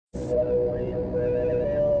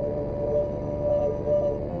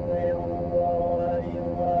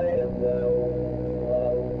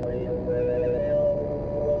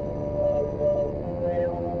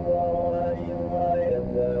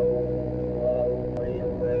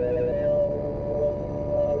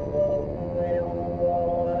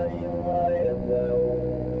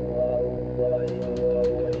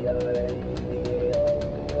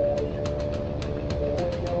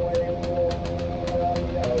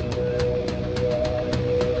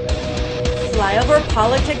Flyover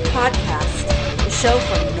PolitiK podcast, the show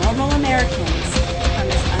for normal Americans. From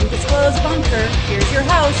this undisclosed bunker, here's your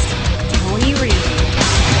host, Tony Reed.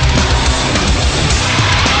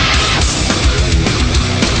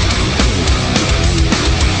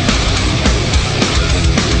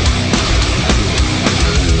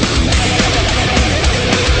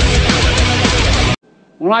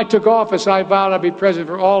 When I took office, I vowed I'd be president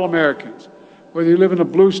for all Americans, whether you live in a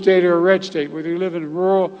blue state or a red state, whether you live in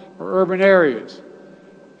rural or urban areas.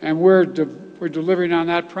 And we're delivering on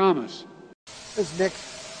that promise. This is Nick.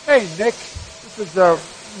 Hey, Nick. This is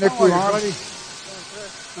Nick with buddy.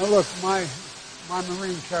 Now look, my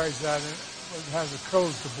Marine carries that. It has a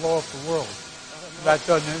code to blow up the world. That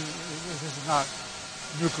doesn't. This is not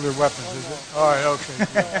nuclear weapons, is it? All right. Okay.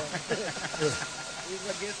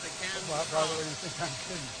 By the way, you think I'm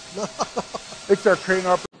kidding? No. They start creating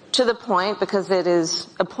our. To the point, because it is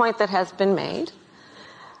a point that has been made.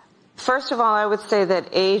 First of all, I would say that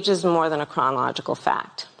age is more than a chronological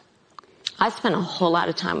fact. I spent a whole lot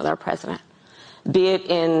of time with our president, be it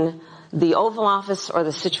in the Oval Office or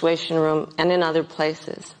the Situation Room and in other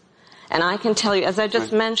places. And I can tell you, as I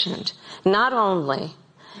just mentioned, not only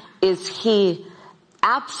is he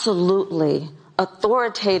absolutely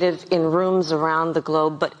authoritative in rooms around the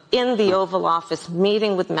globe, but in the Oval Office,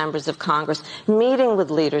 meeting with members of Congress, meeting with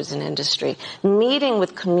leaders in industry, meeting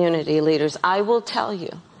with community leaders, I will tell you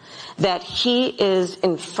that he is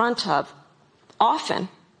in front of, often,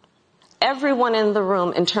 everyone in the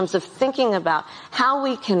room in terms of thinking about how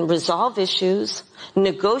we can resolve issues,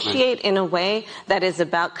 negotiate in a way that is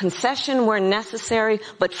about concession where necessary,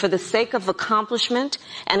 but for the sake of accomplishment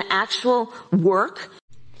and actual work.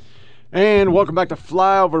 And welcome back to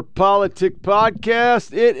Flyover PolitiK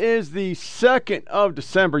podcast. It is the 2nd of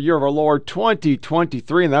December, year of our Lord,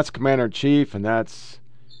 2023, and that's Commander-in-Chief, and that's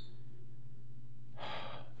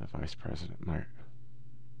the Vice President.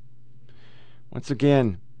 Once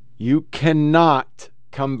again, you cannot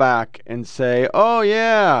come back and say, oh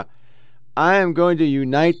yeah, I am going to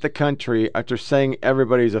unite the country after saying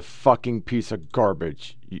everybody's a fucking piece of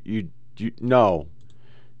garbage. No.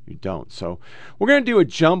 You don't. So we're going to do a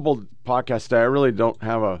jumbled podcast today. I really don't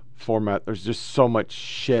have a format. There's just so much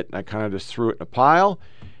shit, and I kind of just threw it in a pile.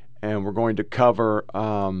 And we're going to cover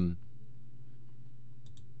some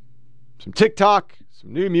TikTok,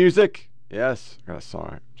 some new music. Yes, I got a song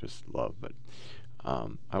I just love, but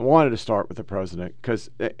I wanted to start with the president because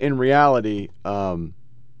in reality, you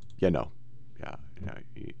don't.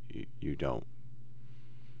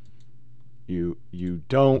 You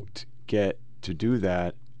don't get to do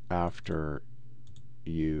that after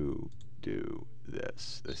you do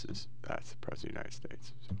this. That's the President of the United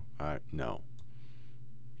States. So no.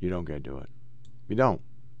 You don't get to do it. You don't.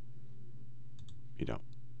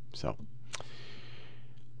 So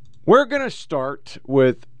we're going to start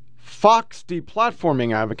with Fox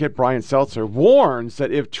deplatforming advocate Brian Stelter warns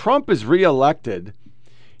that if Trump is reelected,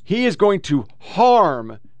 he is going to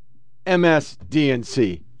harm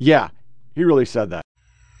MSDNC. Yeah, he really said that.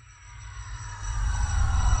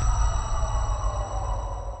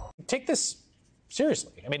 Take this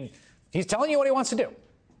seriously. I mean, he's telling you what he wants to do.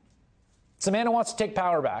 It's a man who wants to take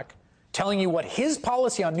power back, telling you what his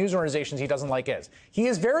policy on news organizations he doesn't like is. He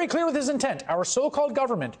is very clear with his intent. Our so-called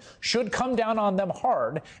government should come down on them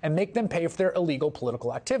hard and make them pay for their illegal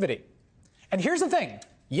political activity. And here's the thing.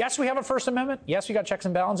 Yes, we have a First Amendment. Yes, we got checks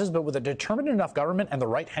and balances, but with a determined enough government and the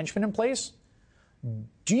right henchmen in place,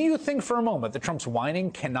 do you think for a moment that Trump's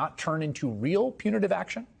whining cannot turn into real punitive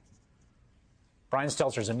action? Brian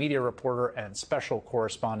Stelter is a media reporter and special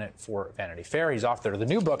correspondent for Vanity Fair. He's author of the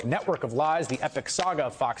new book, Network of Lies, the Epic Saga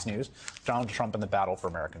of Fox News, Donald Trump and the Battle for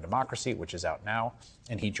American Democracy, which is out now.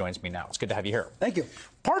 And he joins me now. It's good to have you here. Thank you.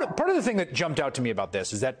 Part of the thing that jumped out to me about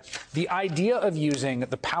this is that the idea of using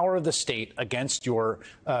the power of the state against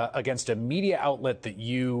against a media outlet that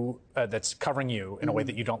that's covering you in a way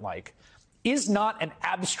that you don't like is not an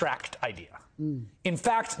abstract idea. In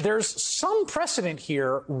fact, there's some precedent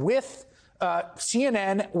here with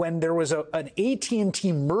CNN when there was an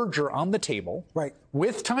AT&T merger on the table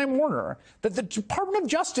with Time Warner that the Department of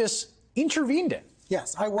Justice intervened in.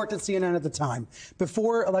 Yes, I worked at CNN at the time.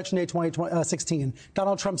 Before Election Day 2016,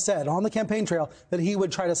 Donald Trump said on the campaign trail that he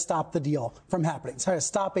would try to stop the deal from happening, try to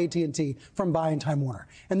stop AT&T from buying Time Warner.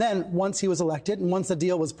 And then once he was elected and once the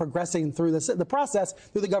deal was progressing through the process,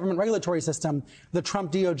 through the government regulatory system, the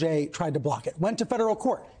Trump DOJ tried to block it. Went to federal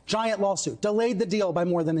court, giant lawsuit, delayed the deal by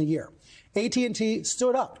more than a year. AT&T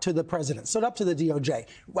stood up to the president, stood up to the DOJ,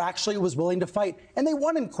 actually was willing to fight, and they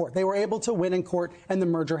won in court. They were able to win in court, and the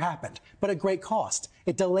merger happened, but at great cost.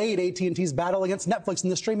 It delayed AT&T's battle against Netflix in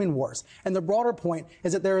the streaming wars. And the broader point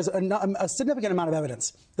is that there is a significant amount of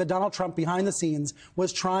evidence that Donald Trump, behind the scenes,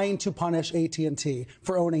 was trying to punish AT&T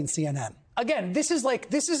for owning CNN. Again, this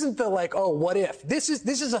isn't the oh, what if? This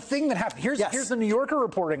is a thing that happened. Here's the New Yorker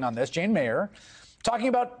reporting on this, Jane Mayer, talking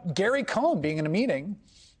about Gary Cohn being in a meeting.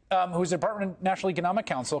 Who's the Department of National Economic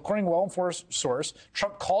Counsel. According to a well-enforced source,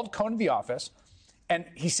 Trump called Cohn to the office, and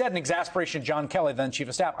he said in exasperation to John Kelly, then chief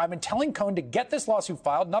of staff, I've been telling Cohn to get this lawsuit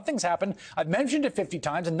filed. Nothing's happened. I've mentioned it 50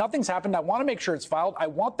 times, and nothing's happened. I want to make sure it's filed. I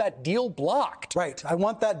want that deal blocked. Right. I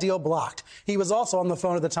want that deal blocked. He was also on the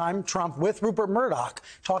phone at the time, Trump, with Rupert Murdoch,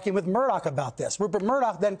 talking with Murdoch about this. Rupert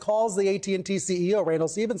Murdoch then calls the AT&T CEO, Randall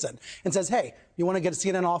Stevenson, and says, hey, you want to get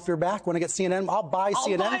CNN off your back? Want to get CNN? I'll buy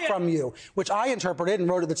CNN from you, which I interpreted and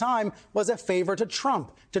wrote at the time was a favor to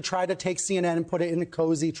Trump to try to take CNN and put it in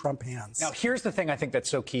cozy Trump hands. Now, here's the thing I think that's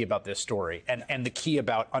so key about this story and the key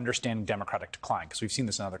about understanding democratic decline, because we've seen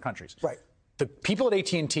this in other countries. Right. The people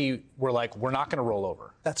at AT&T were like, we're not going to roll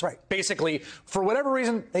over. That's right. Basically, for whatever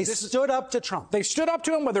reason, they stood up to Trump. They stood up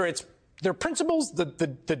to him, whether it's their principles, the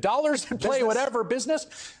dollars that play, whatever business.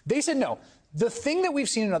 They said no. The thing that we've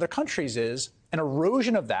seen in other countries is an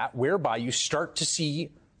erosion of that, whereby you start to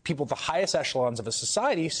see people at the highest echelons of a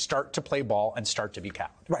society start to play ball and start to be cowed.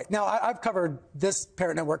 Right. Now, I've covered this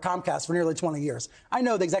parent network, Comcast, for nearly 20 years. I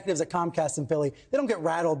know the executives at Comcast in Philly, they don't get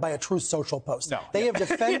rattled by a Truth Social post. No. They have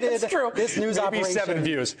defended this news operation. 7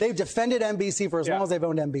 views. They've defended NBC for as long as they've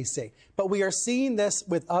owned NBC. But we are seeing this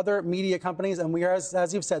with other media companies, and we are,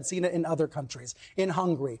 as you've said, seeing it in other countries, in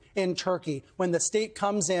Hungary, in Turkey, when the state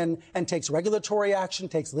comes in and takes regulatory action,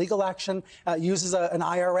 takes legal action, uses an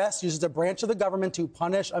IRS, uses a branch of the government to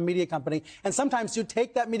punish a media company, and sometimes to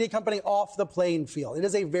take that media company off the playing field. It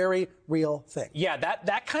is a very real thing. Yeah,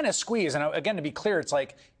 that kind of squeeze, and again, to be clear, it's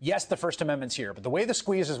like, yes, the First Amendment's here, but the way the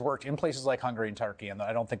squeeze has worked in places like Hungary and Turkey, and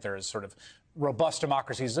I don't think they're as sort of robust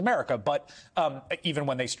democracies as America, but even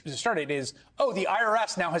when they started, is, the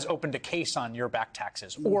IRS now has opened a case on your back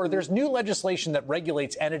taxes, or there's new legislation that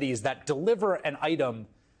regulates entities that deliver an item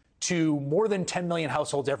to more than 10 million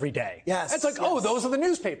households every day. Yes. It's like, those are the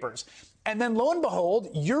newspapers. And then lo and behold,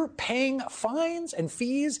 you're paying fines and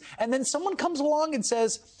fees, and then someone comes along and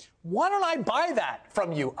says, why don't I buy that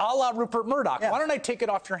from you, a la Rupert Murdoch? Why don't I take it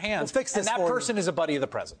off your hands? We'll fix this and that person is a buddy of the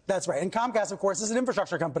president. That's right. And Comcast, of course, is an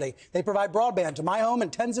infrastructure company. They provide broadband to my home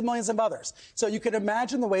and tens of millions of others. So you can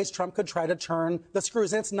imagine the ways Trump could try to turn the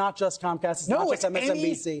screws. And it's not just Comcast. It's not just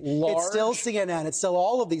MSNBC. It's still CNN. It's still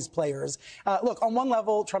all of these players. Look, on one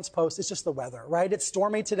level, Trump's post is just the weather, right? It's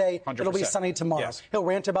stormy today. 100%. It'll be sunny tomorrow. Yes. He'll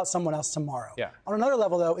rant about someone else tomorrow. Yeah. On another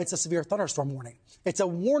level, though, it's a severe thunderstorm warning. It's a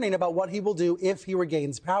warning about what he will do if he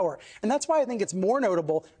regains power. And that's why I think it's more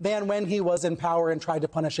notable than when he was in power and tried to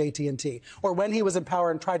punish AT&T, or when he was in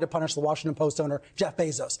power and tried to punish the Washington Post owner, Jeff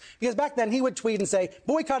Bezos. Because back then he would tweet and say,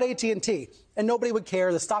 boycott AT&T, and nobody would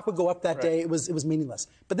care. The stock would go up that day. It was meaningless.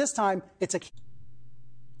 But this time, it's a...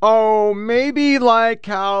 Oh, maybe like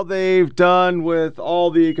how they've done with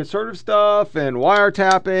all the conservative stuff and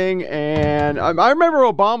wiretapping. And I remember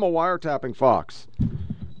Obama wiretapping Fox.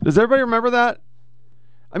 Does everybody remember that?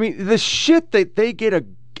 I mean, the shit that they get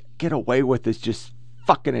away with is just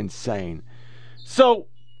fucking insane. So,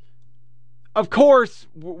 of course,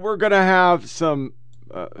 we're going to have some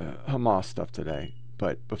Hamas stuff today.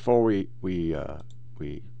 But before we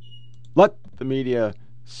let the media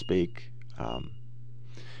speak, and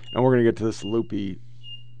we're going to get to this loopy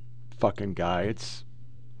fucking guy. It's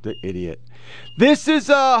the idiot. This is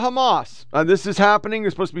Hamas. This is happening.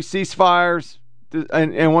 There's supposed to be ceasefires.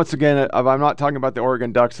 And once again, I'm not talking about the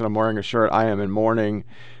Oregon Ducks and I'm wearing a shirt. I am in mourning.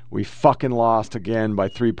 We fucking lost again by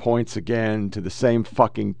 3 points again to the same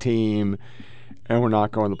fucking team. And we're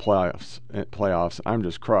not going to the playoffs. I'm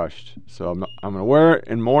just crushed. So I'm going to wear it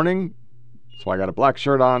in mourning. That's why I got a black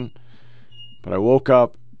shirt on. But I woke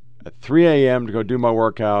up at 3 a.m. to go do my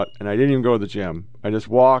workout, and I didn't even go to the gym. I just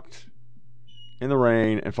walked in the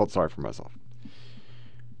rain and felt sorry for myself.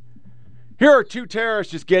 Here are two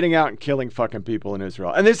terrorists just getting out and killing fucking people in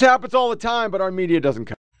Israel. And this happens all the time, but our media doesn't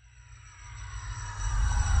cover.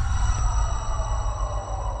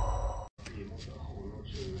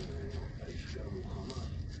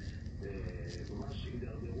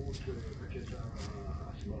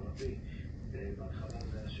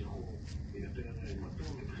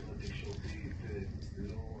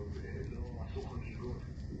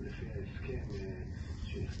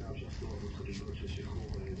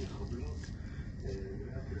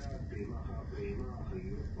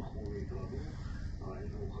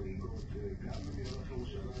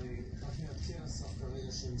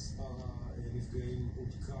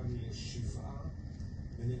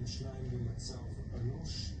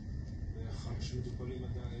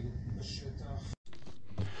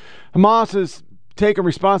 Hamas has taken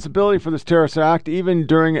responsibility for this terrorist act. Even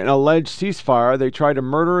during an alleged ceasefire, they tried to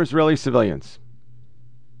murder Israeli civilians.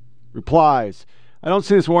 Replies: I don't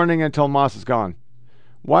see this warning until Hamas is gone.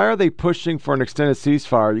 Why are they pushing for an extended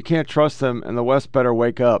ceasefire? You can't trust them, and the West better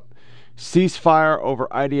wake up. Ceasefire over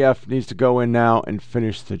IDF needs to go in now and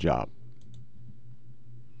finish the job.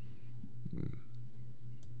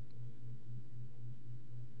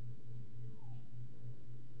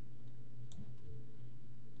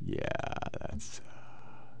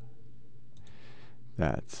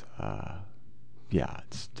 Yeah,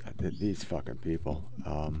 it's these fucking people.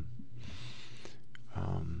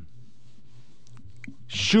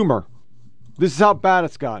 Schumer. This is how bad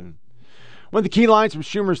it's gotten. One of the key lines from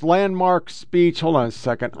Schumer's landmark speech. Hold on a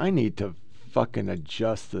second. I need to fucking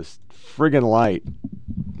adjust this friggin' light.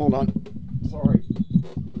 Hold on. Sorry.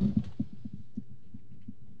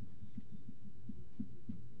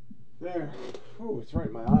 There. Ooh, it's right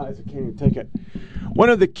in my eyes. I can't even take it. One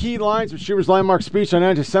of the key lines of Schumer's landmark speech on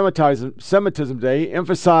Anti-Semitism Day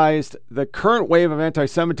emphasized the current wave of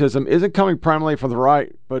anti-Semitism isn't coming primarily from the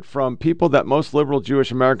right, but from people that most liberal Jewish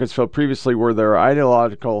Americans felt previously were their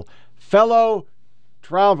ideological fellow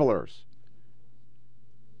travelers.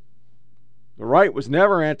 The right was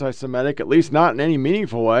never anti-Semitic, at least not in any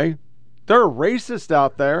meaningful way. There are racists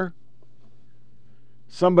out there.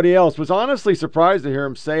 Somebody else was honestly surprised to hear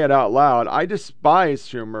him say it out loud. I despise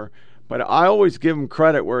Schumer, but I always give him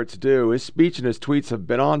credit where it's due. His speech and his tweets have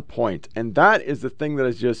been on point, and that is the thing that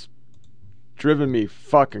has just driven me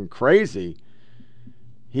fucking crazy.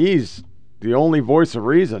 He's the only voice of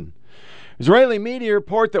reason. Israeli media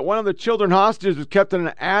report that one of the children hostages was kept in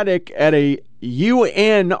an attic at a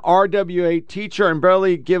UNRWA teacher and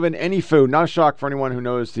barely given any food. Not a shock for anyone who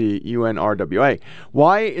knows the UNRWA.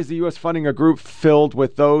 Why is the U.S. funding a group filled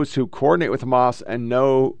with those who coordinate with Hamas and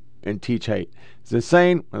know and teach hate? It's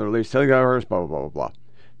insane. When they release telegraphers, blah, blah, blah, blah, blah.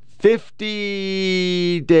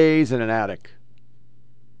 50 days in an attic.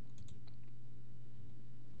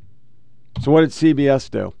 So what did CBS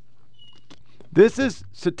do? This is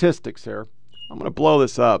statistics here. I'm going to blow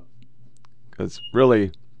this up because it's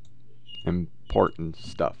really important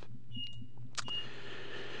stuff.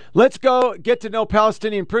 Let's go get to know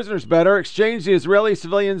Palestinian prisoners better, exchange the Israeli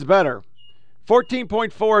civilians better.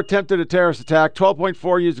 14.4 attempted a terrorist attack,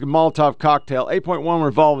 12.4 used a Molotov cocktail, 8.1 were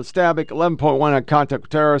involved in stabbing, 11.1 had contact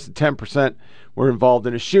with terrorists, and 10% were involved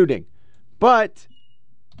in a shooting. But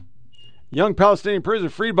young Palestinian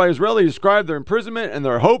prisoners freed by Israelis described their imprisonment and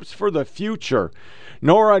their hopes for the future.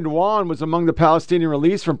 Nora Adwan was among the Palestinian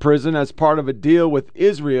released from prison as part of a deal with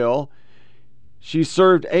Israel. She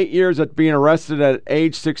served 8 years after being arrested at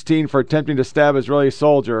age 16 for attempting to stab an Israeli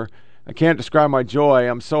soldier. I can't describe my joy.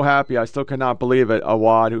 I'm so happy. I still cannot believe it.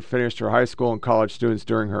 Awad, who finished her high school and college students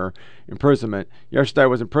during her imprisonment. Yesterday I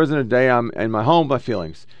was in prison. Today I'm in my home. My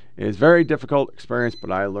feelings. It is a very difficult experience,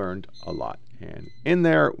 but I learned a lot. And in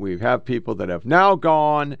there, we have people that have now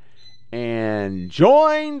gone and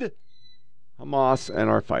joined Hamas and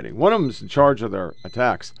are fighting. One of them is in charge of their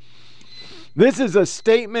attacks. This is a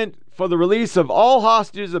statement for the release of all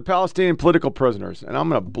hostages of Palestinian political prisoners. And I'm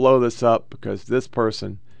going to blow this up because this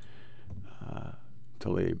person,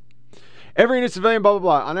 Talib. Every innocent civilian, blah, blah,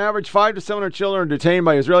 blah. On average, 500 to 700 children are detained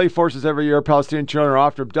by Israeli forces every year. Palestinian children are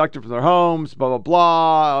often abducted from their homes, blah, blah,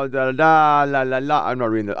 blah, da, da, da, la, la, la. I'm not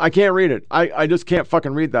reading that. I can't read it. I just can't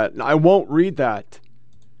fucking read that. I won't read that.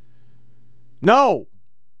 No.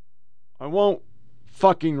 I won't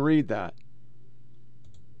fucking read that.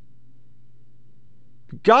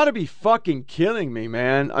 You gotta be fucking kidding me,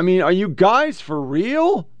 man. I mean, are you guys for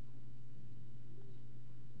real?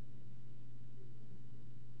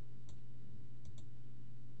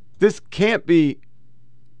 This can't be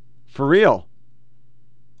for real.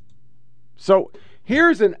 So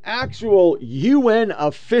here's an actual UN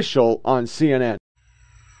official on CNN.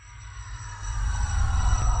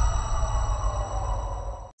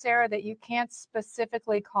 Sarah, that you can't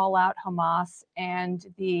specifically call out Hamas and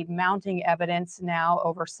the mounting evidence now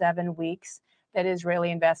over 7 weeks that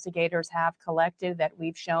Israeli investigators have collected that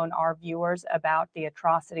we've shown our viewers about the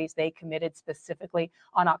atrocities they committed specifically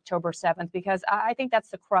on October 7th, because I think that's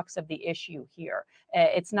the crux of the issue here.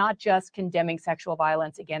 It's not just condemning sexual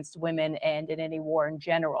violence against women and in any war in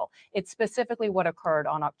general. It's specifically what occurred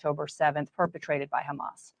on October 7th, perpetrated by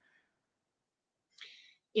Hamas.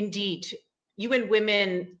 Indeed. UN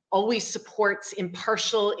Women always supports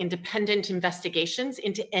impartial, independent investigations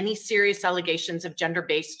into any serious allegations of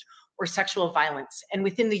gender-based or sexual violence. And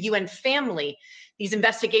within the UN family, these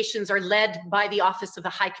investigations are led by the Office of the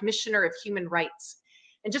High Commissioner of Human Rights.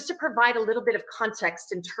 And just to provide a little bit of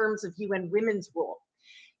context in terms of UN Women's role,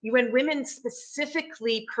 UN Women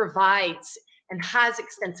specifically provides and has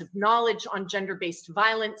extensive knowledge on gender-based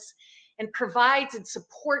violence and provides and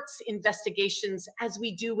supports investigations as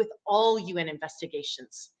we do with all UN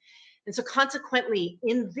investigations. And so consequently,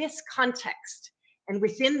 in this context and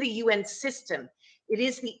within the UN system, it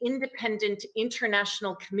is the Independent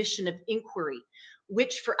International Commission of Inquiry,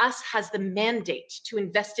 which for us has the mandate to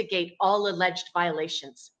investigate all alleged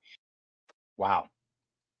violations. Wow.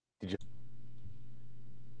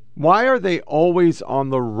 Why are they always on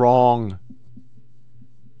the wrong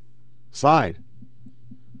side?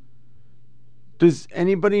 Does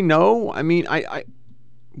anybody know? I mean,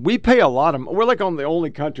 we pay a lot of. We're like the only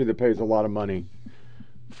country that pays a lot of money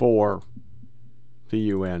for the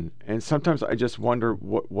UN, and sometimes I just wonder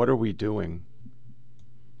what are we doing?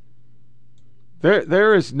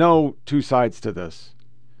 There is no two sides to this.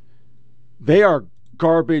 They are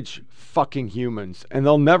garbage fucking humans, and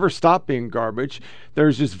they'll never stop being garbage.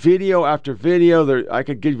 There's just video after video. I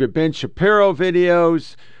could give you Ben Shapiro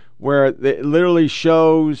videos where it literally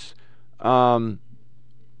shows. All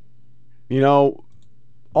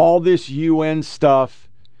this UN stuff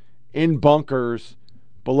in bunkers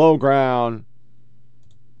below ground.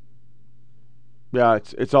 Yeah,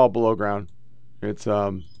 it's all below ground. It's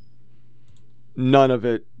none of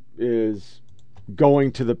it is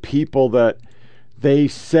going to the people that they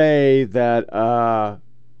say that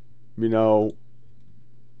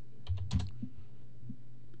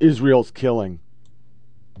Israel's killing.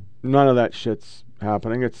 None of that shit's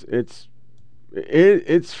happening.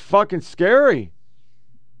 It's fucking scary.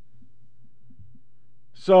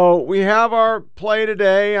 So we have our play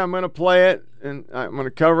today. I'm going to play it, and I'm going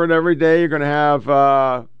to cover it every day. You're going to have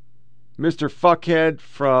Mr. Fuckhead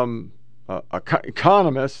from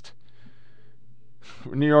Economist,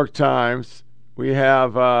 New York Times. We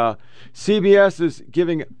have CBS is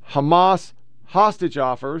giving Hamas hostage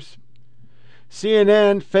offers.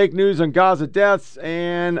 CNN, fake news on Gaza deaths,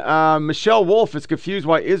 and Michelle Wolf is confused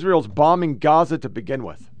why Israel's bombing Gaza to begin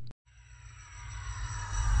with.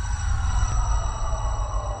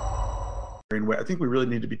 I think we really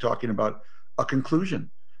need to be talking about a conclusion.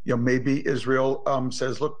 Maybe Israel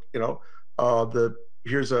says, look,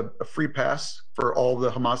 here's a free pass for all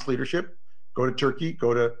the Hamas leadership. Go to Turkey,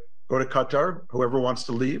 go to Qatar, whoever wants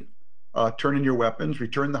to leave, turn in your weapons,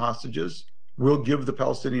 return the hostages. We'll give the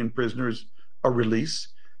Palestinian prisoners a release.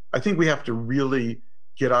 I think we have to really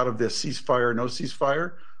get out of this ceasefire, no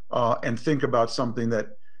ceasefire, and think about something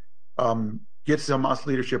that gets the Hamas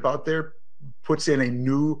leadership out there, puts in a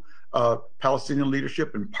new Palestinian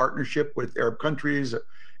leadership in partnership with Arab countries,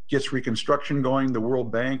 gets reconstruction going, the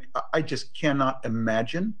World Bank. I just cannot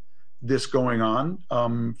imagine this going on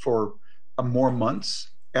for more months.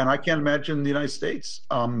 And I can't imagine the United States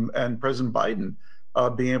and President Biden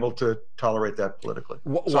being able to tolerate that politically.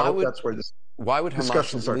 That's where this why would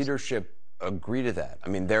discussion Hamas leadership agree to that? I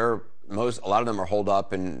mean, a lot of them are holed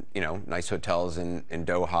up in nice hotels in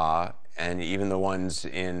Doha, and even the ones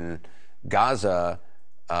in Gaza.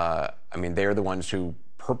 They're the ones who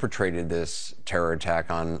perpetrated this terror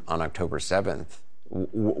attack on October 7th.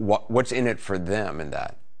 What's in it for them in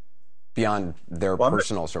that, beyond their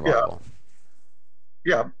personal survival?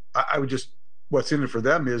 Yeah, I would just, what's in it for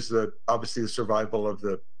them is obviously the survival of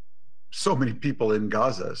so many people in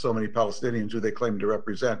Gaza, so many Palestinians who they claim to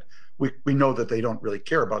represent. We know that they don't really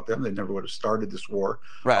care about them. They never would have started this war.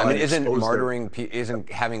 Right. Isn't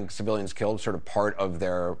having civilians killed sort of part of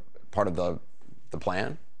the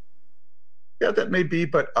plan? Yeah, that may be,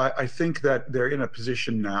 but I think that they're in a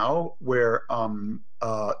position now where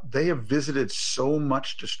they have visited so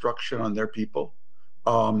much destruction on their people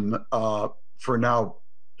for now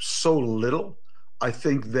so little. I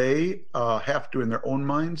think they have to, in their own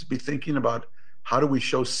minds, be thinking about how do we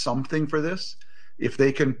show something for this? If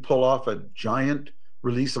they can pull off a giant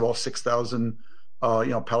release of all 6,000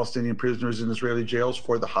 Palestinian prisoners in Israeli jails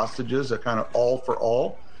for the hostages, a kind of all for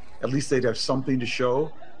all, at least they'd have something to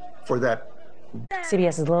show for that.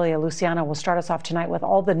 CBS's Lilia Luciano will start us off tonight with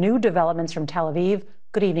all the new developments from Tel Aviv.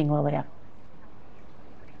 Good evening, Lilia.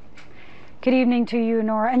 Good evening to you,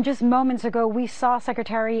 Nora. And just moments ago, we saw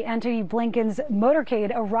Secretary Antony Blinken's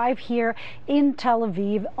motorcade arrive here in Tel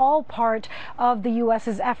Aviv, all part of the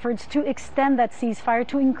U.S.'s efforts to extend that ceasefire,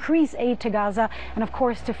 to increase aid to Gaza, and of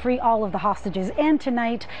course, to free all of the hostages. And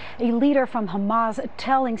tonight, a leader from Hamas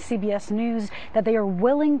telling CBS News that they are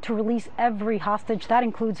willing to release every hostage. That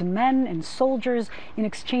includes men and soldiers in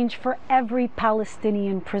exchange for every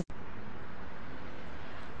Palestinian prisoner.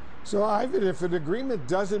 So, Ivan, if an agreement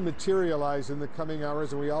doesn't materialize in the coming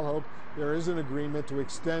hours, and we all hope there is an agreement to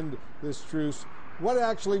extend this truce, what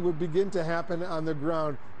actually would begin to happen on the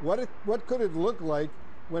ground? What could it look like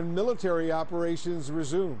when military operations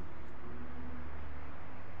resume?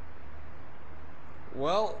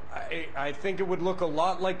 Well, I think it would look a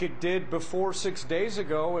lot like it did before 6 days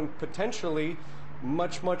ago, and potentially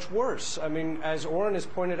much, much worse. I mean, as Oren has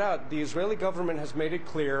pointed out, the Israeli government has made it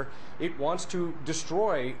clear it wants to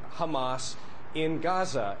destroy Hamas in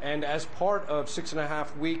Gaza. And as part of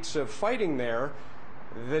 6.5 weeks of fighting there,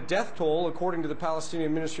 the death toll, according to the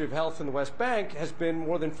Palestinian Ministry of Health in the West Bank, has been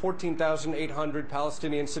more than 14,800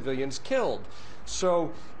 Palestinian civilians killed.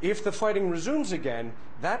 So if the fighting resumes again,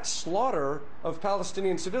 that slaughter of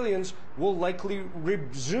Palestinian civilians will likely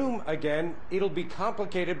resume again. It'll be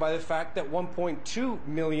complicated by the fact that 1.2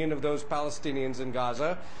 million of those Palestinians in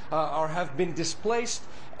Gaza have been displaced.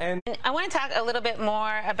 And I want to talk a little bit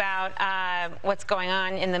more about what's going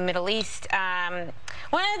on in the Middle East.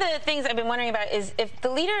 One of the things I've been wondering about is if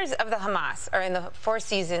the leaders of the Hamas are in the Four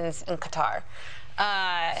Seasons in Qatar,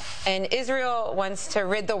 and Israel wants to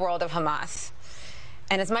rid the world of Hamas.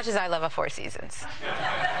 And as much as I love a Four Seasons,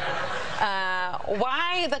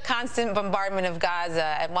 why the constant bombardment of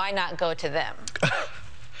Gaza, and why not go to them?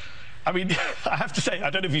 I mean, I have to say, I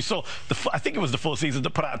don't know if you saw, I think it was the Four Seasons that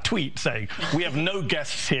put out a tweet saying, we have no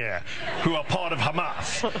guests here who are part of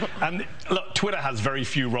Hamas. And look, Twitter has very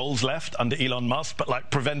few roles left under Elon Musk, but like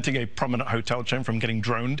preventing a prominent hotel chain from getting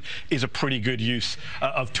droned is a pretty good use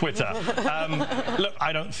of Twitter. Look,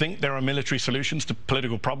 I don't think there are military solutions to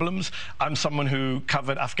political problems. I'm someone who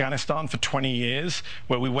covered Afghanistan for 20 years,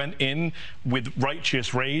 where we went in with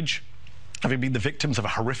righteous rage, having been the victims of a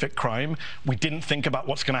horrific crime. We didn't think about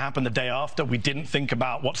what's going to happen the day after. We didn't think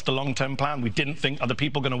about what's the long-term plan. We didn't think, are the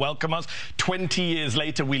people going to welcome us? 20 years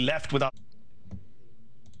later, we left with our...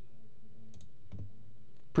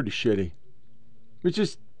 Pretty shitty.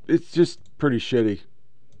 It's just pretty shitty.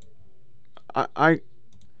 I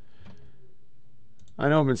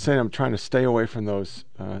know I've been saying I'm trying to stay away from those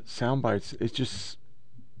sound bites. It's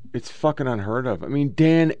fucking unheard of. I mean,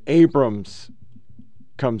 Dan Abrams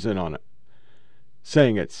comes in on it,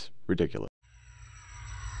 saying it's ridiculous.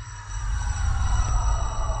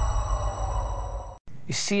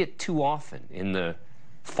 You see it too often in the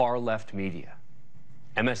far-left media.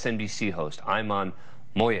 MSNBC host Ayman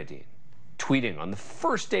Mohyeldin tweeting on the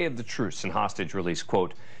first day of the truce and hostage release,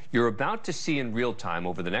 quote, "You're about to see in real time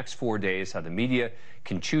over the next 4 days how the media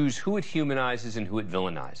can choose who it humanizes and who it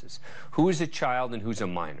villainizes, who is a child and who's a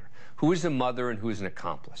minor, who is a mother and who is an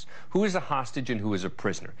accomplice, who is a hostage and who is a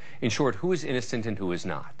prisoner. In short, who is innocent and who is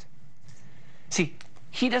not." See,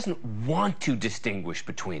 he doesn't want to distinguish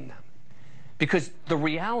between them because the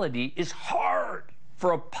reality is hard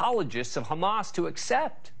for apologists of Hamas to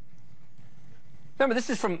accept. Remember, this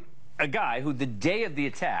is from a guy who the day of the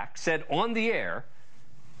attack said on the air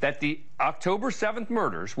that the October 7th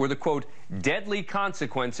murders were the, quote, deadly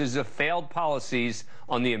consequences of failed policies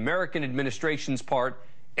on the American administration's part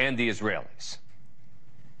and the Israelis.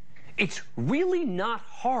 It's really not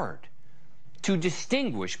hard to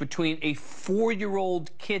distinguish between a 4-year-old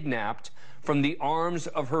kidnapped from the arms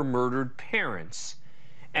of her murdered parents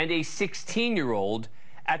and a 16-year-old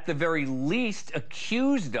at the very least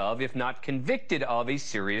accused of, if not convicted of, a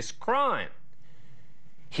serious crime.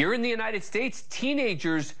 Here in the United States,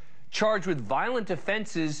 teenagers charged with violent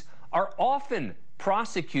offenses are often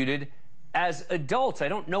prosecuted as adults. I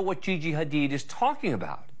don't know what Gigi Hadid is talking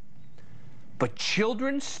about. But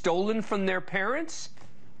children stolen from their parents,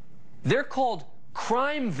 they're called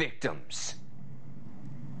crime victims.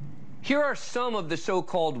 Here are some of the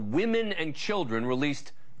so-called women and children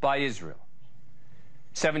released by Israel.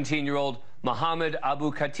 17-year-old Mohammed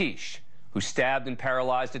Abu Katish, who stabbed and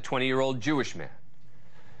paralyzed a 20-year-old Jewish man.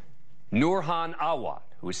 Nurhan Awad,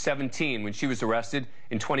 who was 17 when she was arrested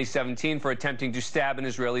in 2017 for attempting to stab an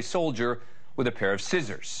Israeli soldier with a pair of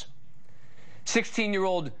scissors.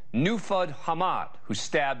 16-year-old Nufad Hamad, who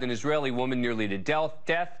stabbed an Israeli woman nearly to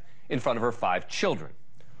death in front of her 5 children.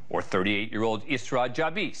 Or 38-year-old Isra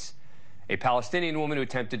Jabis, a Palestinian woman who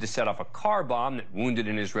attempted to set off a car bomb that wounded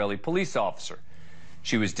an Israeli police officer.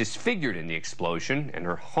 She was disfigured in the explosion, and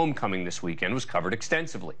her homecoming this weekend was covered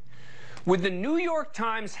extensively. with the New York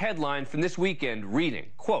Times headline from this weekend reading,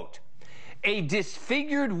 quote, "A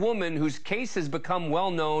disfigured woman whose case has become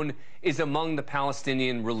well known is among the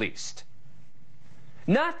Palestinian released."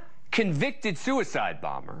 Not convicted suicide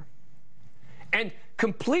bomber, and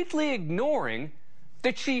completely ignoring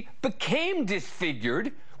that she became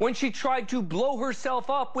disfigured when she tried to blow herself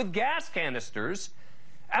up with gas canisters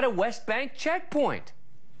at a West Bank checkpoint.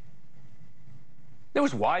 There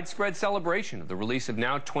was widespread celebration of the release of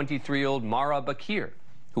now 23-year-old Mara Bakir,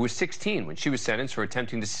 who was 16 when she was sentenced for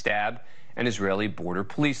attempting to stab an Israeli border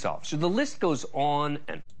police officer. The list goes on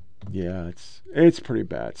and yeah, it's pretty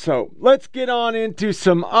bad. So let's get on into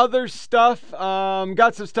some other stuff.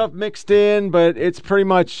 Got some stuff mixed in, but it's pretty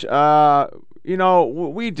much,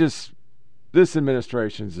 this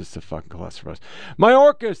administration is just a fucking cluster for us.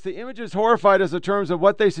 Mayorkas, the images horrified us in terms of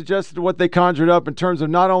what they suggested, what they conjured up in terms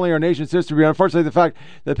of not only our nation's history, but unfortunately the fact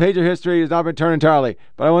that the page of history has not been turned entirely.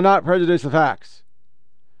 But I will not prejudice the facts.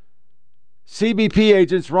 CBP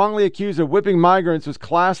agents wrongly accused of whipping migrants was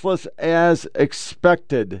classless as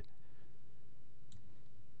expected.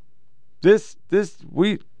 It's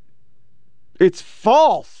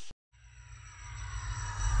false.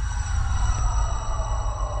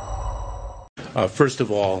 First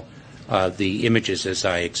of all, the images, as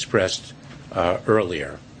I expressed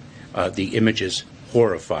earlier, the images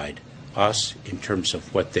horrified us in terms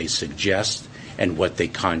of what they suggest and what they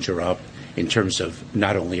conjure up in terms of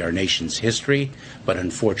not only our nation's history, but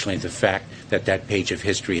unfortunately the fact that that page of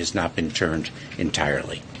history has not been turned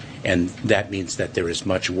entirely. And that means that there is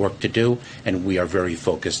much work to do, and we are very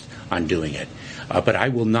focused on doing it. But I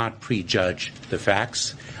will not prejudge the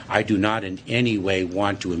facts. I do not in any way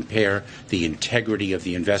want to impair the integrity of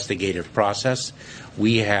the investigative process.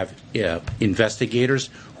 We have investigators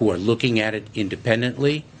who are looking at it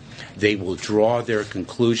independently. They will draw their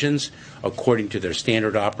conclusions according to their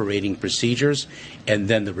standard operating procedures, and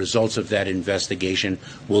then the results of that investigation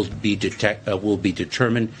will be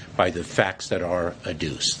determined by the facts that are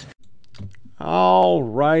adduced. All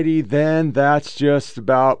righty then, that's just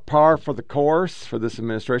about par for the course for this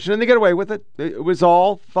administration, and they get away with it. It was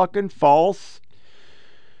all fucking false.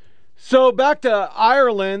 So back to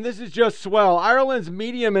Ireland. This is just swell. Ireland's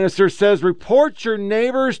media minister says, report your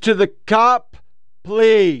neighbors to the cop,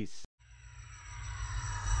 please.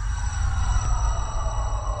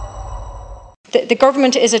 The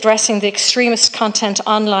government is addressing the extremist content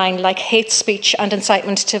online like hate speech and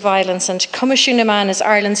incitement to violence, and Cumashuan Naman is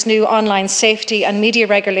Ireland's new online safety and media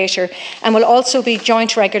regulator and will also be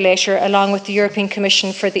joint regulator along with the European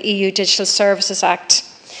Commission for the EU Digital Services Act.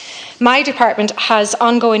 My department has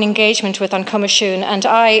ongoing engagement with An Cumashuan, and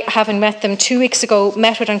I, having met them 2 weeks ago,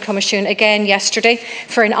 met with An Cumashuan again yesterday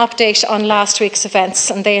for an update on last week's events,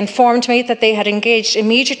 and they informed me that they had engaged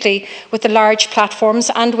immediately with the large platforms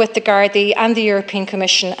and with the Gardaí and the European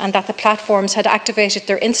Commission, and that the platforms had activated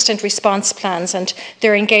their instant response plans and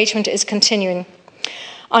their engagement is continuing.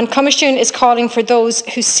 An Cumashuan is calling for those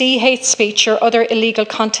who see hate speech or other illegal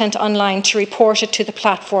content online to report it to the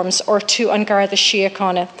platforms or to An Garda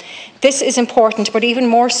Síochána. This is important, but even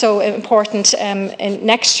more so important in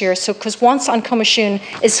next year. So, because once An Cumashuan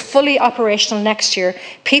is fully operational next year,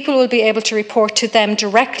 people will be able to report to them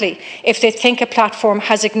directly if they think a platform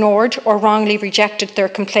has ignored or wrongly rejected their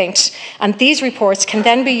complaint. And these reports can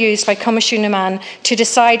then be used by Cumashuan Naman to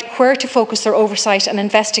decide where to focus their oversight and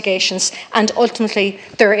investigations and ultimately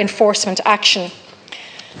their enforcement action.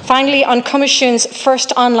 Finally, An Cumashuan's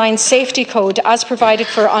first online safety code, as provided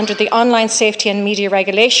for under the Online Safety and Media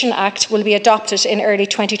Regulation Act, will be adopted in early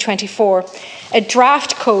 2024. A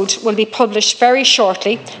draft code will be published very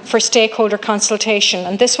shortly for stakeholder consultation,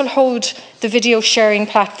 and this will hold the video sharing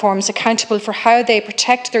platforms accountable for how they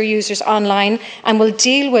protect their users online and will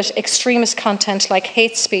deal with extremist content like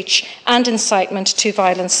hate speech and incitement to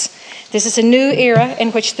violence. This is a new era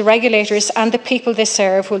in which the regulators and the people they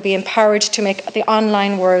serve will be empowered to make the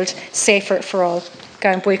online world safer for all.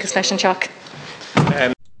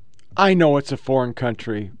 I know it's a foreign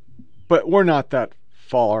country, but we're not that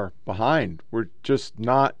far behind. We're just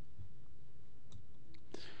not.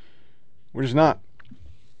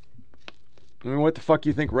 I mean, what the fuck do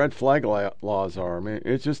you think red flag laws are? I mean,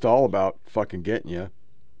 it's just all about fucking getting you.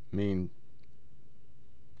 I mean,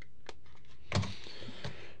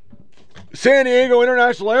 San Diego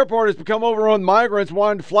International Airport has become overrun with migrants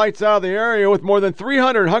wanting flights out of the area, with more than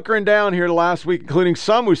 300 hunkering down here last week, including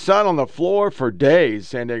some who sat on the floor for days.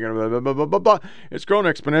 San Diego, blah, blah, blah, blah, blah. It's grown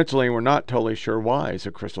exponentially, and we're not totally sure why,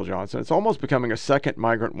 said Crystal Johnson. It's almost becoming a second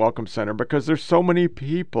migrant welcome center because there's so many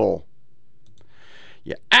people.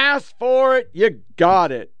 You asked for it, you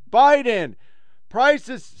got it. Biden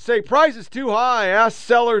prices too high. Ask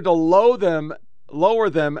seller to lower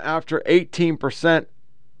them after 18%.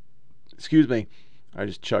 Excuse me. I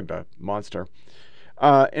just chugged a Monster.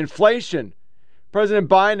 Inflation. President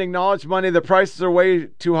Biden acknowledged Monday the prices are way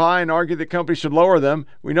too high and argued the company should lower them.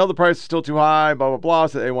 We know the price is still too high, blah, blah, blah.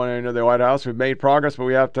 So they want to enter the White House. We've made progress, but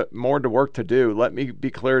we have more work to do. Let me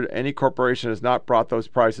be clear. Any corporation has not brought those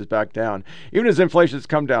prices back down. Even as inflation has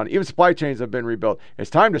come down, even supply chains have been rebuilt. It's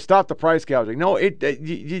time to stop the price gouging. No,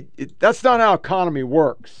 that's not how economy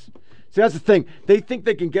works. See, that's the thing. They think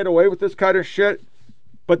they can get away with this kind of shit,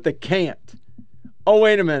 but they can't. Oh,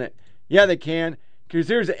 wait a minute. Yeah, they can. Because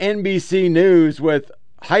here's NBC News with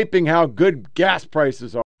hyping how good gas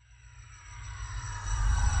prices are.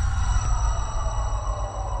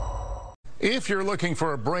 If you're looking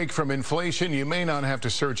for a break from inflation, you may not have to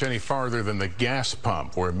search any farther than the gas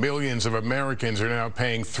pump, where millions of Americans are now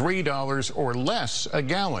paying $3 or less a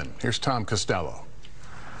gallon. Here's Tom Costello.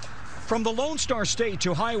 From the Lone Star State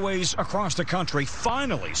to highways across the country,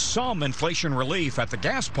 finally some inflation relief at the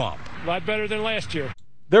gas pump. A lot better than last year.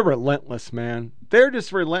 They're relentless, man. They're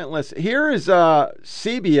just relentless. Here is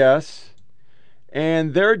CBS,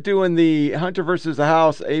 and they're doing the Hunter versus the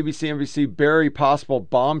House, ABC, NBC, bury possible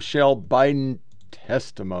bombshell Biden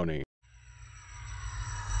testimony.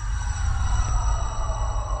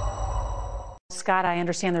 Scott, I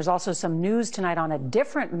understand there's also some news tonight on a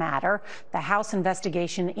different matter, the House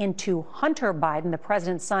investigation into Hunter Biden, the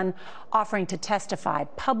president's son, offering to testify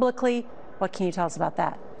publicly. What can you tell us about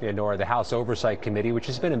that? Yeah, Nora, the House Oversight Committee, which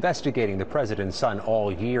has been investigating the president's son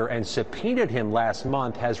all year and subpoenaed him last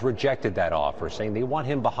month, has rejected that offer, saying they want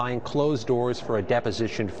him behind closed doors for a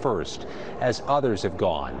deposition first, as others have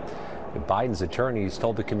gone. Biden's attorneys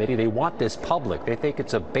told the committee they want this public. They think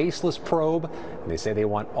it's a baseless probe, and they say they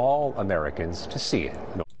want all Americans to see it.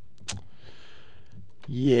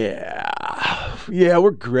 Yeah,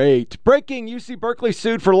 we're great. Breaking: UC Berkeley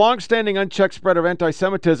sued for long-standing unchecked spread of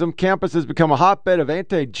anti-Semitism. Campus has become a hotbed of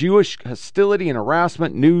anti-Jewish hostility and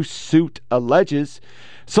harassment. New suit alleges.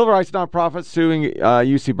 Civil rights nonprofit suing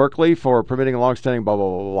UC Berkeley for permitting a long-standing blah, blah,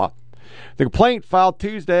 blah, blah. The complaint filed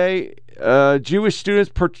Tuesday, Jewish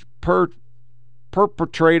students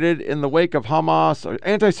perpetrated in the wake of Hamas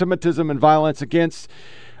anti-Semitism and violence against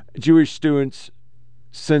Jewish students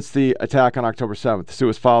since the attack on October 7th. The suit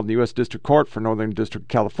was filed in the U.S. District Court for Northern District of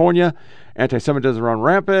California. Anti-Semitism run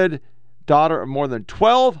rampant. Daughter of more than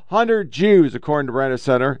 1,200 Jews, according to Brandis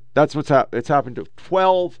Center. That's what's happened. It's happened to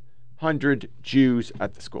 1,200 Jews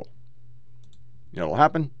at the school. You know what'll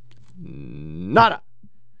happen? Nada.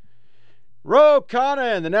 Ro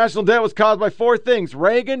Khanna, the national debt was caused by four things: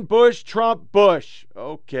 Reagan, Bush, Trump, Bush.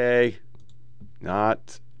 Okay.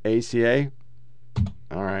 Not ACA?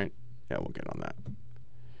 All right. Yeah, we'll get on that.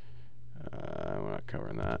 We're not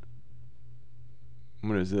covering that.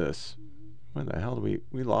 What is this? What the hell did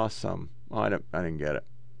we lost some? Oh, I didn't get it.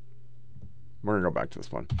 We're going to go back to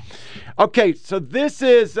this one. Okay, so this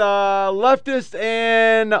is leftist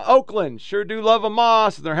in Oakland. Sure do love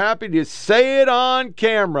Hamas, and they're happy to say it on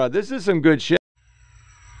camera. This is some good shit.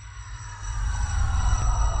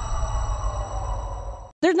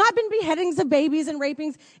 There's not been beheadings of babies and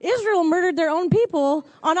rapings. Israel murdered their own people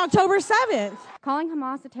on October 7th. Calling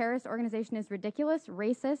Hamas a terrorist organization is ridiculous,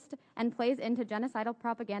 racist, and plays into genocidal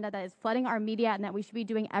propaganda that is flooding our media and that we should be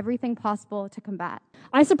doing everything possible to combat.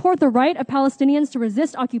 I support the right of Palestinians to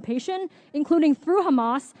resist occupation, including through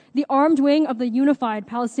Hamas, the armed wing of the unified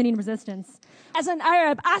Palestinian resistance. As an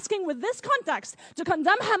Arab, asking with this context to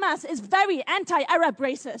condemn Hamas is very anti-Arab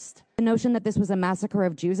racist. The notion that this was a massacre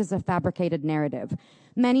of Jews is a fabricated narrative.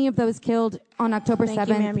 Many of those killed on October 7th, Thank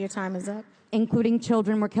you, ma'am. Your time is up. Including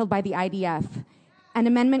children, were killed by the IDF. An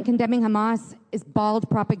amendment condemning Hamas is bald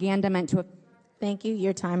propaganda meant to... Thank you.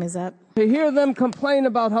 Your time is up. To hear them complain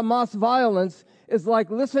about Hamas violence is like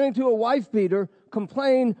listening to a wife beater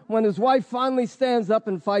complain when his wife finally stands up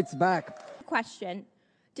and fights back. Question.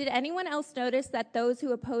 Did anyone else notice that those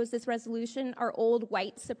who oppose this resolution are old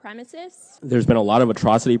white supremacists? There's been a lot of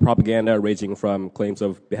atrocity propaganda ranging from claims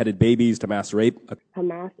of beheaded babies to mass rape.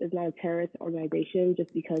 Hamas is not a terrorist organization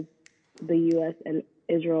just because the U.S. and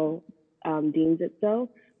Israel deems it so.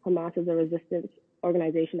 Hamas is a resistance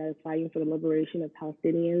organization that is fighting for the liberation of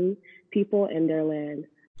Palestinian people and their land.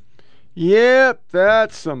 Yep,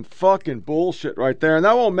 that's some fucking bullshit right there. And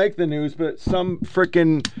that won't make the news, but some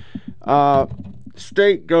freaking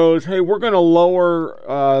state goes, hey, we're going to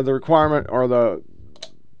lower the requirement or the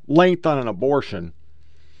length on an abortion.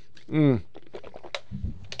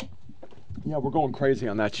 Yeah, we're going crazy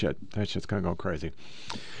on that shit. That shit's going to go crazy.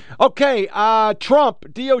 Okay, Trump.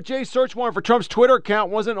 DOJ search warrant for Trump's Twitter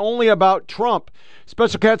account wasn't only about Trump.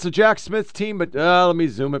 Special counsel Jack Smith's team, but let me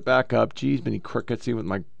zoom it back up. Jeez, many crickets, even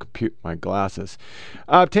with my glasses.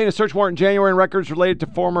 Obtained a search warrant in January and records related to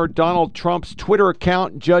former Donald Trump's Twitter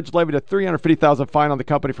account. Judge levied a $350,000 fine on the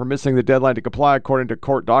company for missing the deadline to comply, according to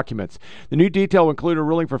court documents. The new detail will include a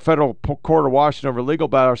ruling from federal court of Washington over legal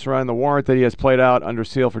matters surrounding the warrant that he has played out under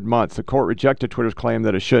seal for months. The court rejected Twitter's claim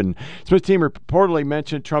that it shouldn't. Smith's team reportedly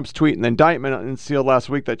mentioned Trump's tweet in the indictment unsealed last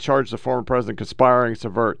week that charged the former president conspiring to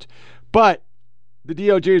subvert. But the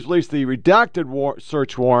DOJ has released the redacted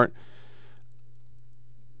search warrant,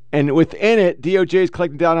 and within it, DOJ is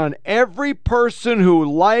collecting down on every person who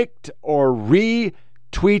liked or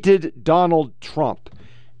retweeted Donald Trump.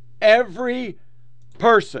 Every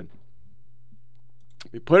person.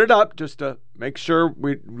 We put it up just to make sure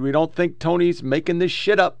we don't think Tony's making this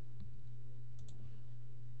shit up.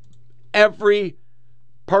 Every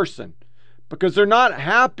person. Because they're not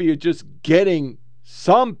happy at just getting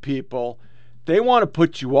some people. They want to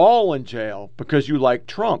put you all in jail because you like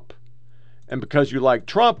Trump. And because you like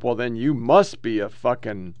Trump, well, then you must be a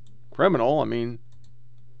fucking criminal. I mean,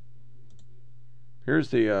 here's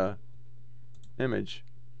the image.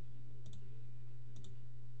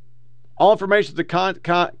 All information to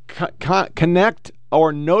the connect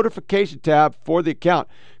or notification tab for the account,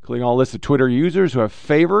 including all lists of Twitter users who have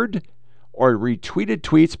favored or retweeted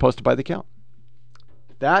tweets posted by the account.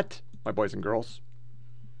 That, my boys and girls,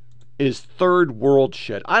 is third world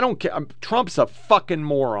shit. I don't care. Trump's a fucking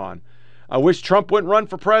moron. I wish Trump wouldn't run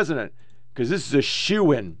for president because this is a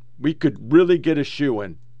shoo-in. We could really get a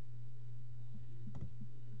shoo-in.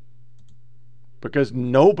 Because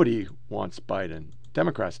nobody wants Biden.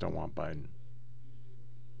 Democrats don't want Biden.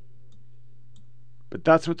 But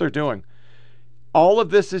that's what they're doing. All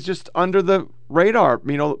of this is just under the radar.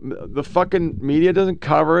 You know, the fucking media doesn't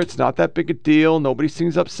cover it. It's not that big a deal. Nobody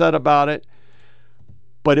seems upset about it.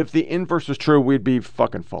 But if the inverse was true, we'd be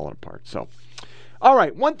fucking falling apart. So, all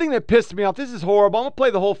right. One thing that pissed me off. This is horrible. I'm going to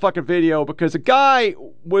play the whole fucking video because a guy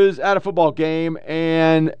was at a football game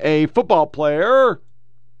and a football player,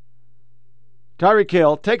 Tyreek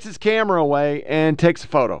Hill, takes his camera away and takes a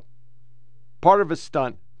photo. Part of a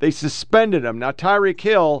stunt. They suspended him. Now, Tyreek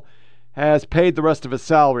Hill has paid the rest of his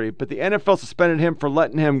salary, but the NFL suspended him for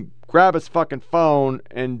letting him grab his fucking phone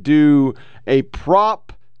and do a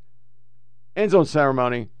prop end zone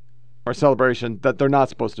ceremony or celebration that they're not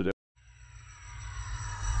supposed to do.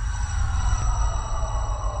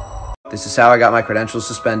 This is how I got my credentials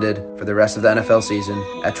suspended for the rest of the NFL season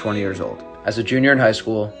at 20 years old. As a junior in high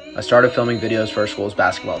school, I started filming videos for our school's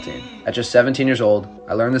basketball team. At just 17 years old,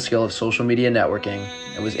 I learned the skill of social media networking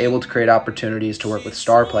and was able to create opportunities to work with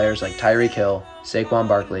star players like Tyreek Hill, Saquon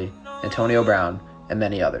Barkley, Antonio Brown, and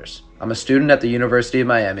many others. I'm a student at the University of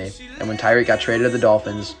Miami, and when Tyreek got traded to the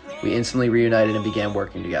Dolphins, we instantly reunited and began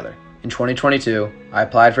working together. In 2022, I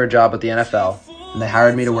applied for a job with the NFL, and they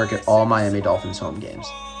hired me to work at all Miami Dolphins home games.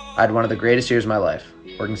 I had one of the greatest years of my life,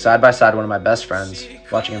 working side by side with one of my best friends,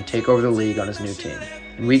 watching him take over the league on his new team.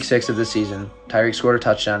 In week 6 of this season, Tyreek scored a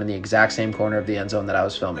touchdown in the exact same corner of the end zone that I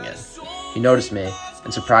was filming in. He noticed me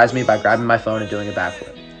and surprised me by grabbing my phone and doing a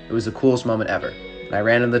backflip. It was the coolest moment ever, and I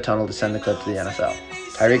ran into the tunnel to send the clip to the NFL.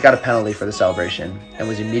 Tyreek got a penalty for the celebration and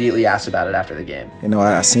was immediately asked about it after the game. You know,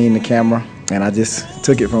 I seen the camera and I just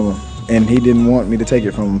took it from him, and he didn't want me to take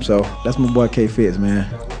it from him, so that's my boy K-Fitz, man.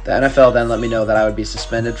 The NFL then let me know that I would be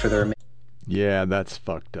suspended for the remaining. Yeah, that's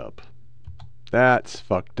fucked up. That's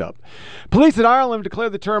fucked up. Police in Ireland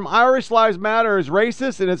declared the term Irish Lives Matter as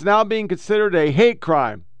racist, and it's now being considered a hate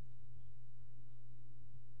crime.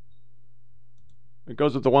 It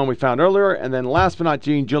goes with the one we found earlier. And then last but not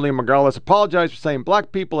least, Julian Margulies apologized for saying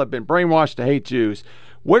black people have been brainwashed to hate Jews.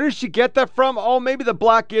 Where did she get that from? Oh, maybe the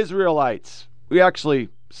black Israelites. We actually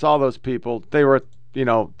saw those people. They were,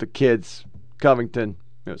 the kids, Covington.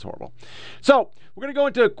 It was horrible. So we're going to go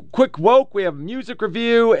into a quick woke. We have music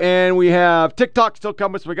review, and we have TikTok still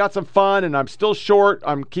coming, so we got some fun, and I'm still short.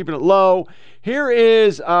 I'm keeping it low. Here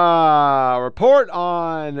is a report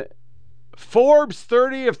on Forbes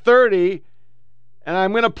 30 of 30, and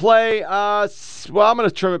I'm going to play, I'm going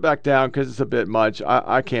to trim it back down because it's a bit much.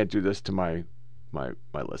 I can't do this to my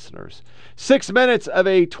listeners. 6 minutes of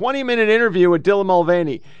a 20-minute interview with Dylan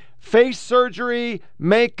Mulvaney. Face surgery,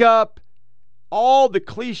 makeup, all the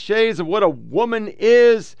cliches of what a woman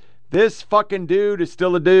is. This fucking dude is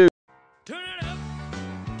still a dude.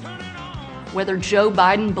 Whether Joe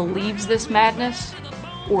Biden believes this madness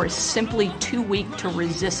or is simply too weak to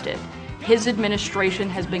resist it, his administration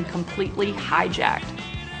has been completely hijacked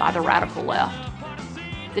by the radical left.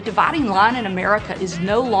 The dividing line in America is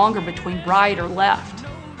no longer between right or left.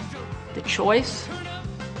 The choice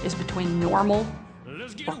is between normal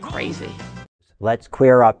or crazy. Let's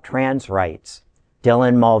queer up trans rights.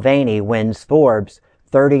 Dylan Mulvaney wins Forbes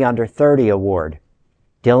 30 Under 30 award.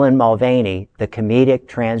 Dylan Mulvaney, the comedic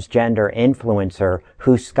transgender influencer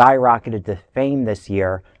who skyrocketed to fame this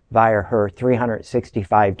year via her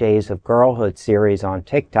 365 Days of Girlhood series on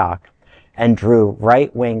TikTok, and drew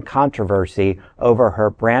right-wing controversy over her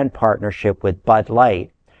brand partnership with Bud Light,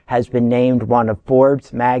 has been named one of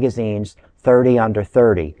Forbes magazine's 30 Under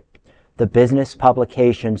 30. The business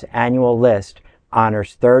publication's annual list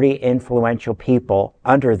honors 30 influential people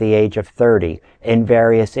under the age of 30 in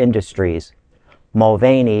various industries.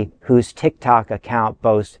 Mulvaney, whose TikTok account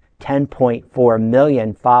boasts 10.4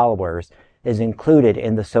 million followers, is included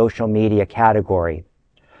in the social media category.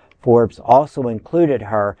 Forbes also included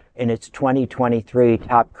her in its 2023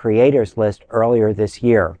 top creators list earlier this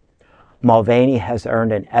year. Mulvaney has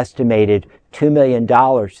earned an estimated $2 million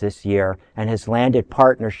this year and has landed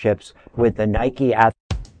partnerships with the Nike athletes.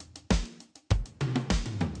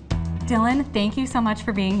 Dylan, thank you so much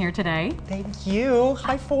for being here today. Thank you.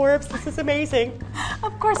 Hi, Forbes. This is amazing.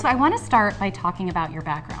 Of course. So I want to start by talking about your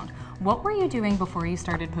background. What were you doing before you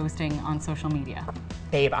started posting on social media?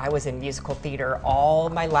 Babe, I was in musical theater all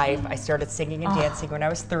my life. I started singing and dancing when I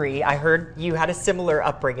was 3. I heard you had a similar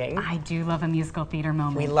upbringing. I do love a musical theater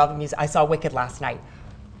moment. We love music. I saw Wicked last night.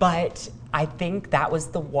 But I think that was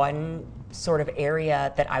the one sort of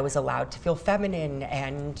area that I was allowed to feel feminine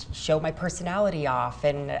and show my personality off.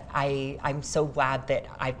 And I'm so glad that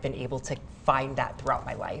I've been able to find that throughout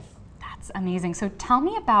my life. That's amazing. So tell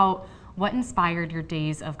me about what inspired your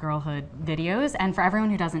Days of Girlhood videos? And for everyone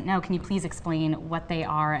who doesn't know, can you please explain what they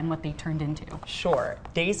are and what they turned into? Sure.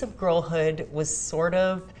 Days of Girlhood was sort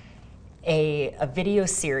of a video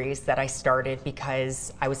series that I started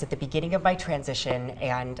because I was at the beginning of my transition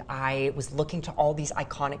and I was looking to all these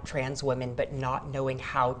iconic trans women but not knowing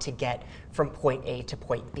how to get from point A to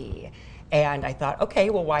point B. And I thought, okay,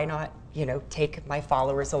 well, why not, take my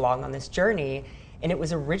followers along on this journey? And it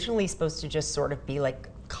was originally supposed to just sort of be like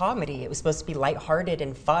comedy. It was supposed to be lighthearted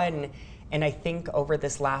and fun. And I think over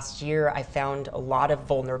this last year, I found a lot of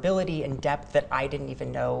vulnerability and depth that I didn't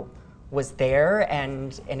even know was there.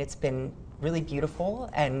 And it's been really beautiful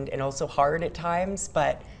and also hard at times,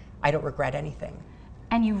 but I don't regret anything.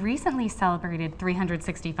 And you recently celebrated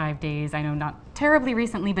 365 days. I know not terribly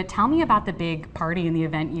recently, but tell me about the big party and the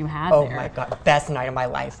event you had there. Oh my God, best night of my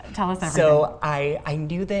life. Tell us everything. So I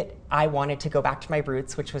knew that I wanted to go back to my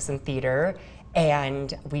roots, which was in theater.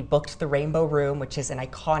 And we booked the Rainbow Room, which is an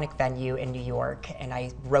iconic venue in New York. And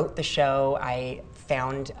I wrote the show. I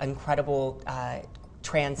found incredible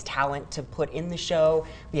trans talent to put in the show.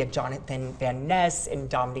 We had Jonathan Van Ness and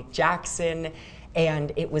Dominique Jackson.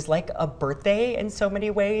 And it was like a birthday in so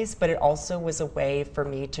many ways, but it also was a way for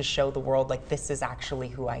me to show the world, like, this is actually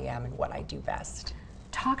who I am and what I do best.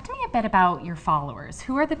 Talk to me a bit about your followers.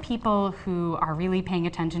 Who are the people who are really paying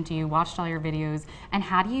attention to you, watched all your videos, and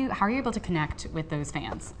how are you able to connect with those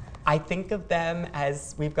fans? I think of them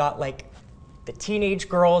as we've got like the teenage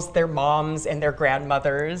girls, their moms, and their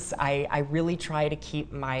grandmothers. I really try to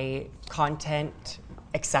keep my content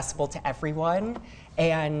accessible to everyone.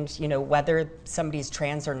 And whether somebody's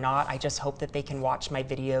trans or not, I just hope that they can watch my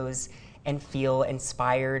videos and feel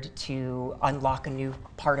inspired to unlock a new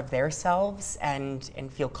part of their selves and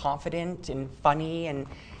feel confident and funny and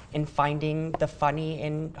in finding the funny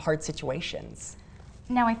in hard situations.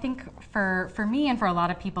 Now, I think for me and for a lot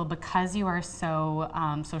of people, because you are so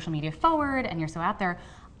social media forward and you're so out there,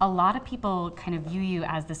 a lot of people kind of view you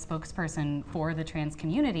as the spokesperson for the trans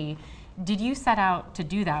community. Did you set out to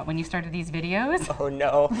do that when you started these videos? Oh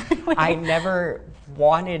no, I never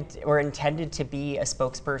wanted or intended to be a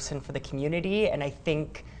spokesperson for the community, and I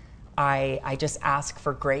think I just ask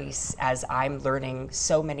for grace as I'm learning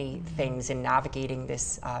so many things in navigating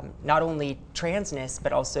this, not only transness,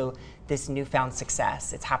 but also this newfound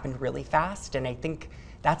success. It's happened really fast, and I think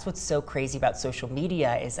that's what's so crazy about social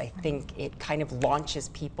media is I think it kind of launches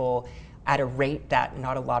people at a rate that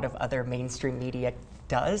not a lot of other mainstream media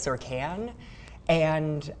does or can.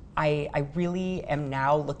 And I really am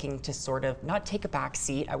now looking to sort of not take a back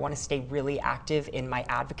seat. I want to stay really active in my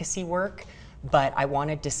advocacy work, but I want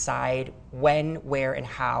to decide when, where, and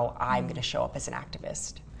how I'm going to show up as an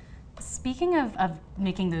activist. Speaking of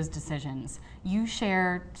making those decisions, you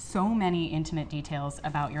share so many intimate details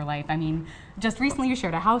about your life. I mean, just recently you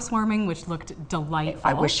shared a housewarming, which looked delightful.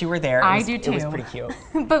 I wish you were there. I do too. It was pretty cute.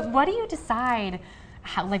 But what do you decide,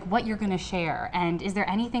 what you're going to share? And is there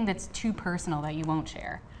anything that's too personal that you won't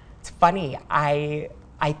share? It's funny. I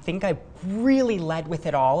I think I really led with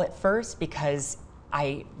it all at first because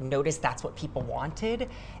I noticed that's what people wanted.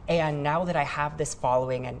 And now that I have this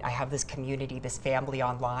following and I have this community, this family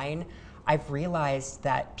online, I've realized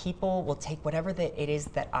that people will take whatever it is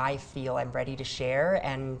that I feel I'm ready to share,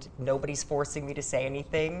 and nobody's forcing me to say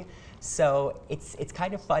anything. So it's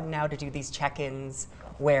kind of fun now to do these check-ins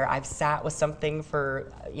where I've sat with something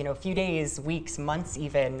for a few days, weeks, months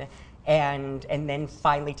even, and then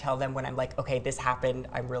finally tell them when I'm like, okay, this happened,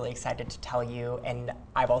 I'm really excited to tell you, and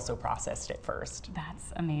I've also processed it first.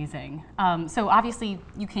 That's amazing. So obviously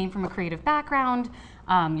you came from a creative background,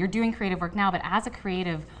 you're doing creative work now, but as a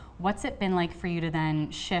creative, what's it been like for you to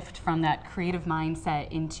then shift from that creative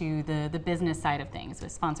mindset into the business side of things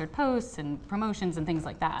with sponsored posts and promotions and things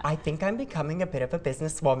like that? I think I'm becoming a bit of a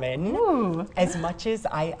businesswoman. Ooh. As much as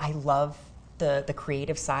I love the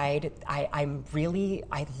creative side, I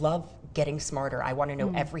love getting smarter. I want to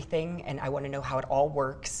know everything, and I want to know how it all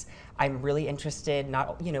works. I'm really interested,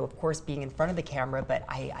 not of course being in front of the camera, but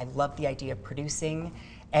I love the idea of producing,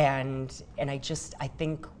 and I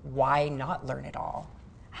think, why not learn it all?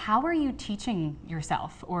 How are you teaching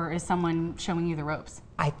yourself, or is someone showing you the ropes?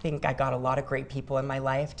 I think I got a lot of great people in my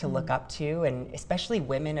life to look up to, and especially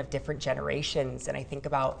women of different generations. And I think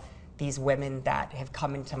about these women that have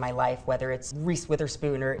come into my life, whether it's Reese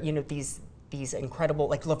Witherspoon or these incredible,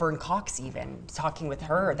 like Laverne Cox even, talking with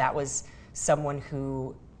her, that was someone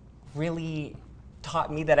who really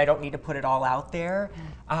taught me that I don't need to put it all out there,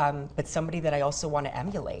 but somebody that I also want to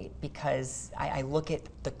emulate, because I look at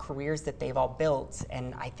the careers that they've all built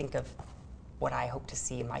and I think of what I hope to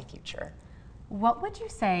see in my future. What would you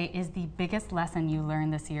say is the biggest lesson you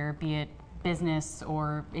learned this year, be it business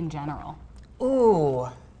or in general? Ooh.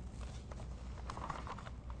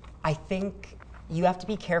 I think you have to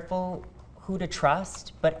be careful who to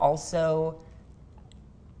trust, but also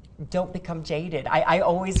don't become jaded. I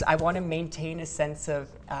want to maintain a sense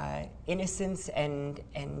of innocence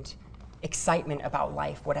and excitement about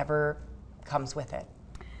life, whatever comes with it.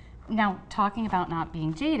 Now, talking about not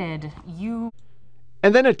being jaded,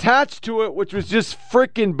 And then attached to it, which was just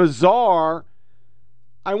freaking bizarre,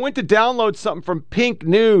 I went to download something from Pink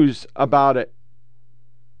News about it.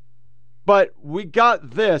 But we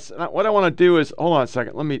got this. And what I want to do is, hold on a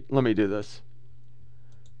second. Let me do this.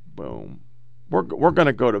 Boom. We're going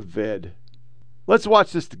to go to vid. Let's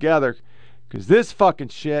watch this together, because this fucking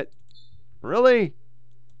shit, really?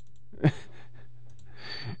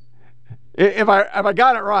 If I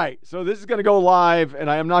got it right. So this is going to go live, and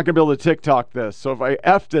I am not going to be able to TikTok this. So if I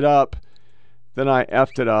effed it up, then I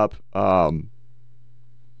effed it up.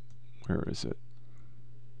 Where is it?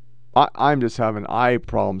 I'm just having eye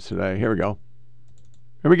problems today. Here we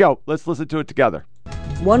go. Let's listen to it together.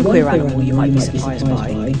 One queer animal you might be surprised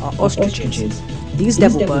by are ostriches. These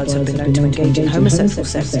devil birds have been known to engage in homosexual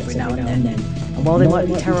sex every now and then. And while they might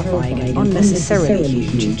be terrifying and unnecessarily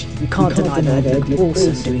huge, you can't deny that they look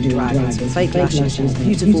awesome doing dragons with fake lashes and a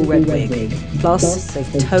beautiful red wig. Plus,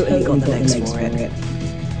 they've totally got the legs for it.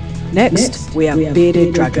 Next, we have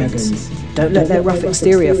bearded dragons. Don't let their rough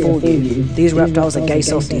exterior fool you. These reptiles are gay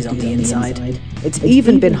softies on the inside. It's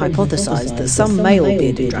even been hypothesized that some male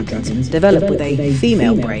bearded dragons develop with a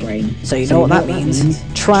female brain. So you know what that means?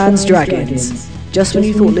 Trans dragons. Just when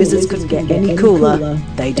you thought lizards couldn't get any cooler,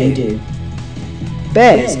 they do.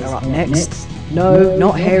 Bears are up next. No,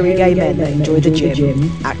 not hairy gay men that enjoy the gym.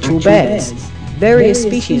 Actual bears. Various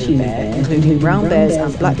species of bear, including brown bears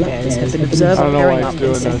and black bears, have been observed pairing up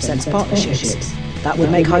in same-sex partnerships. That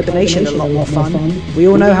would make hibernation a lot more fun. We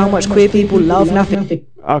all know how much queer people love napping.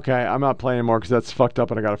 Okay, I'm not playing anymore because that's fucked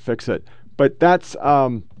up and I gotta fix it. But that's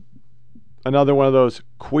another one of those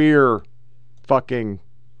queer fucking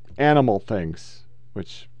animal things,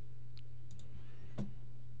 which,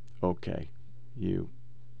 okay, you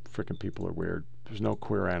freaking people are weird. There's no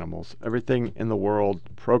queer animals. Everything in the world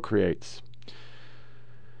procreates.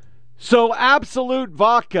 So Absolute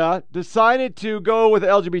Vodka decided to go with the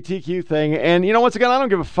LGBTQ thing. And, once again, I don't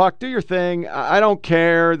give a fuck. Do your thing. I don't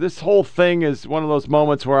care. This whole thing is one of those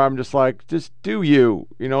moments where I'm just like, just do you.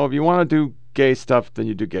 If you want to do gay stuff, then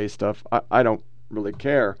you do gay stuff. I don't really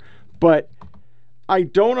care. But I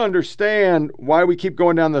don't understand why we keep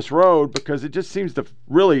going down this road, because it just seems to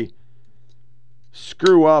really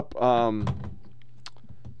screw up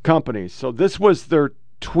companies. So this was their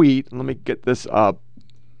tweet. Let me get this up.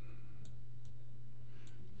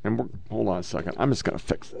 And hold on a second. I'm just going to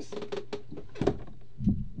fix this.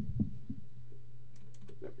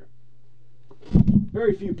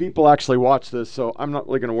 Very few people actually watch this, so I'm not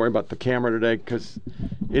really going to worry about the camera today, because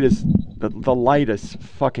it is The light is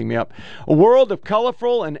fucking me up. A world of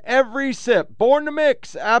colorful and every sip. Born to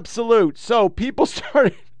mix. Absolute. So people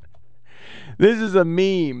started... This is a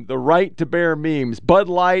meme. The right to bear memes. Bud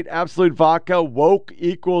Light, Absolute Vodka, woke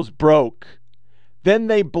equals broke. Then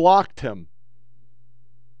they blocked him.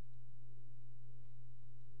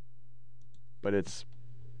 But it's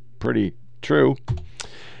pretty true.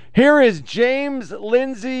 Here is James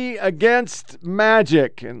Lindsay against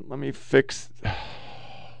Magic. And let me fix... Oh,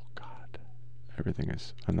 God. Everything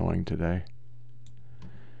is annoying today.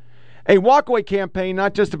 A walkaway campaign,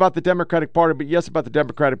 not just about the Democratic Party, but yes, about the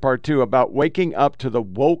Democratic Party too, about waking up to the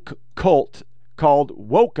woke cult called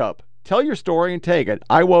Woke Up. Tell your story and take it.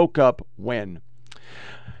 I woke up when?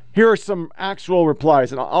 Here are some actual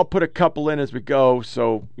replies, and I'll put a couple in as we go.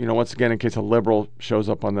 So, once again, in case a liberal shows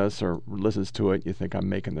up on this or listens to it, you think I'm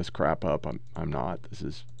making this crap up. I'm not.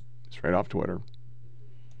 It's right off Twitter.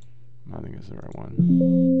 I think it's the right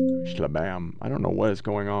one. Shlabam. I don't know what is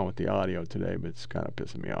going on with the audio today, but it's kind of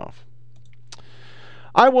pissing me off.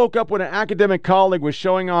 I woke up when an academic colleague was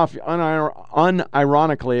showing off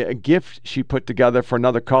unironically a gift she put together for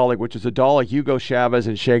another colleague, which is a doll of Hugo Chavez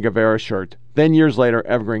and Che Guevara shirt. Then years later,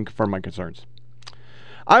 Evergreen confirmed my concerns.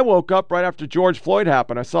 I woke up right after George Floyd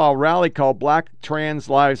happened. I saw a rally called Black Trans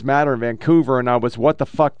Lives Matter in Vancouver, and I was, what the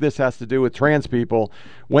fuck this has to do with trans people?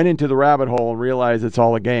 Went into the rabbit hole and realized it's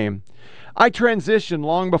all a game. I transitioned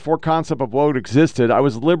long before concept of woke existed. I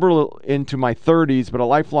was liberal into my 30s, but a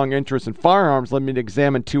lifelong interest in firearms led me to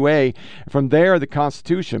examine 2A. From there, the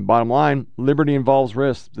Constitution. Bottom line, liberty involves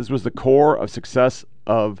risk. This was the core of success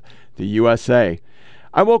of the USA.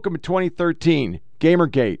 I woke up in 2013,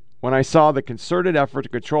 Gamergate, when I saw the concerted effort to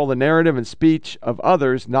control the narrative and speech of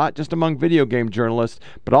others, not just among video game journalists,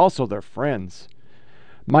 but also their friends.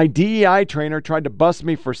 My DEI trainer tried to bust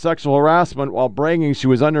me for sexual harassment while bragging she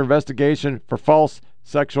was under investigation for false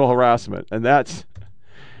sexual harassment. And that's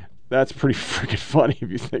pretty freaking funny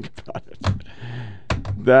if you think about it.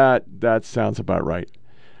 That sounds about right.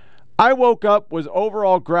 I woke up was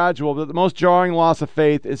overall gradual, but the most jarring loss of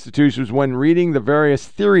faith institutions when reading the various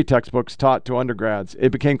theory textbooks taught to undergrads.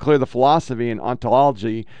 It became clear the philosophy and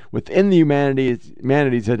ontology within the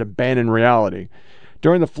humanities had abandoned reality.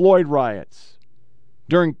 During the Floyd riots,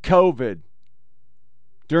 during COVID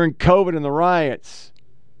and the riots,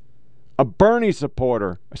 a Bernie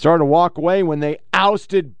supporter started to walk away when they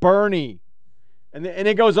ousted Bernie. And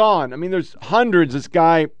it goes on. I mean, there's hundreds this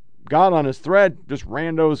guy got on his thread, just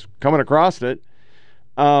randos coming across it.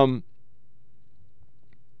 I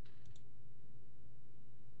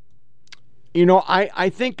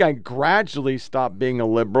think I gradually stopped being a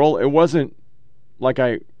liberal. It wasn't like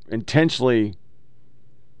I intentionally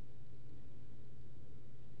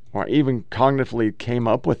or even cognitively came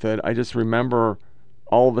up with it. I just remember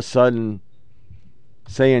all of a sudden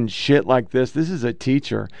saying shit like this. This is a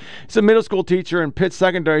teacher. It's a middle school teacher in Pitt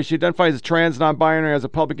Secondary. She identifies as trans, non-binary, has a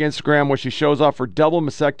public Instagram where she shows off her double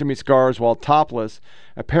mastectomy scars while topless.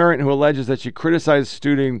 A parent who alleges that she criticized a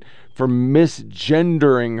student for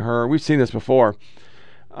misgendering her. We've seen this before.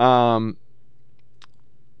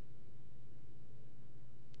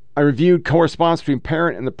 I reviewed correspondence between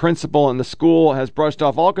parent and the principal, and the school has brushed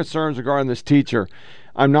off all concerns regarding this teacher.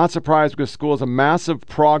 I'm not surprised because the school has a massive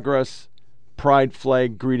progress pride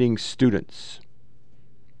flag greeting students.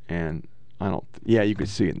 And you can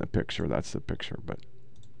see it in the picture. That's the picture. But,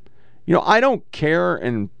 I don't care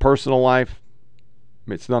in personal life.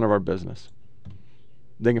 It's none of our business.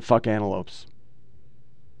 They can fuck antelopes.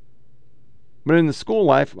 But in the school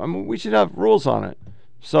life, we should have rules on it.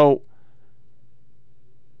 So,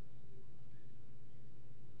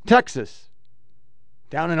 Texas,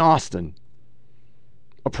 down in Austin,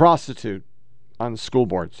 a prostitute on the school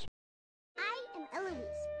boards.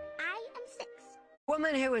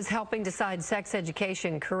 Woman who is helping decide sex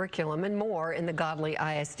education curriculum and more in the Godly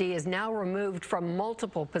ISD is now removed from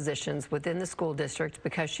multiple positions within the school district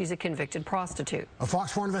because she's a convicted prostitute. A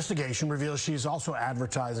Fox 4 investigation reveals she's also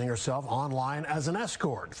advertising herself online as an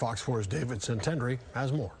escort. Fox 4's David Centendry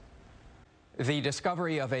has more. The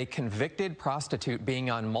discovery of a convicted prostitute being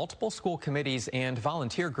on multiple school committees and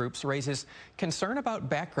volunteer groups raises concern about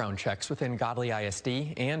background checks within Godly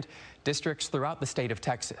ISD and districts throughout the state of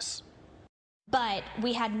Texas. But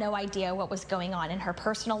we had no idea what was going on in her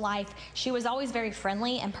personal life. She was always very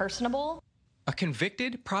friendly and personable. A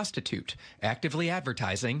convicted prostitute actively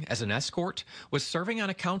advertising as an escort was serving on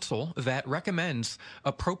a council that recommends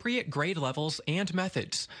appropriate grade levels and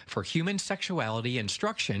methods for human sexuality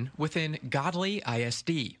instruction within Godly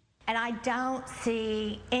ISD. And I don't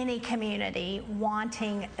see any community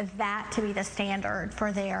wanting that to be the standard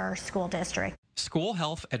for their school district. School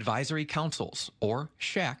Health Advisory Councils, or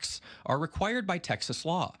SHACs, are required by Texas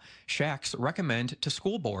law. SHACs recommend to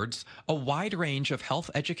school boards a wide range of health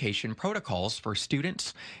education protocols for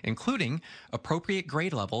students, including appropriate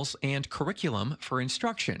grade levels and curriculum for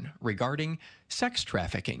instruction regarding sex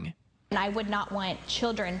trafficking. And I would not want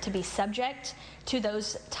children to be subject to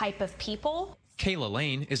those type of people. Kayla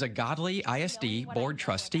Lane is a Godly ISD board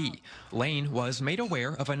trustee. Lane was made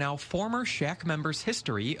aware of a now former SHAC member's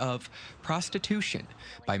history of prostitution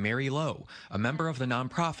by Mary Lowe, a member of the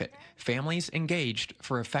nonprofit Families Engaged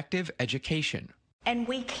for Effective Education. And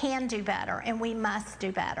we can do better, and we must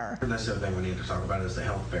do better. And that's the other thing we need to talk about is the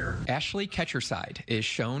health fair. Ashley Ketcherside is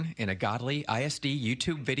shown in a Godly ISD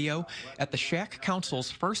YouTube video at the SHAC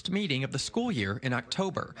Council's first meeting of the school year in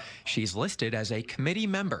October. She's listed as a committee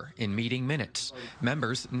member in meeting minutes.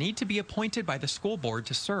 Members need to be appointed by the school board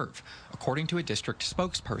to serve, according to a district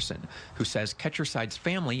spokesperson, who says Ketcherside's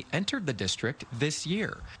family entered the district this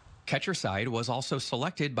year. Ketcherside was also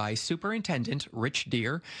selected by Superintendent Rich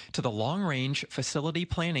Deere to the Long Range Facility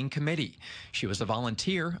Planning Committee. She was a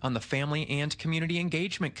volunteer on the Family and Community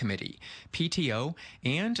Engagement Committee, PTO,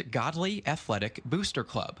 and Godly Athletic Booster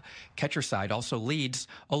Club. Ketcherside also leads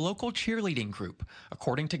a local cheerleading group,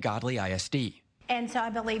 according to Godly ISD. And so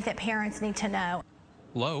I believe that parents need to know.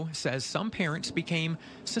 Lowe says some parents became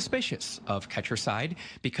suspicious of Ketcherside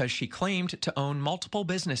because she claimed to own multiple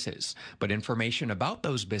businesses, but information about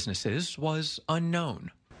those businesses was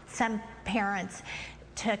unknown. Some parents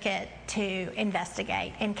took it to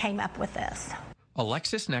investigate and came up with this. A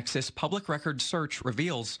LexisNexis public record search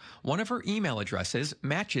reveals one of her email addresses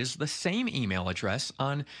matches the same email address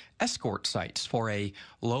on escort sites for a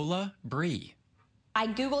Lola Bree. I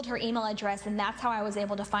Googled her email address, and that's how I was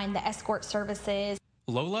able to find the escort services.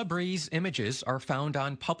 Lola Bree's images are found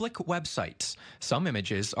on public websites. Some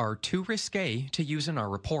images are too risque to use in our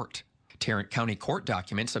report. Tarrant County court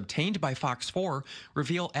documents obtained by Fox 4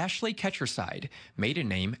 reveal Ashley Ketcherside, maiden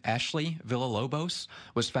name Ashley Villalobos,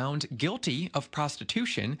 was found guilty of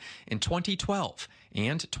prostitution in 2012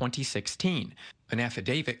 and 2016. An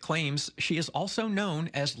affidavit claims she is also known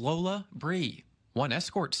as Lola Bree. One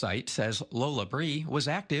escort site says Lola Bree was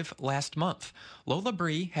active last month. Lola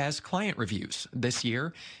Bree has client reviews this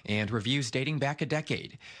year and reviews dating back a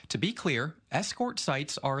decade. To be clear, escort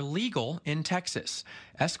sites are legal in Texas.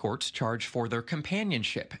 Escorts charge for their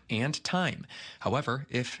companionship and time. However,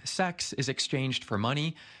 if sex is exchanged for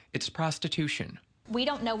money, it's prostitution. We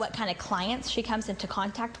don't know what kind of clients she comes into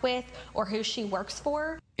contact with or who she works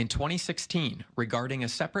for. In 2016, regarding a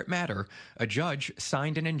separate matter, a judge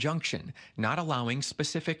signed an injunction not allowing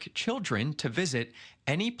specific children to visit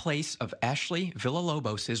any place of Ashley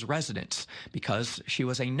Villalobos' residence because she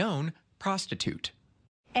was a known prostitute.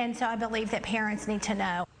 And so I believe that parents need to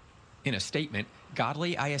know. In a statement,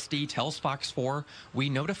 Godly ISD tells Fox 4, we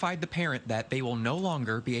notified the parent that they will no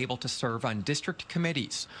longer be able to serve on district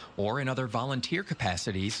committees or in other volunteer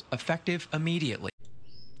capacities effective immediately.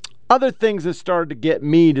 Other things that started to get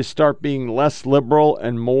me to start being less liberal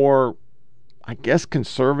and more, I guess,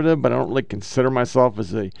 conservative, but I don't really consider myself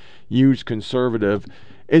as a huge conservative,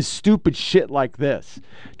 is stupid shit like this.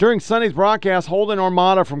 During Sunday's broadcast, Holden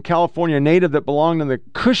Armada from California, a native that belonged in the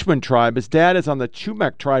Cushman tribe. His dad is on the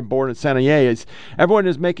Chumac tribe board in San Diego. Everyone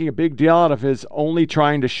is making a big deal out of his only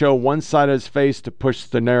trying to show one side of his face to push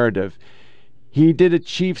the narrative. He did a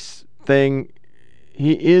Chiefs thing.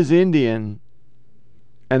 He is Indian,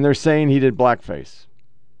 and they're saying he did blackface.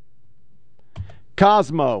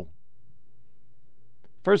 Cosmo.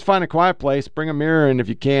 First, find a quiet place, bring a mirror in if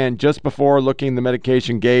you can. Just before looking the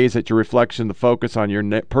medication, gaze at your reflection to focus on your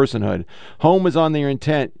personhood. Home is on your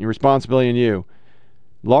intent, your responsibility, and you.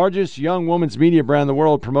 Largest young woman's media brand in the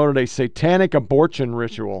world promoted a satanic abortion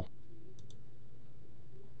ritual.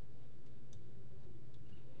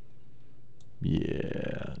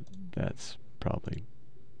 Yeah, that's probably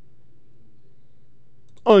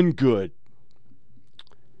ungood.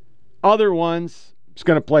 Other ones, I'm just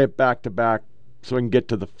going to play it back to back so we can get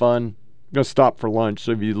to the fun. I'm going to stop for lunch,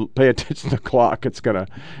 so if you pay attention to the clock, it's going to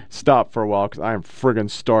stop for a while because I am friggin'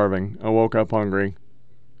 starving. I woke up hungry.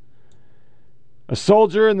 A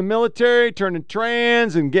soldier in the military turning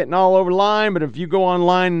trans and getting all over the line, but if you go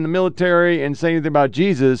online in the military and say anything about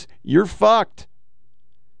Jesus, you're fucked.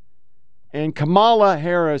 And Kamala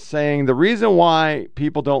Harris saying the reason why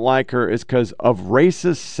people don't like her is because of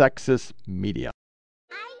racist, sexist media.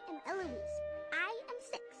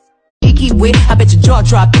 I bet your jaw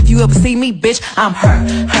drop if you ever see me, bitch. I'm her.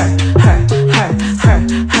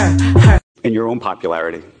 In your own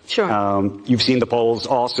popularity. Sure. You've seen the polls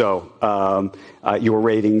also. Your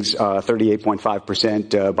ratings,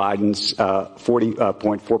 38.5%, Biden's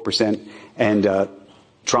 40.4%, and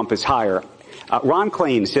Trump is higher. Ron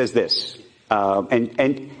Klain says this,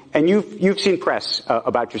 and you've seen press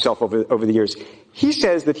about yourself over the years. He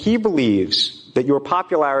says that he believes that your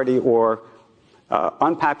popularity or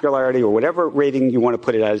unpopularity or whatever rating you want to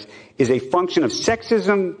put it as is a function of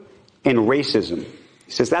sexism and racism.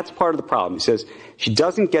 He says that's part of the problem. He says she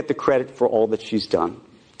doesn't get the credit for all that she's done.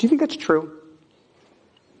 Do you think that's true?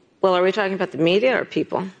 Well, are we talking about the media or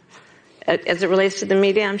people? As it relates to the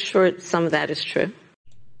media, I'm sure some of that is true.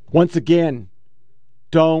 Once again,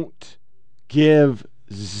 don't give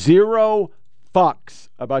zero fucks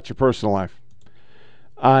about your personal life.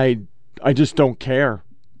 I just don't care.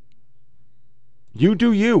 You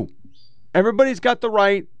do you. Everybody's got the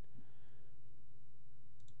right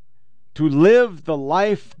to live the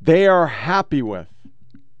life they are happy with.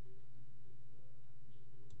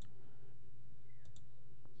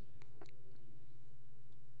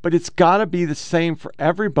 But it's got to be the same for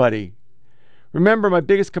everybody. Remember, my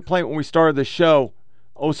biggest complaint when we started the show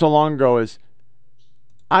so long ago is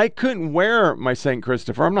I couldn't wear my St.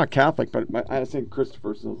 Christopher. I'm not Catholic, but I had a St.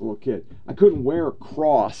 Christopher since I was a little kid. I couldn't wear a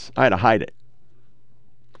cross. I had to hide it.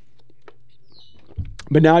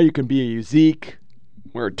 But now you can be a Yazik,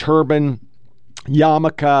 wear a turban,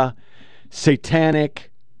 yarmulke,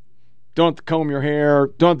 satanic, don't have to comb your hair,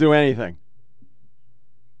 don't do anything.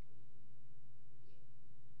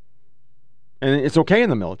 And it's okay in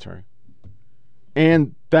the military.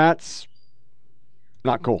 And that's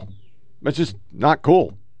not cool. That's just not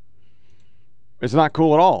cool. It's not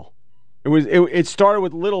cool at all. It started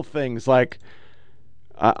with little things like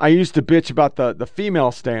I used to bitch about the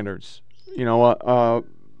female standards. You know, a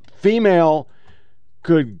female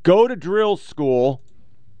could go to drill school,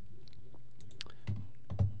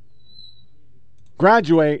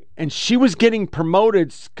 graduate, and she was getting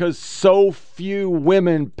promoted because so few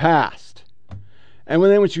women passed. And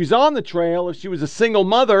when she was on the trail, if she was a single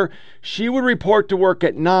mother, she would report to work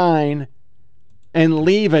at 9 and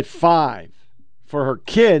leave at 5 for her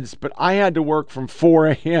kids. But I had to work from 4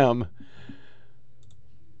 a.m.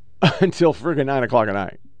 until friggin' 9 o'clock at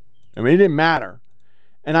night. I mean, it didn't matter.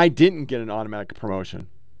 And I didn't get an automatic promotion.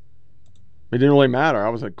 It didn't really matter. I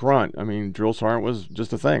was a grunt. I mean, drill sergeant was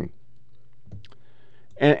just a thing.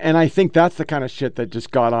 And I think that's the kind of shit that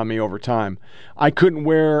just got on me over time. I couldn't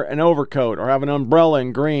wear an overcoat or have an umbrella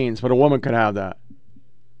in greens, but a woman could have that.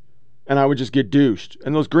 And I would just get douched.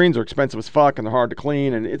 And those greens are expensive as fuck, and they're hard to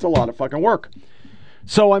clean, and it's a lot of fucking work.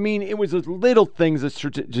 So, I mean, it was those little things that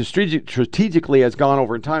strategically has gone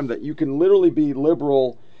over in time that you can literally be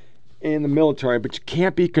liberal in the military, but you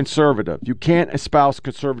can't be conservative. You can't espouse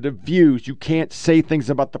conservative views. You can't say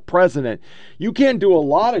things about the president. You can't do a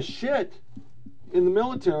lot of shit in the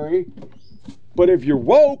military, but if you're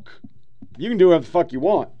woke, you can do whatever the fuck you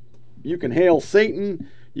want. You can hail Satan,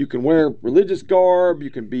 you can wear religious garb, you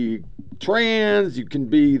can be trans, you can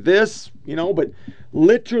be this, you know, but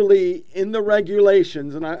literally in the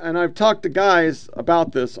regulations, and I've talked to guys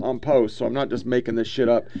about this on posts, so I'm not just making this shit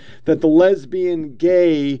up, that the lesbian,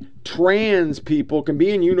 gay, trans people can be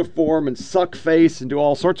in uniform and suck face and do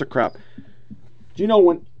all sorts of crap. Do you know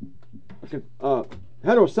when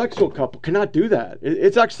heterosexual couple cannot do that?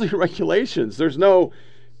 It's actually regulations. There's no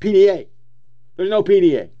PDA. There's no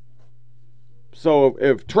PDA. So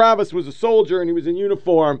if Travis was a soldier and he was in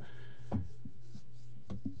uniform,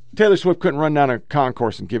 Taylor Swift couldn't run down a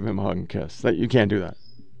concourse and give him a hug and kiss. That you can't do that.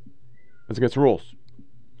 That's against the rules.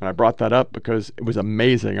 And I brought that up because it was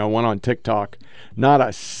amazing. I went on TikTok, not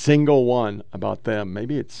a single one about them.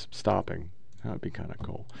 Maybe it's stopping. That would be kind of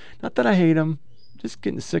cool. Not that I hate them. Just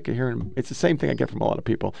getting sick of hearing. It's the same thing I get from a lot of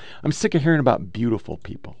people. I'm sick of hearing about beautiful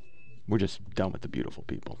people. We're just done with the beautiful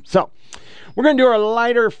people. So we're going to do our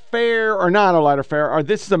lighter fare, or not a lighter fare, our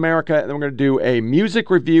This is America, and then we're going to do a music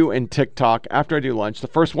review and TikTok after I do lunch. The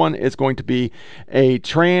first one is going to be a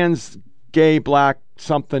trans, gay, black,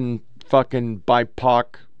 something, fucking BIPOC,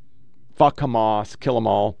 fuck Hamas, kill them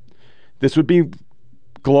all. This would be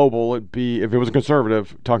global. It'd be, if it was a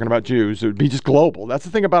conservative talking about Jews, it would be just global. That's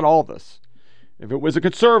the thing about all this. If it was a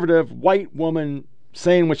conservative white woman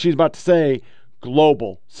saying what she's about to say,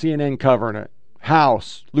 global, CNN covering it,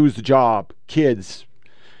 House, lose the job, kids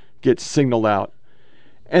get signaled out.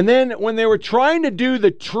 And then when they were trying to do the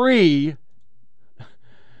tree,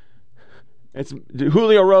 it's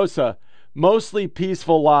Julio Rosa, mostly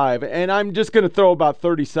peaceful live. And I'm just going to throw about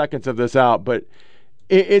 30 seconds of this out, but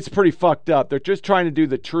it's pretty fucked up. They're just trying to do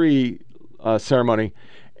the tree ceremony.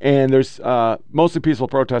 And there's mostly peaceful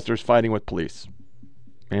protesters fighting with police.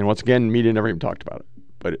 And once again, media never even talked about it.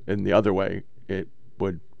 But in the other way, it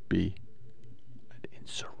would be an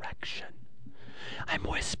insurrection. I'm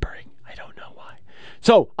whispering. I don't know why.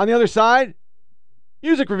 So, on the other side,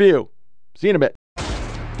 music review. See you in a bit.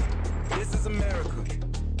 This is America.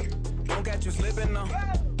 Don't catch you slipping now.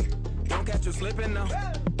 Don't catch you slipping now.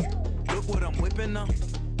 Look what I'm whipping now.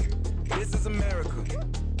 This is America.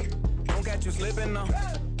 Don't catch you slipping now.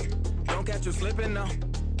 Don't catch you slipping now.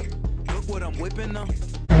 Look what I'm whipping now.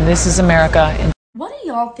 This is America. What do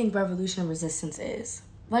y'all think revolution and resistance is?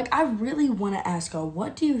 Like, I really want to ask y'all,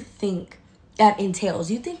 what do you think that entails?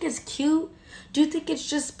 Do you think it's cute? Do you think it's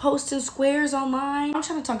just posting squares online? I'm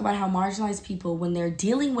trying to talk about how marginalized people, when they're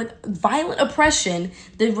dealing with violent oppression,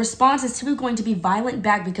 the response is typically going to be violent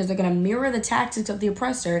back because they're going to mirror the tactics of the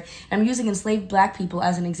oppressor. And I'm using enslaved black people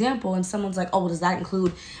as an example, and someone's like, oh, well, does that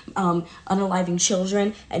include unaliving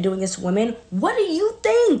children and doing this to women? What do you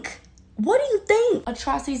think? What do you think?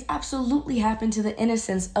 Atrocities absolutely happen to the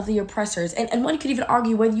innocence of the oppressors. And one could even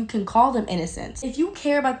argue whether you can call them innocents. If you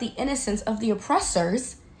care about the innocence of the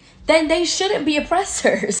oppressors, then they shouldn't be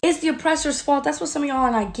oppressors. It's the oppressor's fault. That's what some of y'all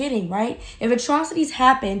are not getting, right? If atrocities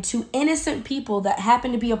happen to innocent people that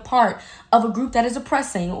happen to be a part of a group that is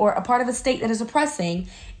oppressing or a part of a state that is oppressing,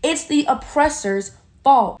 it's the oppressor's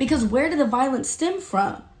fault. Because where did the violence stem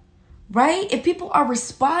from? Right? If people are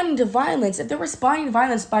responding to violence, if they're responding to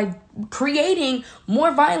violence by creating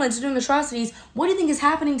more violence, doing atrocities, what do you think is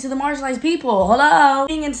happening to the marginalized people? Hello?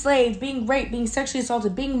 Being enslaved, being raped, being sexually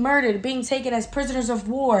assaulted, being murdered, being taken as prisoners of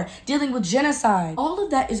war, dealing with genocide. All of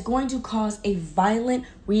that is going to cause a violent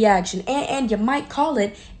reaction. And you might call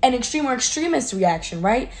it an extreme or extremist reaction,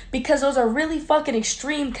 right? Because those are really fucking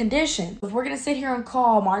extreme conditions. If we're going to sit here and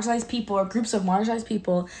call marginalized people or groups of marginalized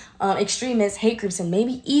people extremists, hate groups, and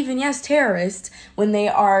maybe even, yes, terrorists, when they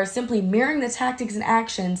are simply mirroring the tactics and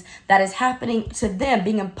actions that is happening to them,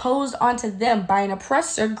 being imposed onto them by an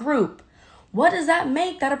oppressor group, what does that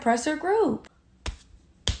make that oppressor group?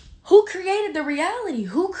 Who created the reality?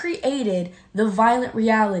 Who created the violent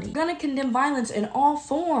reality? If we're going to condemn violence in all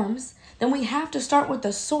forms, then we have to start with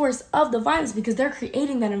the source of the violence because they're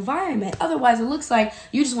creating that environment. Otherwise, it looks like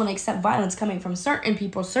you just want to accept violence coming from certain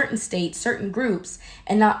people, certain states, certain groups,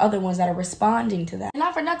 and not other ones that are responding to that. And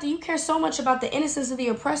not for nothing, you care so much about the innocence of the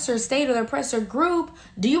oppressor state or the oppressor group.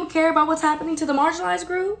 Do you care about what's happening to the marginalized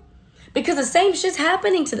group? Because the same shit's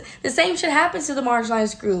happening to the same shit happens to the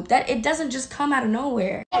marginalized group. That it doesn't just come out of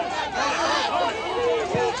nowhere.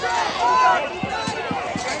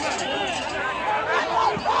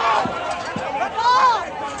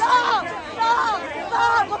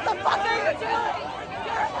 What the fuck are you doing?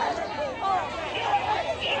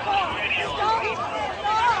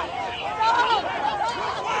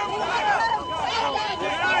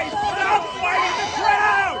 Stop fighting the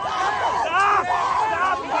crowd! Stop!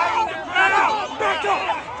 Stop fighting the crowd! Back up!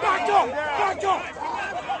 Back up! Back up!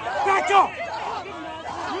 Back up!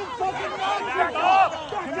 You fucking back up!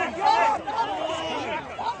 Back up!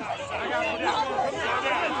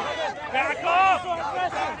 Back up!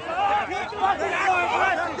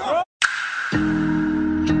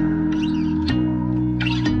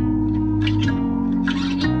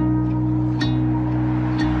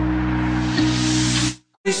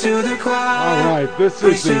 All right, this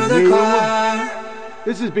is the new.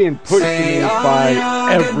 This is being pushed to me by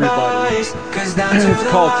everybody. It's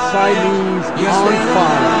called Siamese on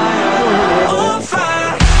Fire.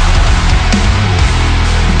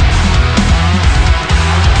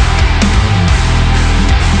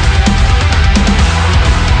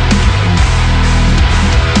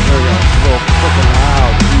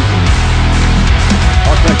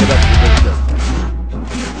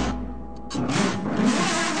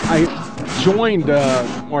 I joined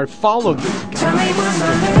or followed this guy.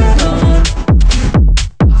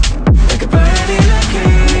 Like a bird in a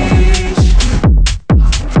cage.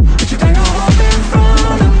 Did you take a hope in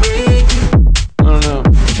front of me? I don't know.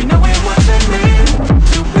 Did you know it wasn't meant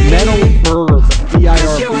to be? Metal Bird,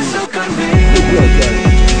 B-I-R-B. You were so convincing.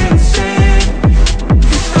 You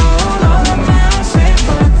stole all of my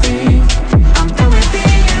sympathy. I'm through with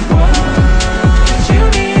being what you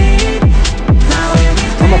need. Now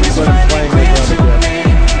everything is running quick to me.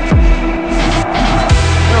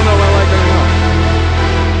 I don't know,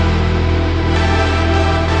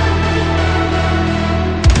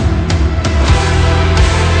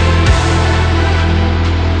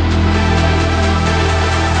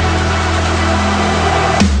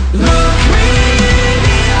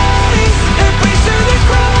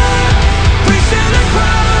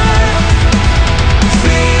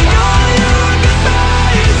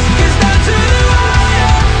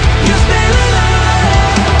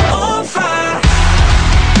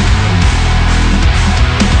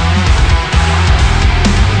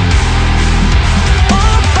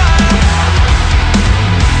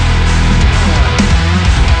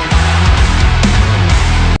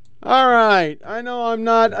 I'm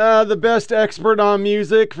not the best expert on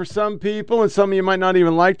music for some people, and some of you might not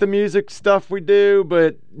even like the music stuff we do,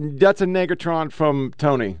 but that's a negatron from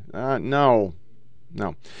Tony. No.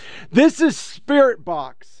 This is Spirit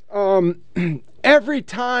Box. Every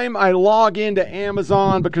time I log into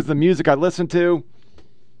Amazon, because of the music I listen to,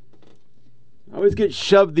 I always get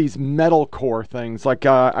shoved these metalcore things. Like,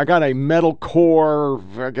 I got a metalcore,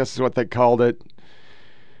 I guess is what they called it.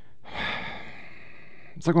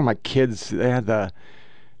 It's like when my kids, they had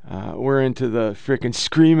we're into the freaking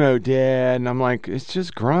Screamo, Dad. And I'm like, it's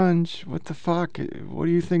just grunge. What the fuck? What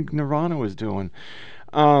do you think Nirvana was doing?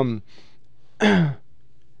 And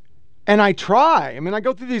I try. I mean, I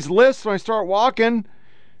go through these lists when I start walking.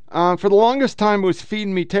 For the longest time, it was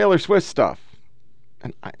feeding me Taylor Swift stuff.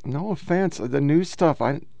 And no offense, the new stuff,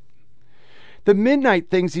 the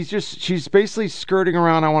Midnight things, she's basically skirting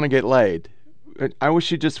around, I want to get laid. I wish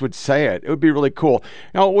she just would say it. It would be really cool.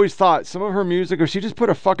 I always thought some of her music, if she just put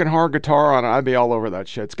a fucking hard guitar on it, I'd be all over that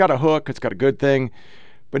shit. It's got a hook. It's got a good thing.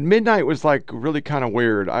 But Midnight was like really kind of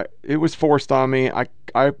weird. It was forced on me.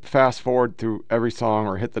 I fast forward through every song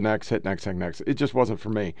or hit next. It just wasn't for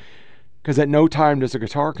me. Because at no time does a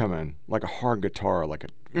guitar come in. Like a hard guitar. Like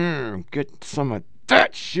get some of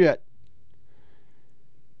that shit.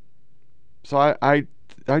 So I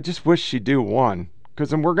just wish she'd do one. Because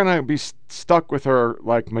then we're going to be stuck with her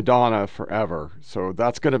like Madonna forever. So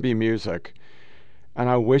that's going to be music. And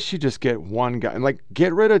I wish you just get one guy. And like,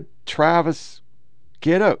 get rid of Travis.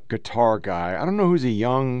 Get a guitar guy. I don't know who's a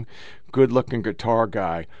young, good-looking guitar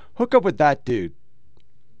guy. Hook up with that dude.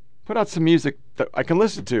 Put out some music that I can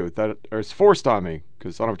listen to that is forced on me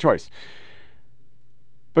because I don't have a choice.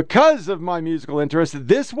 Because of my musical interest,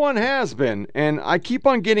 this one has been. And I keep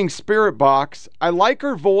on getting Spirit Box. I like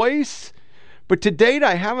her voice. But to date,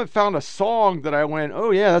 I haven't found a song that I went,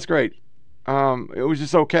 oh yeah, that's great. It was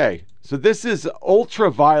just okay. So this is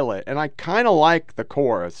Ultraviolet, and I kind of like the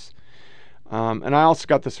chorus. And I also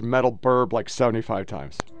got this metal burb like 75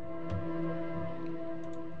 times.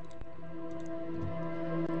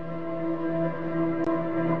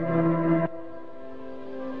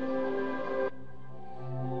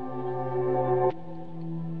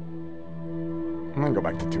 I'm going to go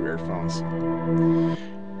back to 2 earphones.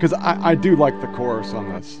 Because I do like the chorus on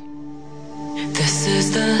this. This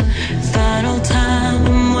is the final time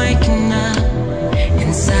I'm waking up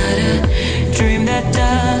inside a dream that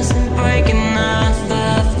doesn't break enough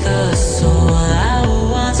of the soul I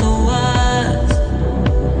once was.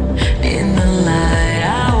 In the light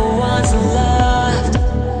I once loved,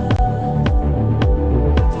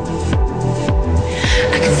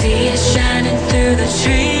 I can see it shining through the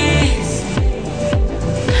trees,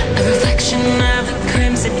 a reflection of the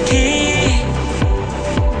crimson key.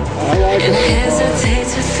 And hesitate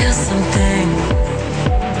to feel something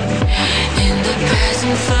in the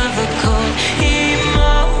presence of a cold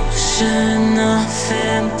emotional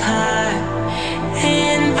vampire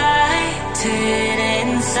invited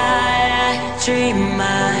inside. I dream I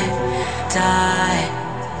die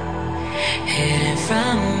hidden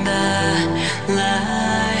from the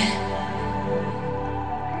light.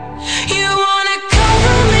 You wanna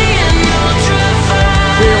cover me in ultraviolet.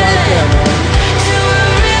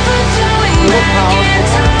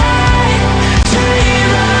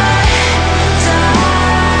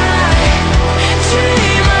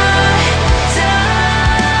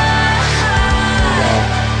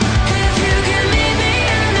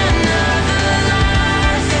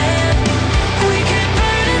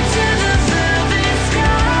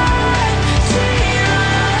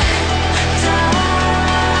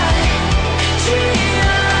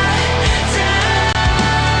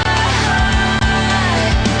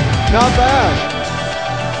 Not bad.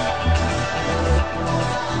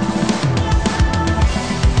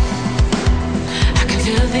 I can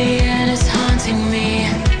feel the air is haunting me.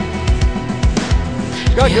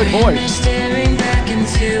 She's got a good voice. Staring back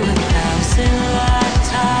into 1,000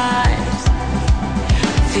 lifetimes,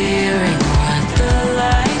 fearing what the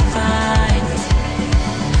light finds.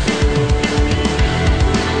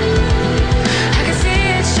 I can see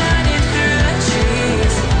it shining through the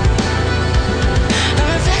trees, a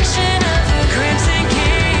reflection of a crimson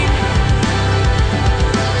king.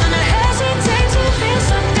 And I hesitate to feel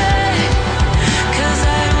something, 'cause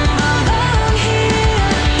I don't belong here.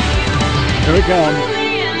 Here we go.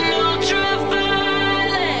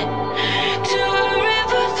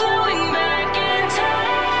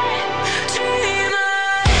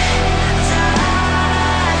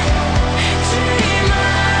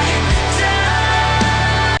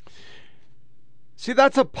 See,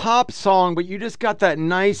 that's a pop song, but you just got that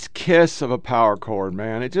nice kiss of a power chord,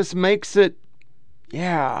 man. It just makes it,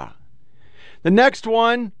 yeah. The next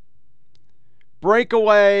one,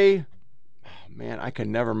 Breakaway. Oh, man, I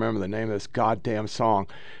can never remember the name of this goddamn song.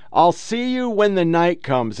 I'll See You When the Night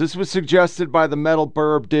Comes. This was suggested by the Metal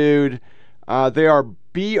Burb dude. They are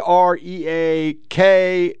BREAKK.OA.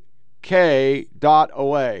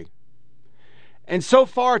 And so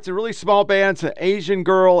far, it's a really small band. It's an Asian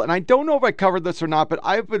girl. And I don't know if I covered this or not, but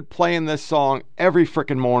I've been playing this song every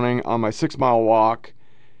freaking morning on my 6-mile walk.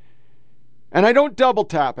 And I don't double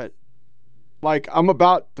tap it. Like, I'm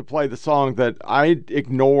about to play the song that I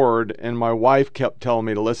ignored and my wife kept telling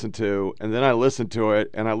me to listen to. And then I listened to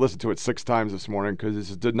it, and I listened to it 6 times this morning because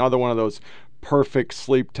this is another one of those perfect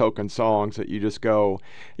sleep token songs that you just go,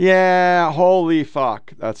 yeah, holy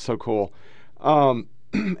fuck. That's so cool. And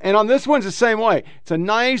on this one's the same way. It's a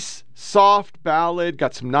nice, soft ballad,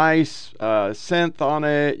 got some nice synth on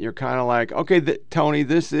it. You're kind of like, okay, Tony,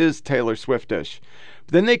 this is Taylor Swiftish.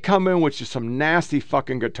 But then they come in with just some nasty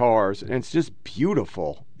fucking guitars, and it's just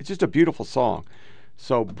beautiful. It's just a beautiful song.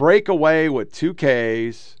 So Breakaway with 2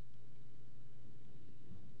 Ks.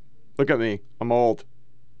 Look at me. I'm old.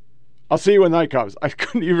 I'll see you when night comes. I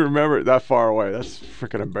couldn't even remember it that far away. That's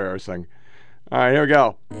freaking embarrassing. All right, here we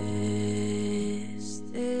go. Is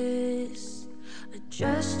this a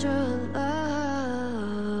gesture of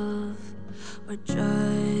love or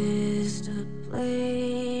just a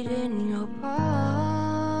blade in your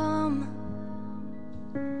palm?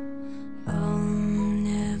 I'll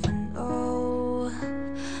never know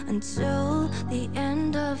until the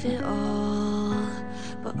end of it all,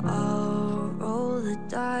 but I'll roll the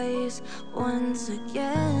dice once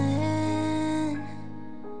again.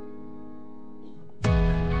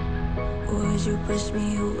 Would you push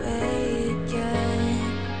me away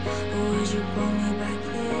again? Or would you pull me back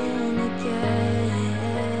in again?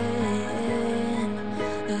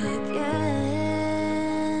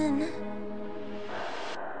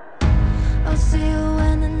 I'll see you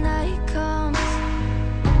when the night comes.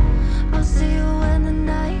 I'll see you when the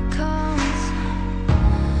night comes.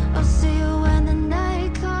 I'll see you when the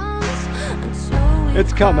night comes.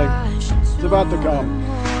 It's coming. It's about to come.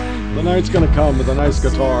 The night's gonna come with a nice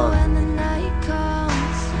guitar.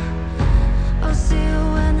 I'll see you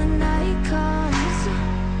when the night comes.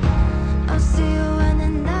 I'll see you when the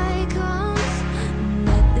night comes.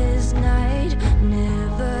 Let this night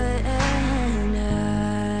never end.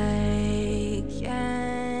 I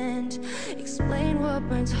can't explain what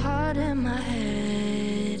burns hard in my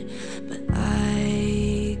head, but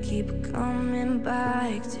I keep coming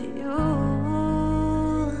back to you.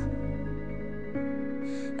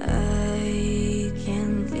 I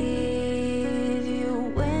can't leave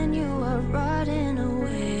you when you are rotting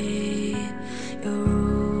away. Your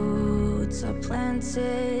roots are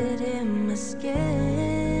planted in my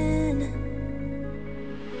skin.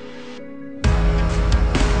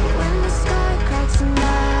 When the sky cracks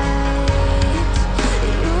tonight,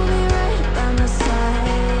 you'll be right by my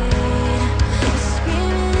side,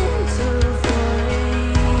 screaming into the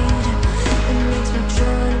void. It makes me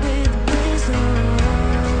drown with wisdom.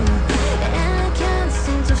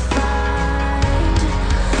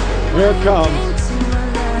 Here it comes.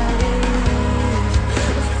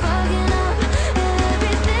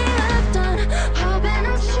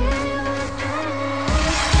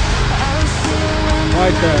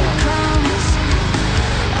 Right there.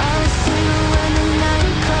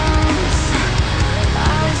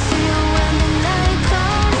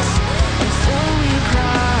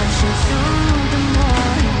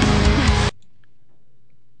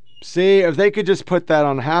 See, if they could just put that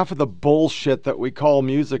on half of the bullshit that we call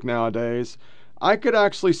music nowadays, I could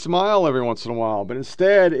actually smile every once in a while. But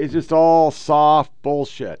instead, it's just all soft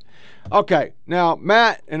bullshit. Okay, now,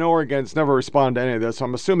 Matt in Oregon's never responded to any of this, so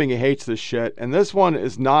I'm assuming he hates this shit. And this one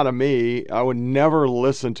is not a me. I would never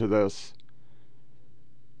listen to this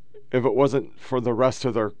if it wasn't for the rest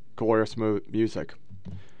of their glorious music.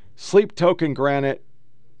 Sleep Token Granite.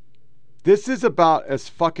 This is about as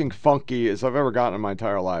fucking funky as I've ever gotten in my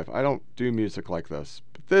entire life. I don't do music like this.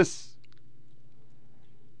 But this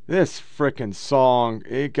frickin' song,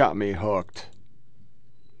 it got me hooked.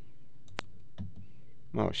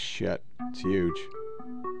 Oh shit, it's huge.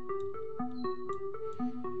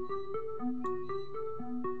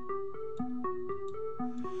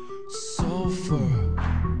 Sulfur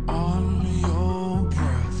on your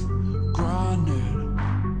breath, granite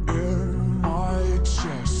in my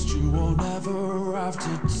chest. You will never have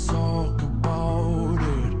to talk about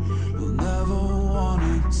it. You'll never want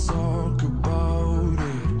to talk about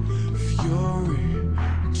it. Fury,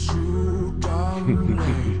 true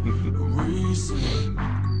dominate. Reason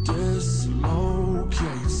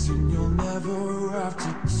dislocates, and you'll never have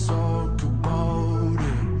to talk about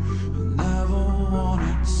it. You'll never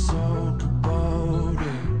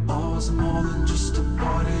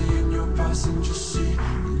passenger seat.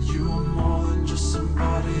 And you are more than just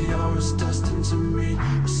somebody, you're as destined to me.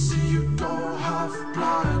 I see you go half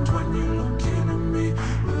blind when you're looking at me,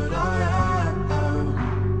 but I am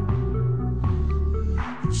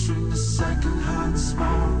between the second-hand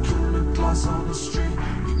smoke and the glass on the street.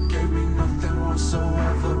 You gave me nothing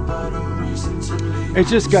whatsoever but a reason to leave. It's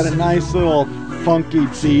just got a nice little funky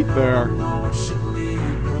beat there. So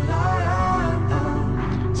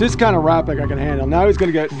this kind of rapping I can handle. Now he's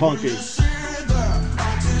gonna get funky.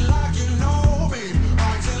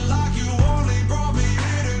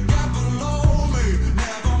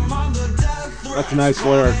 That's nice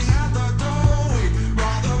lyrics.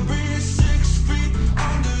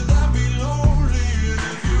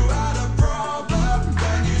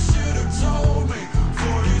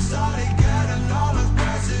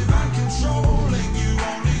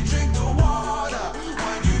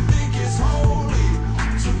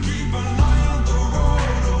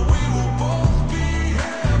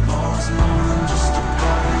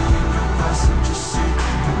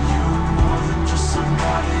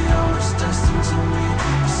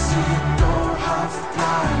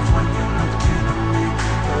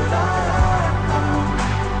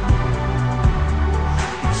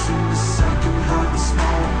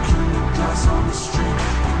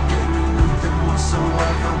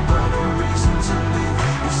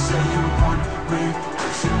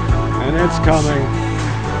 And it's coming.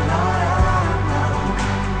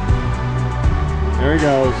 There he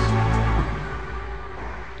goes.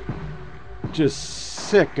 Just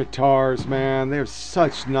sick guitars, man. They have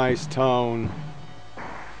such nice tone.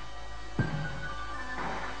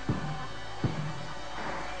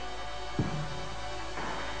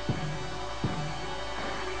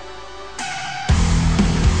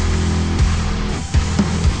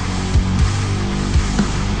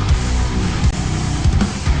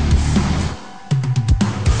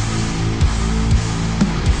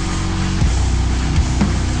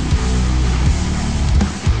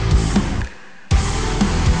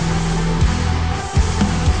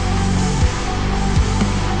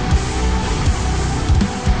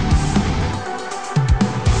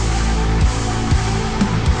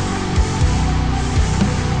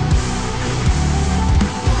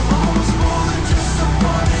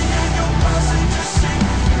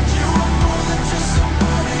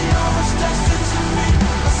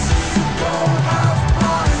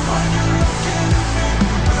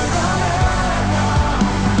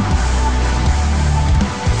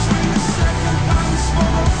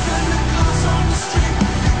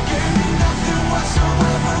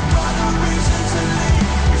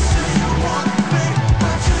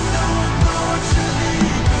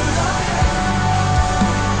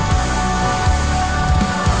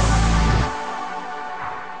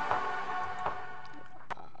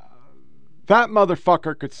 That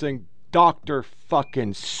motherfucker could sing Dr.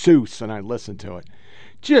 fucking Seuss, and I listened to it.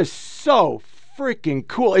 Just so freaking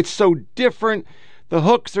cool. It's so different. The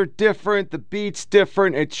hooks are different. The beat's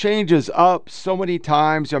different. It changes up so many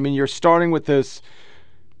times. I mean, you're starting with this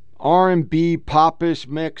R&B popish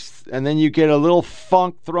mix, and then you get a little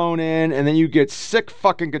funk thrown in, and then you get sick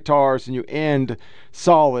fucking guitars, and you end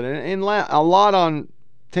solid. And a lot on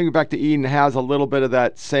Take Me Back to Eden has a little bit of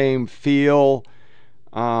that same feel.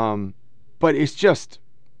 But it's just,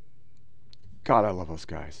 God, I love those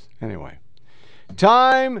guys. Anyway,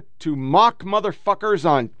 time to mock motherfuckers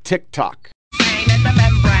on TikTok.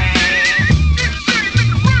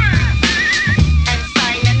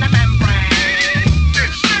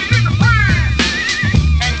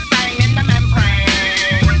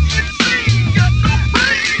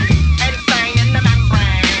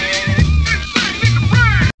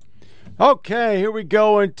 Okay, here we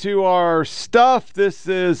go into our stuff. This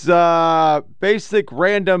is basic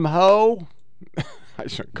random hoe. I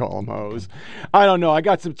shouldn't call them hoes. I don't know. I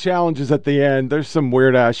got some challenges at the end. There's some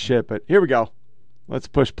weird ass shit, but here we go. Let's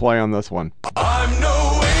push play on this one. I'm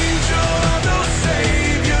no angel, I'm no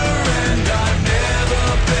savior, and I've never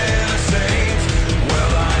been a saint.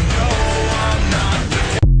 Well, I know I'm not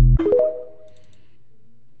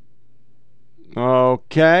the...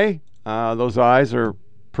 Okay, those eyes are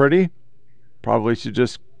pretty. Probably should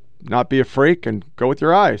just not be a freak and go with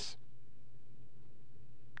your eyes.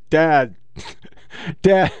 Dad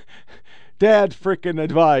freaking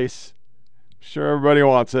advice. Sure, everybody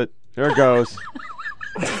wants it. Here it goes.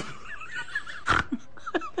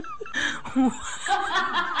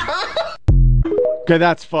 Okay,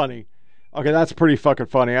 that's funny. Okay, that's pretty fucking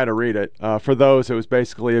funny. I had to read it. For those, it was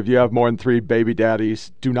basically, if you have more than 3 baby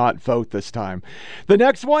daddies, do not vote this time. The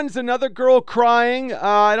next one's another girl crying.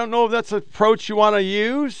 I don't know if that's an approach you want to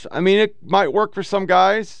use. I mean, it might work for some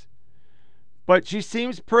guys. But she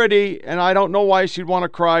seems pretty, and I don't know why she'd want to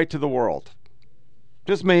cry to the world.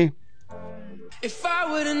 Just me. If I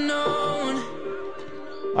would have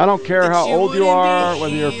known. I don't care how old you are,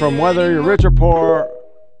 whether you're rich or poor,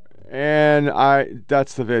 and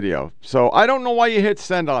that's the video. So I don't know why you hit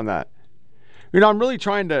send on that. I'm really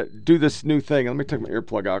trying to do this new thing. Let me take my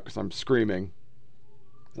earplug out because I'm screaming.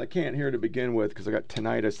 I can't hear to begin with because I got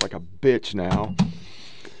tinnitus like a bitch now.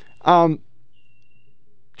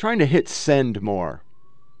 Trying to hit send more.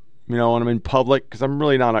 When I'm in public, because I'm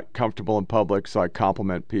really not comfortable in public, so I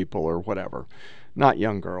compliment people or whatever. Not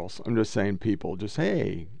young girls. I'm just saying people. Just,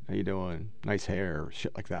 hey, how you doing? Nice hair.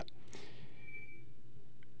 Shit like that.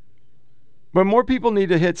 But more people need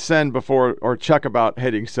to hit send before, or check about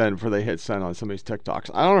hitting send before they hit send on somebody's TikToks.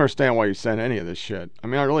 I don't understand why you send any of this shit. I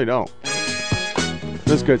really don't.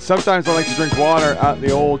 That's good. Sometimes I like to drink water out of the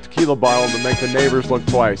old tequila bottle to make the neighbors look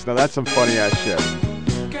twice. Now that's some funny ass shit.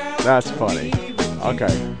 That's funny.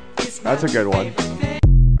 Okay. That's a good one.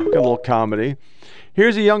 Good little comedy.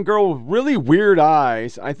 Here's a young girl with really weird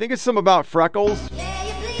eyes. I think it's some about freckles.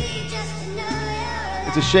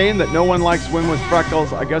 It's a shame that no one likes women with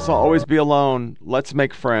freckles. I guess I'll always be alone. Let's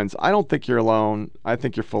make friends. I don't think you're alone. I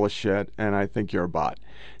think you're full of shit, and I think you're a bot.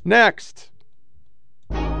 Next.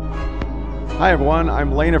 Hi, everyone.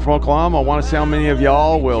 I'm Lena from Oklahoma. I want to see how many of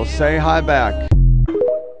y'all will say hi back.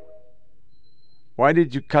 Why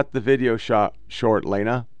did you cut the video short,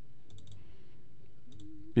 Lena?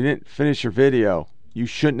 You didn't finish your video. You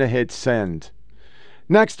shouldn't have hit send.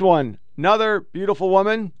 Next one. Another beautiful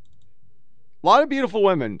woman. A lot of beautiful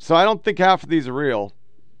women. So I don't think half of these are real.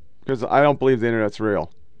 Because I don't believe the internet's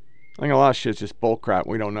real. I think a lot of shit's just bullcrap.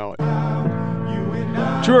 We don't know it.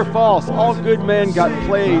 True or false? All good men got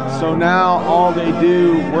played. So now all they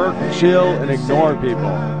do, work, chill, and ignore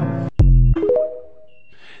people.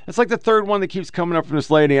 It's like the third one that keeps coming up from this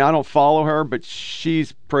lady. I don't follow her, but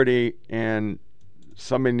she's pretty. And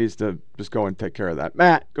somebody needs to just go and take care of that.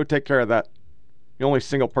 Matt, go take care of that. The only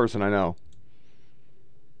single person I know.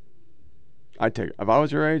 If I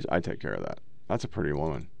was your age, I'd take care of that. That's a pretty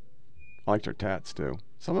woman. I liked her tats too.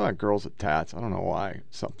 Some of that girls with tats, I don't know why.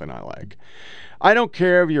 Something I like. I don't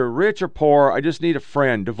care if you're rich or poor. I just need a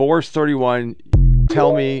friend. Divorce 31.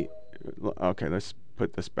 Tell me. Okay, let's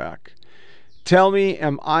put this back. Tell me,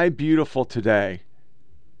 am I beautiful today?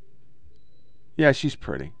 Yeah, she's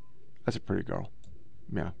pretty. That's a pretty girl.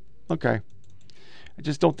 Yeah. Okay. I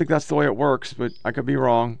just don't think that's the way it works, but I could be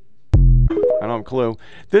wrong. I don't have a clue.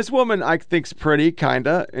 This woman I think's pretty,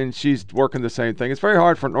 kinda, and she's working the same thing. It's very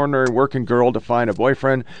hard for an ordinary working girl to find a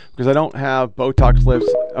boyfriend because I don't have Botox lips.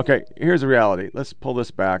 Okay, here's the reality. Let's pull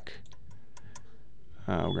this back.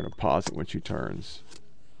 We're going to pause it when she turns.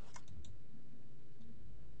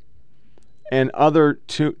 And other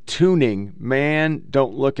tuning. Man,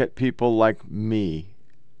 don't look at people like me.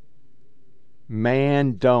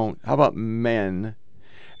 Man, don't. How about men?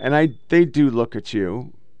 And they do look at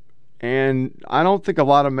you. And I don't think a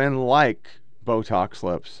lot of men like Botox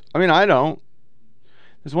lips. I don't.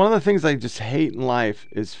 There's one of the things I just hate in life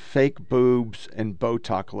is fake boobs and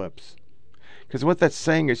Botox lips. Because what that's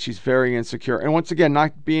saying is she's very insecure. And once again,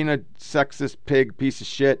 not being a sexist pig piece of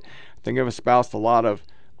shit, I think I've espoused a lot of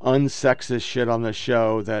unsexist shit on the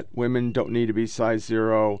show that women don't need to be size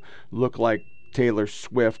 0, look like Taylor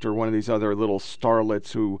Swift or one of these other little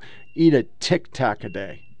starlets who eat a Tic Tac a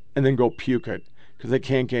day and then go puke it. Because they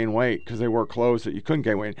can't gain weight because they wear clothes that you couldn't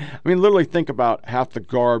gain weight. Literally think about half the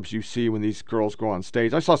garbs you see when these girls go on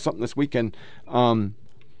stage. I saw something this weekend.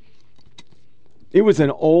 It was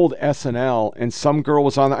an old SNL, and some girl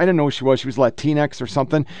was on there. I didn't know who she was. She was Latinx or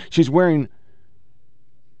something. She's wearing...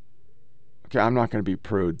 Okay, I'm not going to be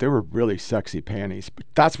prude. They were really sexy panties. But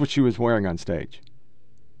that's what she was wearing on stage.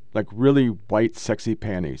 Like really white, sexy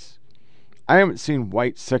panties. I haven't seen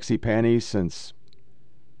white, sexy panties since...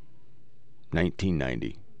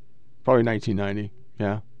 1990. Probably 1990.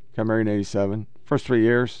 Yeah. Got married in 87. First 3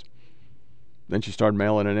 years. Then she started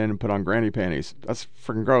mailing it in and put on granny panties. That's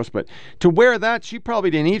freaking gross. But to wear that, she probably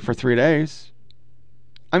didn't eat for 3 days.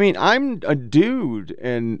 I'm a dude,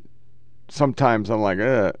 and sometimes I'm like,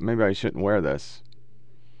 maybe I shouldn't wear this.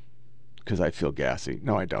 Because I feel gassy.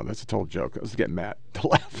 No, I don't. That's a total joke. I was getting Matt to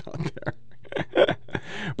laugh out there.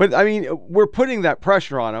 But, we're putting that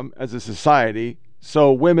pressure on them as a society.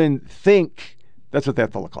 So women think that's what they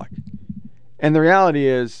have to look like. And the reality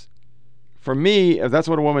is, for me, if that's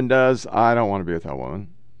what a woman does, I don't want to be with that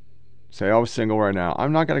woman. Say, I was single right now.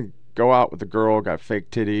 I'm not going to go out with a girl got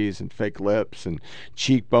fake titties and fake lips and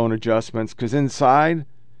cheekbone adjustments, because inside,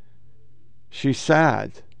 she's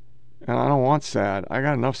sad. And I don't want sad. I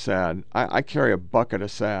got enough sad. I carry a bucket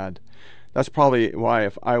of sad. That's probably why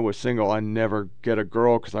if I was single, I'd never get a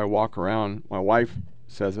girl, because I walk around, my wife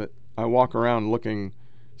says it, I walk around looking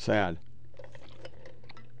sad.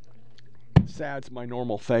 Sad's my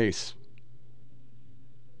normal face.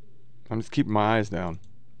 I'm just keeping my eyes down.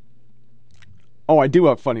 Oh, I do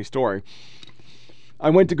have a funny story. I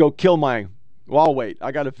went to go kill my... Well, I'll wait.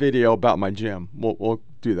 I got a video about my gym. We'll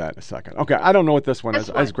do that in a second. Okay, I don't know what this one is.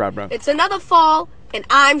 I just grabbed it. It's another fall, and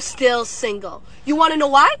I'm still single. You want to know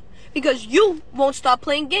why? Because you won't stop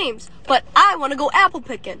playing games. But I want to go apple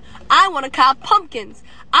picking. I want to cop pumpkins.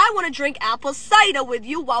 I want to drink apple cider with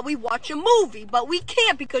you while we watch a movie. But we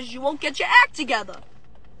can't because you won't get your act together.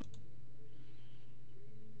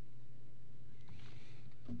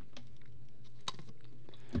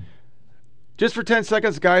 Just for 10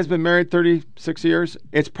 seconds, the guy's been married 36 years.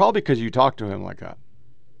 It's probably because you talk to him like that.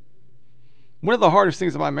 One of the hardest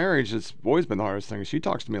things in my marriage, it's always been the hardest thing, is she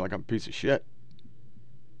talks to me like I'm a piece of shit.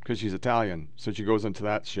 Because she's Italian. So she goes into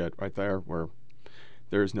that shit right there where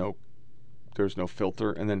there's no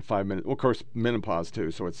filter. And then 5 minutes, well, of course, menopause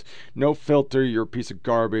too. So it's no filter, you're a piece of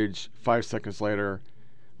garbage. 5 seconds later,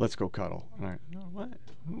 let's go cuddle. And I, what?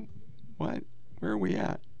 What? Where are we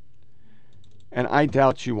at? And I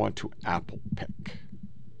doubt you want to apple pick.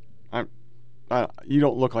 You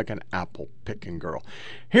don't look like an apple picking girl.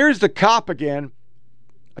 Here's the cop again.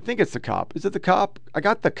 I think it's the cop. Is it the cop? I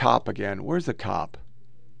got the cop again. Where's the cop?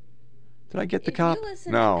 Did I get the cop? If you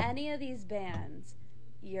listen No. to any of these bands,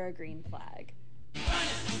 you're a green flag.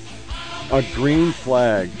 A green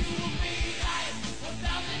flag.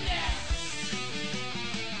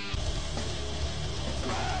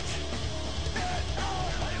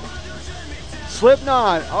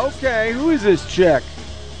 Slipknot. Okay, who is this chick?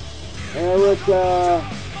 Erica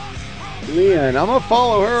Leon. I'm gonna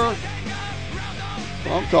follow her. That's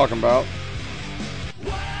what I'm talking about.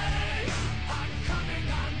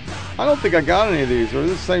 I don't think I got any of these. Or is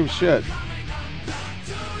this the same shit?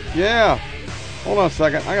 Yeah. Hold on a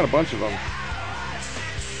second. I got a bunch of them.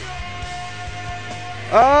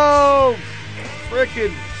 Oh,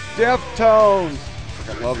 frickin' Deftones.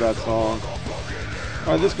 I love that song.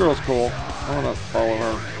 All right, this girl's cool. I want to follow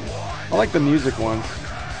her. I like the music ones.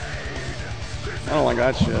 I don't like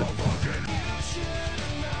that shit.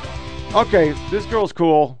 Okay, this girl's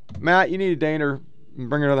cool. Matt, you need to date her and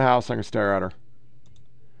bring her to the house so I can stare at her.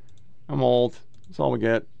 I'm old. That's all we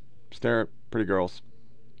get. Stare at pretty girls.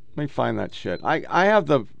 Let me find that shit. I have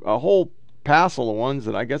a whole passel of ones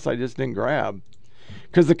that I guess I just didn't grab.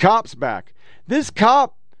 Because the cop's back. This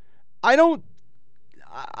cop, I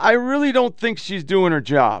really don't think she's doing her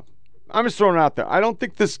job. I'm just throwing it out there. I don't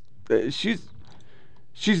think this,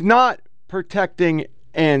 she's not protecting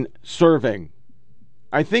and serving.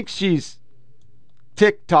 I think she's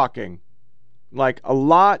tick-tocking. Like a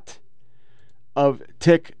lot of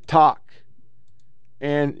tick-tock.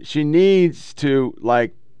 And she needs to,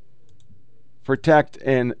 like, protect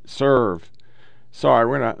and serve. Sorry,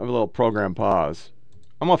 we're going to have a little program pause.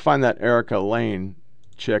 I'm going to find that Erica Lane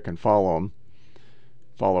chick and follow him.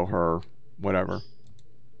 Follow her. Whatever.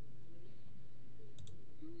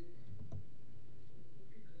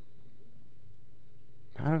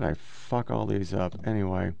 How did I fuck all these up?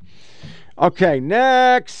 Anyway. Okay,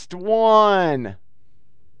 next one.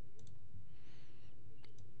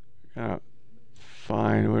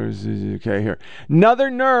 Fine. Where is this? Okay, here. Another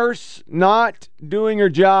nurse not doing her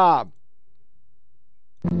job.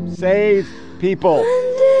 Save people.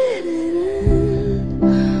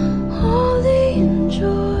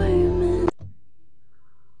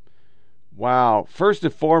 Wow. First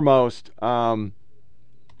and foremost, that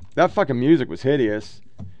fucking music was hideous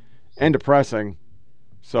and depressing.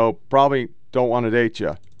 So probably don't want to date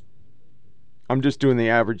you. I'm just doing the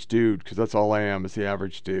average dude because that's all I am, is the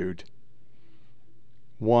average dude.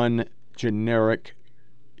 One generic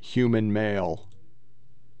human male.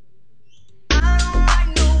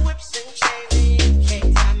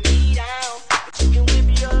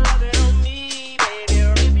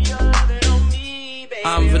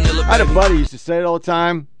 I had a buddy who used to say it all the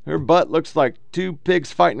time. Her butt looks like two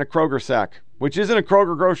pigs fighting a Kroger sack, which isn't a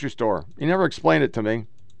Kroger grocery store. He never explained it to me.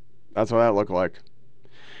 That's what that looked like.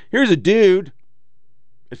 Here's a dude.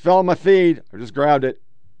 It fell on my feed. I just grabbed it.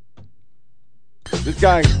 This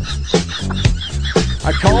guy,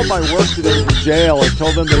 I called my work today from jail and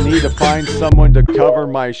told them they need to find someone to cover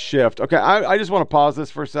my shift. Okay, I just want to pause this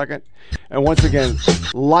for a second. And once again,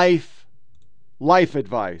 life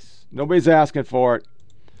advice. Nobody's asking for it,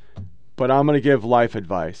 but I'm going to give life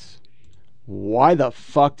advice. Why the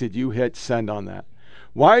fuck did you hit send on that?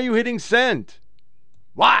 Why are you hitting send?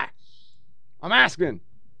 Why? I'm asking.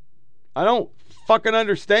 I don't fucking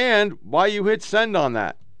understand why you hit send on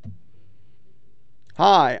that.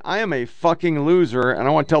 Hi, I am a fucking loser, and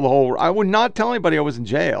I want to tell the whole... I would not tell anybody I was in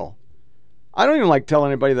jail. I don't even like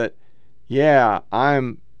telling anybody that, yeah,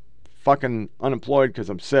 I'm fucking unemployed because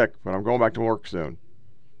I'm sick, but I'm going back to work soon.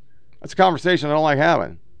 That's a conversation I don't like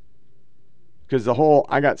having. Because the whole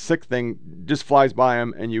I got sick thing just flies by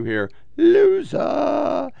him, and you hear,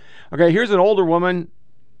 loser. Okay, here's an older woman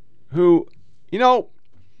who, you know...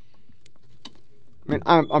 I mean,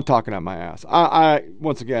 I'm talking out my ass. I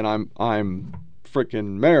once again, I'm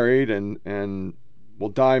freaking married and will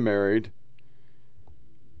die married,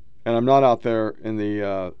 and I'm not out there in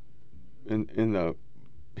the in the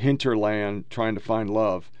hinterland trying to find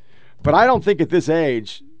love. But I don't think at this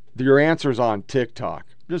age your answer's on TikTok.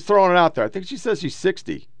 Just throwing it out there. I think she says she's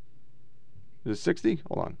 60. Is it 60?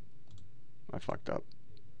 Hold on, I fucked up.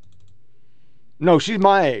 No, she's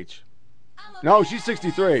my age. No, she's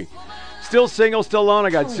 63. Still single, still alone. I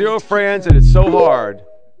got 0 friends, and it's so hard.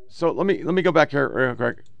 So let me go back here real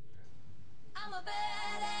quick.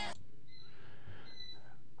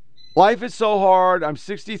 Life is so hard. I'm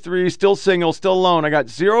 63, still single, still alone. I got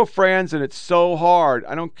 0 friends, and it's so hard.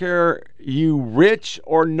 I don't care you rich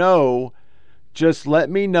or no. Just let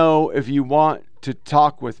me know if you want to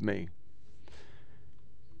talk with me.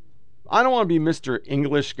 I don't want to be Mr.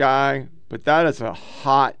 English guy, but that is a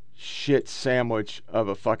hot shit sandwich of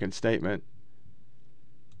a fucking statement.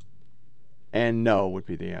 And no would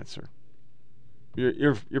be the answer.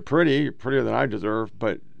 You're pretty. You're prettier than I deserve,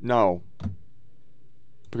 but no.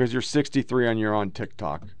 Because you're 63 and you're on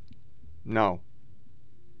TikTok. No.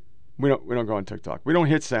 We don't go on TikTok. We don't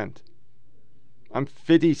hit send. I'm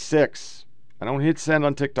 56. I don't hit send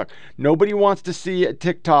on TikTok. Nobody wants to see a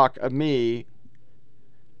TikTok of me.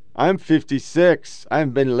 I'm 56. I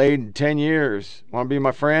haven't been laid in 10 years. Want to be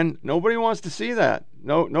my friend? Nobody wants to see that.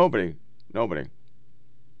 No, nobody.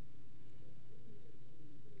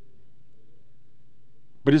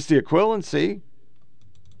 But it's the equivalency.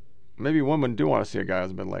 Maybe women do want to see a guy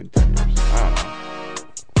who's been laid in 10 years.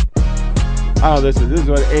 I don't know. This is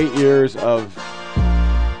what 8 years of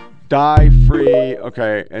die free.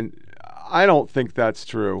 Okay, and I don't think that's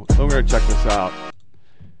true. So we're going to check this out.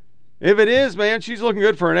 If it is, man, she's looking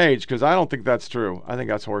good for an age, because I don't think that's true. I think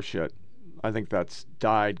that's horseshit. I think that's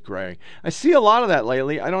dyed gray. I see a lot of that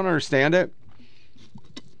lately. I don't understand it.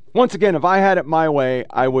 Once again, if I had it my way,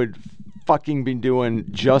 I would fucking be doing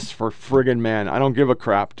just for friggin' men. I don't give a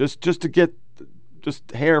crap. Just to get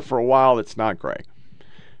just hair for a while that's not gray.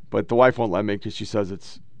 But the wife won't let me because she says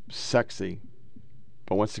it's sexy.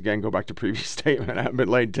 But once again, go back to previous statement. I haven't been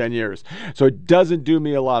laid 10 years. So it doesn't do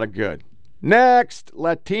me a lot of good. Next,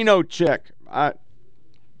 Latino chick. I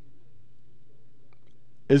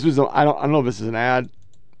don't know if this is an ad.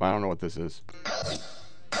 I don't know what this is.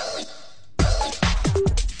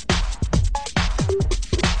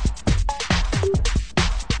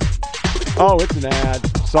 Oh, it's an ad.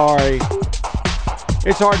 Sorry.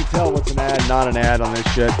 It's hard to tell what's an ad, not an ad on this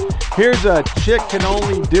shit. Here's a chick can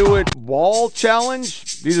only do it wall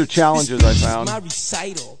challenge. These are challenges I found. My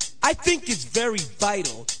recital. I think it's very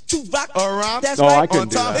vital to rock around. No, I couldn't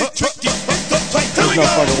do that. There's no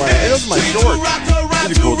fucking way. Hey, those are my shorts.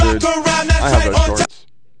 Pretty cool, dude. I have those shorts.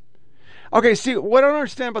 Okay, see, what I don't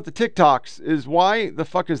understand about the TikToks is why the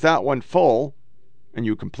fuck is that one full and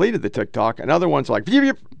you completed the TikTok and other ones like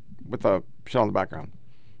with a shell in the background.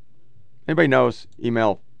 Anybody knows,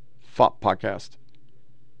 email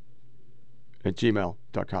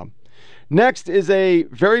fopodcast@gmail.com. Next is a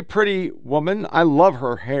very pretty woman. I love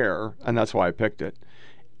her hair, and that's why I picked it.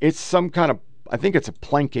 It's some kind of, I think it's a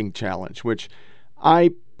planking challenge, which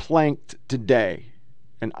I planked today,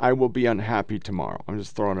 and I will be unhappy tomorrow. I'm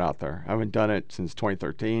just throwing it out there. I haven't done it since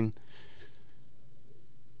 2013.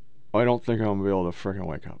 I don't think I'm going to be able to freaking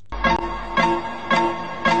wake up.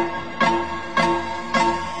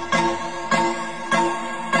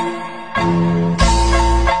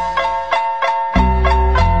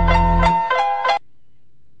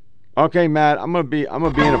 Okay, Matt, I'm gonna be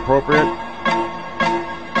inappropriate.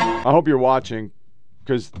 I hope you're watching,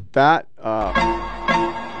 because that.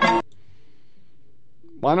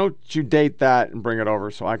 Why don't you date that and bring it over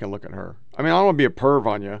so I can look at her? I mean, I don't want to be a perv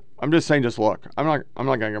on you. I'm just saying, just look. I'm not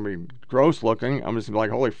gonna be gross looking. I'm just gonna be like,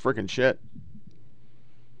 holy freaking shit.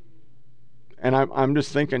 And I'm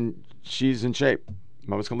just thinking she's in shape.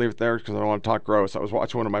 I'm just gonna leave it there because I don't want to talk gross. I was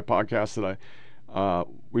watching one of my podcasts that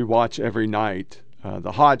we watch every night.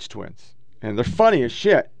 The Hodge twins, and they're funny as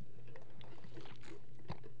shit,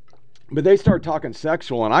 but they start talking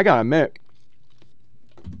sexual, and I gotta admit,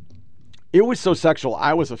 it was so sexual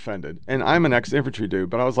I was offended. And I'm an ex-infantry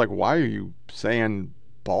dude, but I was like, why are you saying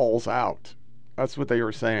balls out? That's what they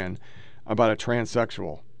were saying about a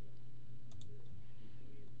transsexual.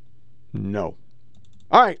 No.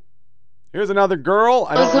 All right. Here's another girl.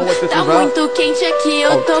 I don't know what this is Tá about. muito quente aqui,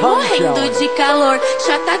 eu tô tongue morrendo challenge. de calor.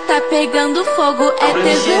 Chata tá pegando fogo, é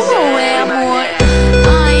tesão ou é amor?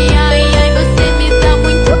 Ai, ai, ai, você me dá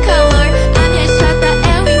muito calor. A minha chata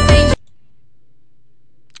é um incêndio.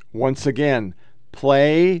 Once again,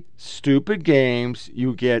 play stupid games,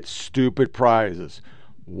 you get stupid prizes.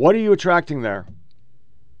 What are you attracting there?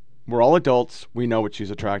 We're all adults. We know what she's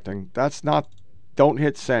attracting. That's not... Don't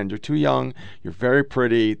hit send. You're too young. You're very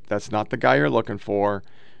pretty. That's not the guy you're looking for.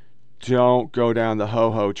 Don't go down the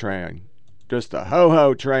ho-ho train. Just a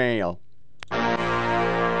ho-ho trail.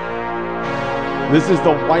 This is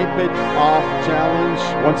the wipe it off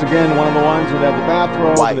challenge. Once again, one of the ones where they have the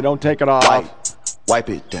bathrobe and they don't take it off. Wipe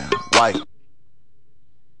it down. Wipe.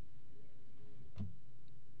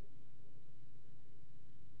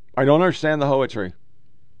 I don't understand the hoetry.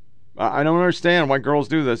 I don't understand why girls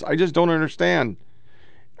do this. I just don't understand.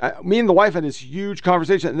 Me and the wife had this huge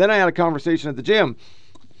conversation. And then I had a conversation at the gym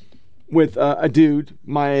with a dude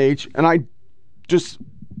my age. And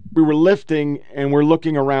we were lifting and we're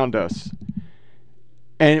looking around us.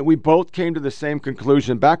 And we both came to the same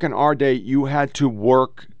conclusion. Back in our day, you had to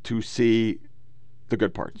work to see the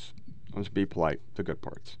good parts. Let's be polite. The good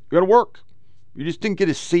parts. You got to work. You just didn't get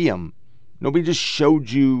to see them. Nobody just showed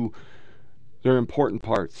you their important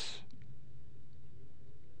parts.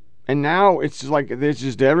 And now it's just like, it's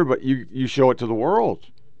just everybody. You show it to the world.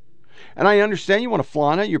 And I understand you want to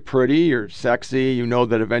flaunt it. You're pretty. You're sexy. You know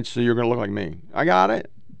that eventually you're going to look like me. I got it.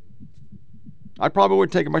 I probably would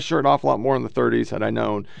have taken my shirt off a lot more in the 30s had I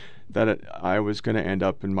known that I was going to end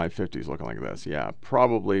up in my 50s looking like this. Yeah,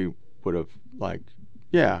 probably would have, I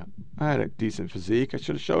had a decent physique. I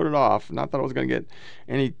should have showed it off. Not that I was going to get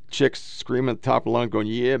any chicks screaming at the top of the lungs going,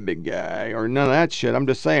 yeah, big guy, or none of that shit. I'm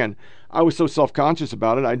just saying, I was so self-conscious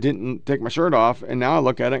about it, I didn't take my shirt off, and now I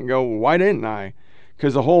look at it and go, why didn't I?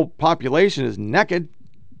 Because the whole population is naked.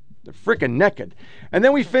 They're freaking naked. And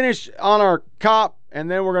then we finish on our cop,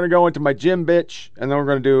 and then we're going to go into my gym bitch, and then we're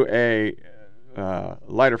going to do a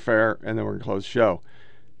lighter fare, and then we're going to close the show.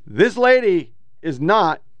 This lady is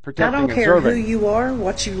not protecting I don't and care serving. who you are,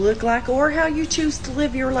 what you look like, or how you choose to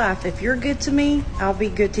live your life. If you're good to me, I'll be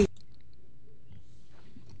good to you.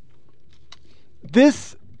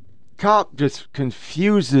 This cop just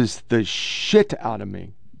confuses the shit out of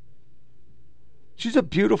me. She's a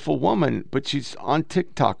beautiful woman, but she's on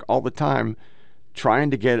TikTok all the time trying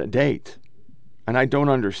to get a date. And I don't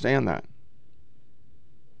understand that.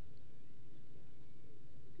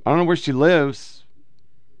 I don't know where she lives,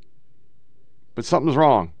 but something's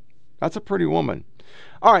wrong. That's a pretty woman.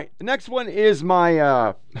 All right, the next one is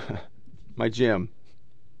my my gym.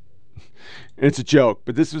 It's a joke,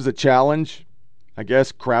 but this was a challenge. I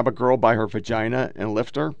guess grab a girl by her vagina and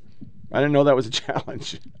lift her. I didn't know that was a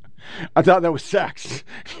challenge. I thought that was sex.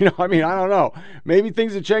 I don't know. Maybe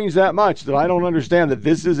things have changed that much that I don't understand that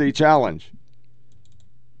this is a challenge.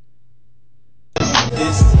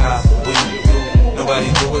 This is how we do. Nobody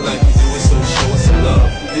do it like we do it, so show us some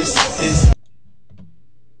love. This is.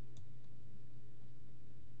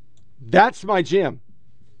 That's my gym.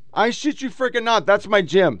 I shit you freaking not. That's my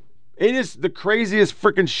gym. It is the craziest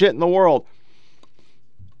freaking shit in the world.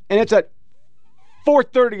 And it's at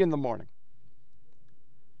 4:30 in the morning.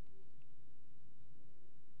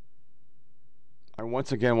 I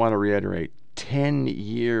once again want to reiterate, 10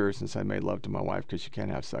 years since I made love to my wife because she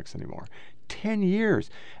can't have sex anymore. 10 years.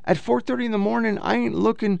 At 4:30 in the morning, I ain't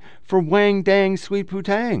looking for wang dang sweet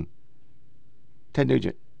poo-tang. Ted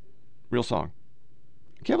Nugent. Real song.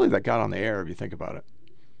 I can't believe that got on the air if you think about it.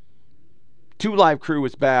 2 Live Crew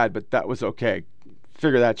was bad, but that was okay.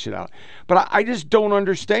 Figure that shit out. But I just don't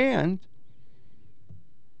understand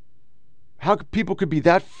how people could be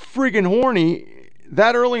that friggin' horny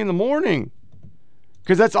that early in the morning.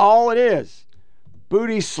 Because that's all it is.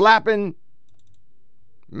 Booty slapping,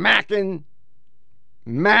 macking,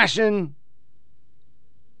 mashing.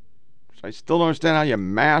 I still don't understand how you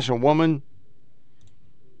mash a woman.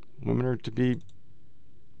 Women are to be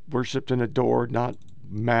worshipped and adored, not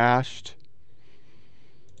mashed.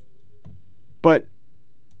 But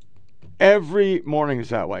every morning is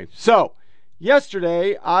that way. So,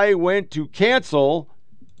 yesterday I went to cancel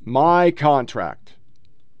my contract.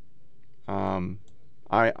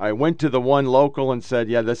 I went to the one local and said,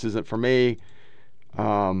 yeah, this isn't for me.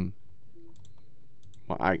 Well,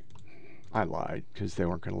 I lied because they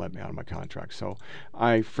weren't going to let me out of my contract. So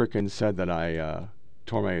I freaking said that I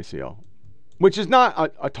tore my ACL, which is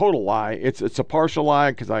not a total lie. It's a partial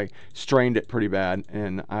lie because I strained it pretty bad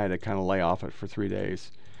and I had to kind of lay off it for 3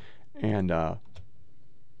 days and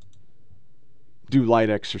do light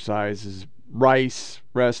exercises rest,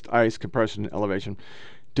 ice, compression, elevation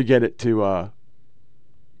to get it to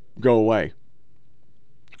go away.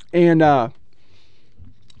 And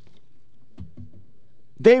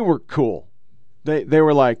they were cool. They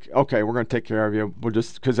were like, okay, we're going to take care of you. We'll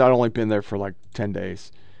just, because I'd only been there for like 10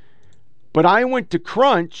 days. But I went to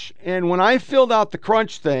Crunch, and when I filled out the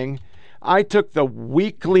Crunch thing, I took the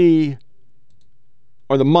weekly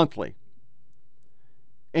or the monthly.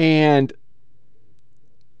 And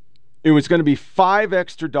it was going to be $5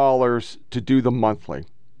 extra to do the monthly.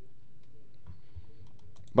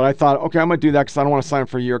 But I thought, okay, I'm going to do that because I don't want to sign up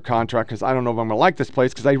for a year contract because I don't know if I'm going to like this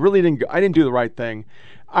place because I really didn't do the right thing.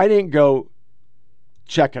 I didn't go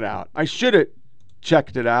check it out. I should have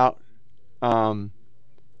checked it out.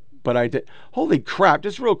 But I did. Holy crap,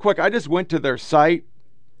 just real quick, I just went to their site.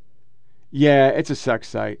 Yeah, it's a sex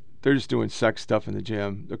site. They're just doing sex stuff in the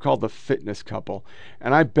gym. They're called the Fitness Couple.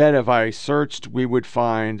 And I bet if I searched, we would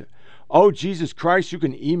find, oh, Jesus Christ, you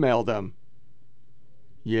can email them.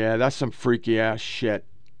 Yeah, that's some freaky ass shit.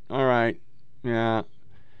 All right. Yeah.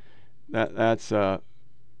 That's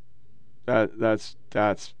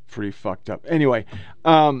pretty fucked up. Anyway,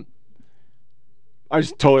 I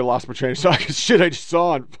just totally lost my train of thought because shit I just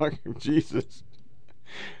saw on fucking Jesus.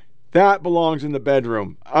 That belongs in the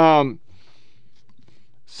bedroom.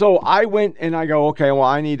 So I went and I go, okay, well,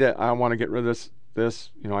 I want to get rid of this.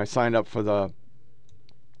 You know, I signed up for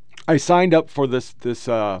this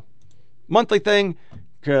monthly thing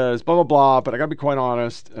because blah, blah, blah. But I got to be quite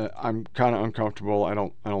honest. I'm kind of uncomfortable. I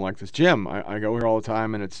don't like this gym. I go here all the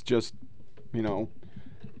time and it's just, you know,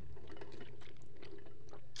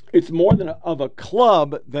 it's more of a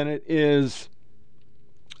club than it is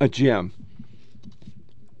a gym.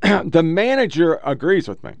 The manager agrees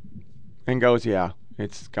with me and goes, yeah,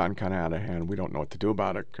 it's gotten kind of out of hand. We don't know what to do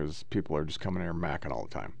about it because people are just coming here macking all the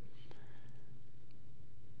time.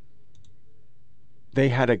 They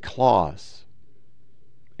had a clause.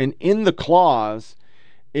 And in the clause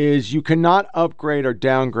is you cannot upgrade or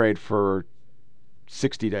downgrade for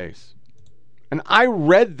 60 days. And I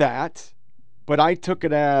read that, but I took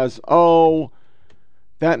it as, oh,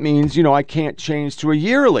 that means, you know, I can't change to a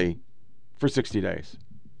yearly for 60 days.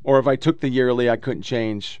 Or if I took the yearly, I couldn't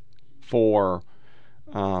change for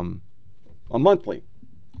a monthly.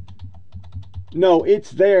 No,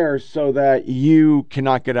 it's there so that you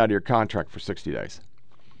cannot get out of your contract for 60 days.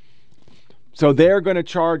 So they're going to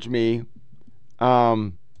charge me,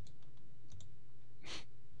 they're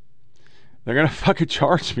going to fucking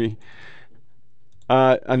charge me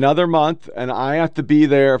another month, and I have to be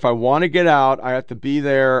there. If I want to get out, I have to be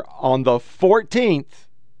there on the 14th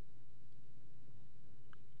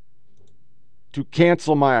to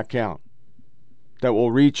cancel my account. That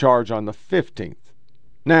will recharge on the 15th.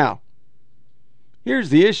 Now,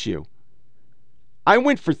 here's the issue. I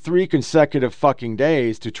went for 3 consecutive fucking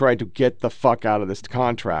days to try to get the fuck out of this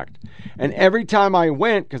contract. And every time I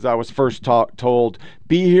went, because I was first told,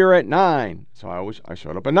 be here at 9. So I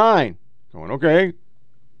showed up at 9. Going, okay,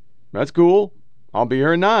 that's cool. I'll be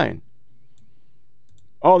here at 9.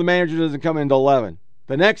 Oh, the manager doesn't come in until 11.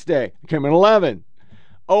 The next day, I came in 11.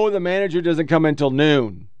 Oh, the manager doesn't come in until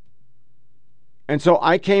noon. And so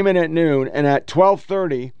I came in at noon, and at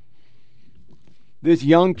 12:30, this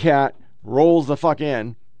young cat rolls the fuck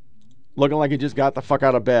in, looking like he just got the fuck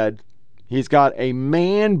out of bed. He's got a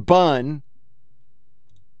man bun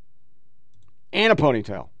and a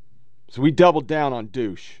ponytail. So we doubled down on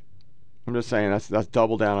douche. I'm just saying, that's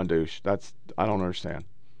double down on douche. I don't understand.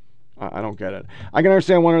 I don't get it. I can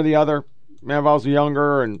understand one or the other. Man, if I was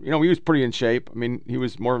younger, and, you know, he was pretty in shape. I mean, he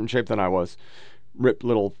was more in shape than I was. Ripped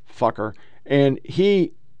little fucker. And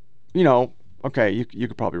he, you know, okay, you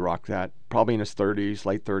could probably rock that. Probably in his 30s,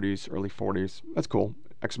 late 30s, early 40s. That's cool.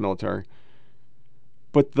 Ex-military.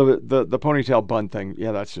 But the ponytail bun thing,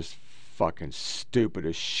 yeah, that's just fucking stupid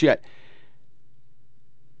as shit.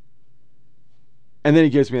 And then he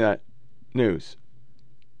gives me that news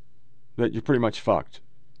that you're pretty much fucked.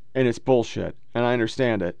 And it's bullshit. And I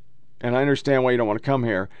understand it. And I understand why you don't want to come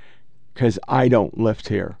here, because I don't live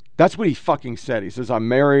here. That's what he fucking said. He says, I'm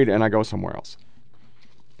married and I go somewhere else.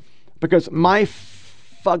 Because my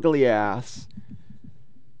fugly ass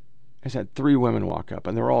has had 3 women walk up,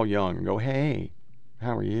 and they're all young, and go, hey,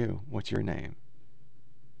 how are you? What's your name?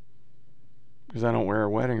 Because I don't wear a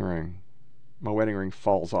wedding ring. My wedding ring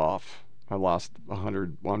falls off. I lost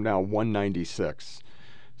 100. Well, I'm now 196.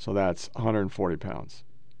 So that's 140 pounds.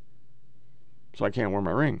 So I can't wear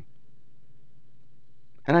my ring.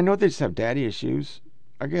 And I know they just have daddy issues.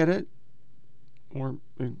 I get it. Or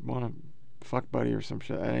they want to fuck buddy or some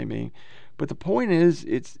shit. That ain't me. But the point is,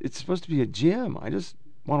 it's supposed to be a gym. I just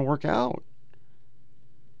want to work out.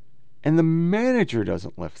 And the manager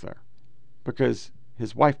doesn't live there because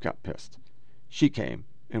his wife got pissed. She came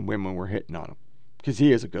and women were hitting on him because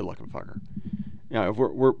he is a good-looking fucker. You know, if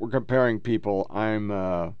we're comparing people,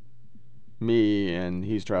 I'm me and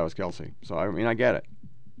he's Travis Kelce. So, I mean, I get it.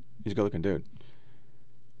 He's a good-looking dude.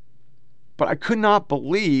 But I could not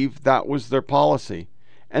believe that was their policy.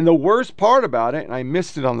 And the worst part about it, and I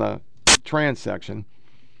missed it on the trans section,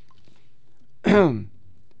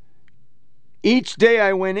 each day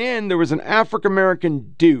I went in, there was an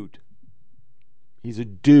African-American dude. He's a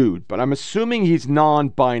dude, but I'm assuming he's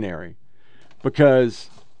non-binary because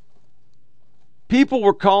people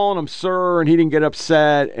were calling him sir and he didn't get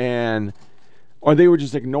upset, or they were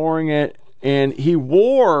just ignoring it. And he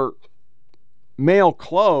wore male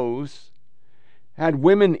clothes, had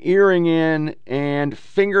women earring in, and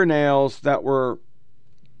fingernails that were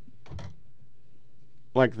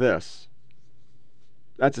like this.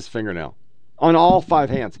 That's his fingernail. On all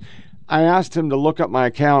 5 hands. I asked him to look up my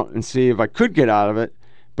account and see if I could get out of it,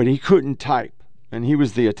 but he couldn't type. And he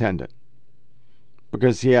was the attendant.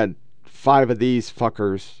 Because he had 5 of these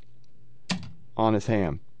fuckers on his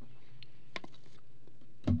hand.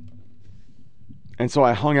 And so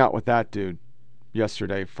I hung out with that dude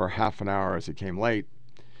yesterday for half an hour as he came late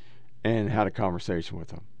and had a conversation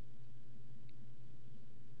with him.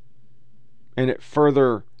 And it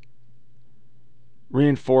further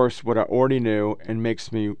reinforced what I already knew and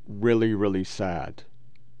makes me really, really sad.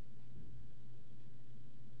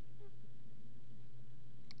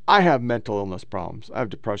 I have mental illness problems. I have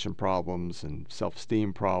depression problems and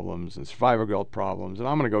self-esteem problems and survivor guilt problems, and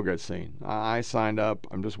I'm going to go get seen. I signed up.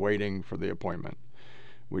 I'm just waiting for the appointment,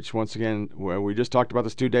 which once again, we just talked about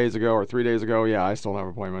this 2 days ago or 3 days ago. Yeah, I still don't have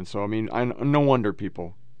an appointment. So, I mean, no wonder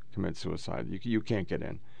people commit suicide. You can't get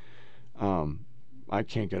in. I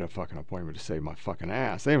can't get a fucking appointment to save my fucking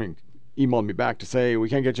ass. They haven't emailed me back to say, we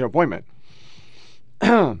can't get you an appointment.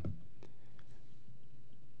 But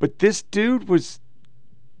this dude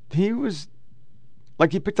he was,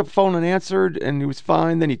 like, he picked up the phone and answered, and he was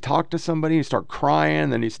fine. Then he talked to somebody, he started crying,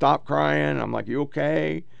 then he stopped crying. I'm like, you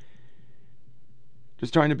okay?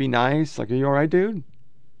 Just trying to be nice. Like, are you all right, dude?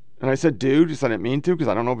 And I said, dude, just I didn't mean to, because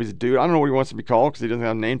I don't know if he's a dude. I don't know what he wants to be called, because he doesn't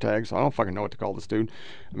have a name tag, so I don't fucking know what to call this dude.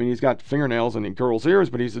 I mean, he's got fingernails and he curls ears,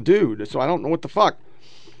 but he's a dude, so I don't know what the fuck.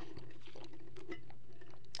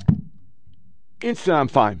 Instant, I'm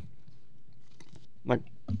fine.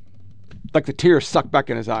 Like the tears sucked back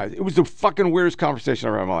in his eyes. It was the fucking weirdest conversation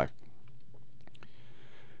I've ever had in my life.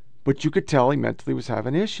 But you could tell he mentally was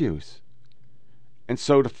having issues. And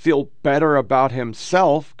so to feel better about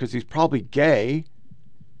himself, because he's probably gay,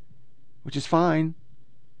 which is fine.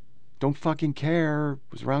 Don't fucking care.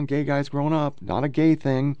 Was around gay guys growing up. Not a gay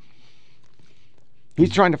thing.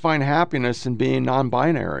 He's trying to find happiness in being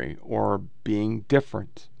non-binary or being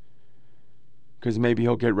different. Because maybe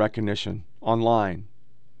he'll get recognition online.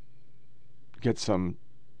 Get some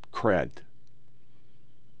cred.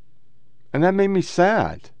 And that made me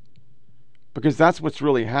sad. Because that's what's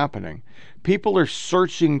really happening. People are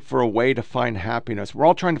searching for a way to find happiness. We're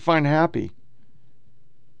all trying to find happy.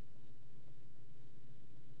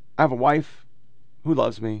 I have a wife who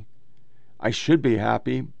loves me. I should be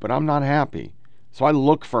happy, but I'm not happy. So I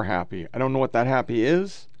look for happy. I don't know what that happy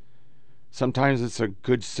is. Sometimes it's a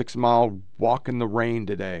good 6-mile walk in the rain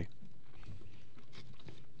today.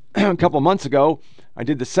 A couple months ago, I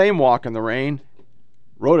did the same walk in the rain,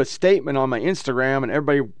 wrote a statement on my Instagram, and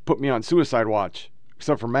everybody put me on suicide watch,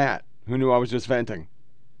 except for Matt, who knew I was just venting.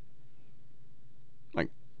 Like,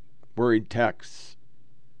 worried texts.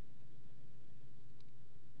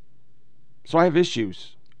 So I have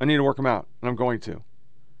issues. I need to work them out, and I'm going to.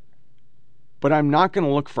 But I'm not going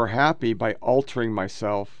to look for happy by altering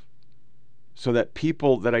myself so that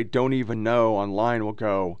people that I don't even know online will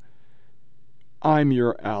go, I'm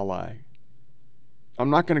your ally. I'm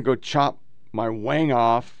not going to go chop my wang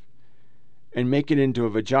off and make it into a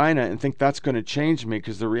vagina and think that's going to change me,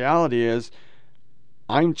 because the reality is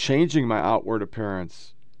I'm changing my outward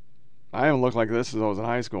appearance. I haven't looked like this since I was in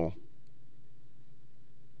high school.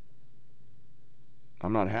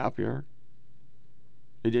 I'm not happier.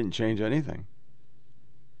 It didn't change anything.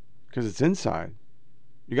 Because it's inside.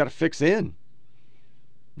 You got to fix in.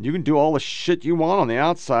 You can do all the shit you want on the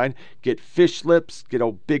outside. Get fish lips, get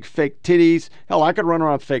old big fake titties. Hell, I could run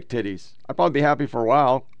around with fake titties. I'd probably be happy for a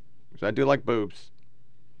while, because I do like boobs.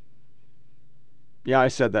 Yeah, I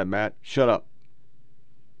said that, Matt. Shut up.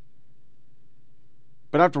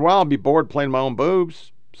 But after a while, I'll be bored playing my own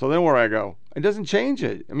boobs. So then where do I go? It doesn't change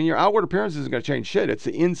it. I mean, your outward appearance isn't going to change shit. It's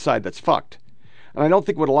the inside that's fucked. And I don't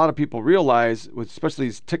think what a lot of people realize, with especially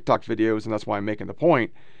these TikTok videos, and that's why I'm making the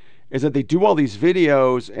point, is that they do all these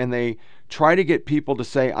videos and they try to get people to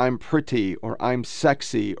say, I'm pretty, or I'm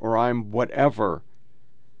sexy, or I'm whatever.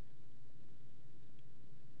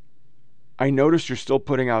 I noticed you're still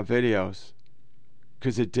putting out videos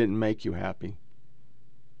because it didn't make you happy.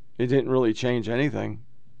 It didn't really change anything.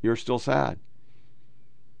 You're still sad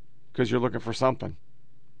because you're looking for something.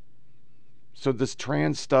 So this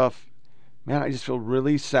trans stuff, man, I just feel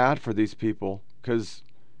really sad for these people because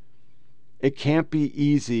it can't be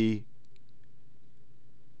easy.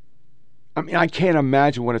 I mean, I can't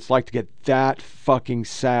imagine what it's like to get that fucking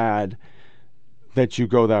sad that you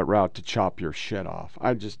go that route to chop your shit off.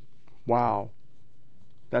 Wow.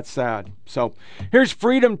 That's sad. So here's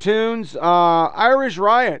Freedom Tunes, Irish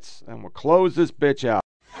Riots, and we'll close this bitch out.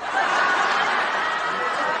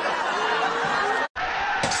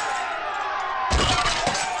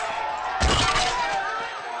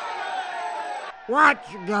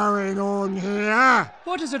 What's going on here?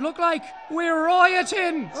 What does it look like? We're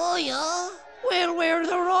rioting! Oh, yeah? Well, we're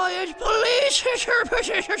the riot police,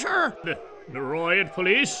 The riot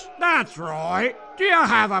police? That's right. Do you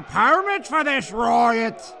have a permit for this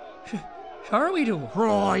riot? Sure we do.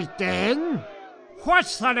 Right then.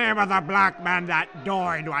 What's the name of the black man that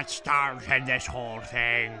died what started this whole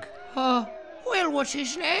thing? Well, what's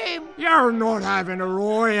his name? You're not having a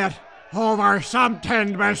riot over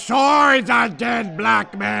something besides a dead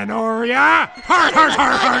black man, are ya?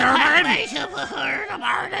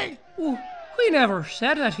 We never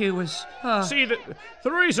said that he was... See,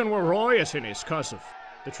 the reason we're rioting is because of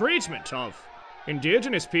the treatment of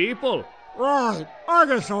indigenous people. Right, I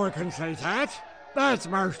guess I can say that. That's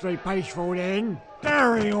mostly peaceful then.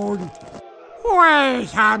 Carry on.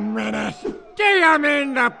 Wait a minute. Do you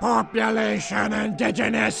mean the population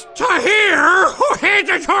indigenous to here?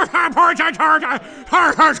 That's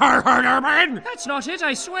not it,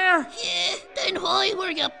 I swear. Yeah, then why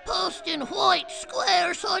were you posting white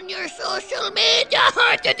squares on your social media?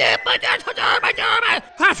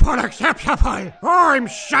 That's unacceptable. I'm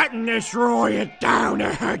shutting this riot down.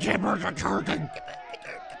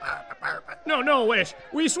 No, wait.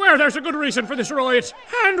 We swear there's a good reason for this riot.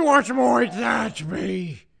 And what might that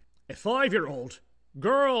be? A 5-year-old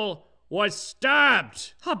girl was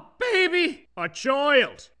stabbed. A baby? A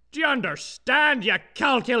child. Do you understand, you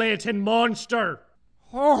calculating monster?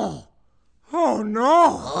 Oh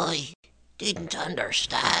no. I didn't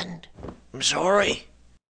understand. I'm sorry.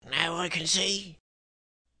 Now I can see.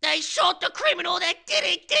 They shot the criminal that did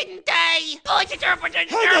it, didn't they? He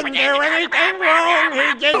didn't do anything wrong.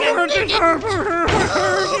 He didn't.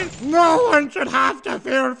 No one should have to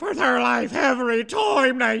fear for their life every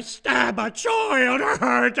time they stab a child or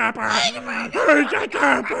hurt a person.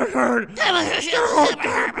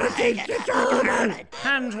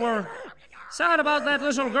 And we're sad about that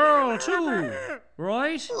little girl, too,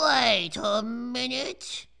 right? Wait a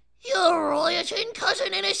minute. You're rioting because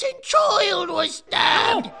an innocent child was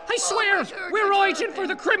stabbed. No, I swear, we're rioting for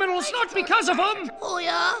the criminals, not because of them. Oh,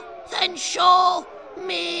 yeah? Then show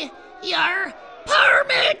me your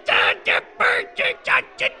permit.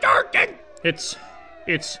 It's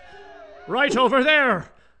right over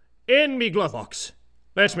there, in me glove box.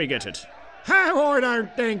 Let me get it. I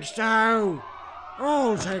don't think so.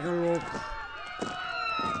 I'll take a look.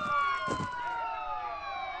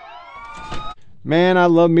 Man, I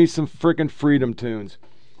love me some freaking Freedom Tunes.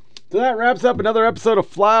 So that wraps up another episode of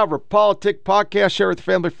Flyover PolitiK podcast. Share with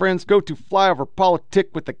family, friends. Go to Flyover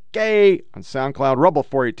PolitiK with a K on SoundCloud, Rumble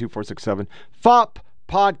 482467,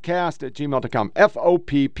 foppodcast@gmail.com,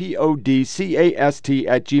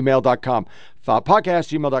 foppodcast@gmail.com,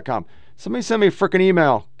 foppodcast@gmail.com. Somebody send me a freaking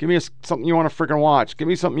email. Give me something you want to freaking watch. Give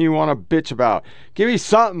me something you want to bitch about. Give me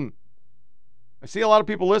something. I see a lot of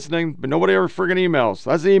people listening, but nobody ever freaking emails.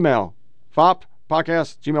 That's the email.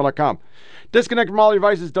 foppodcast@gmail.com. Disconnect from all your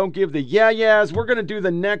devices. Don't give the yeah-yeahs. We're going to do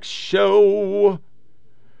the next show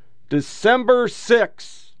December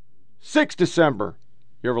 6th. 6th December.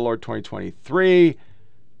 Year of our Lord 2023.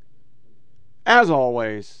 As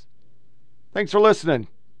always, thanks for listening.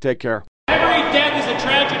 Take care. Every death is a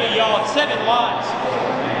tragedy, y'all. It's 7 lives.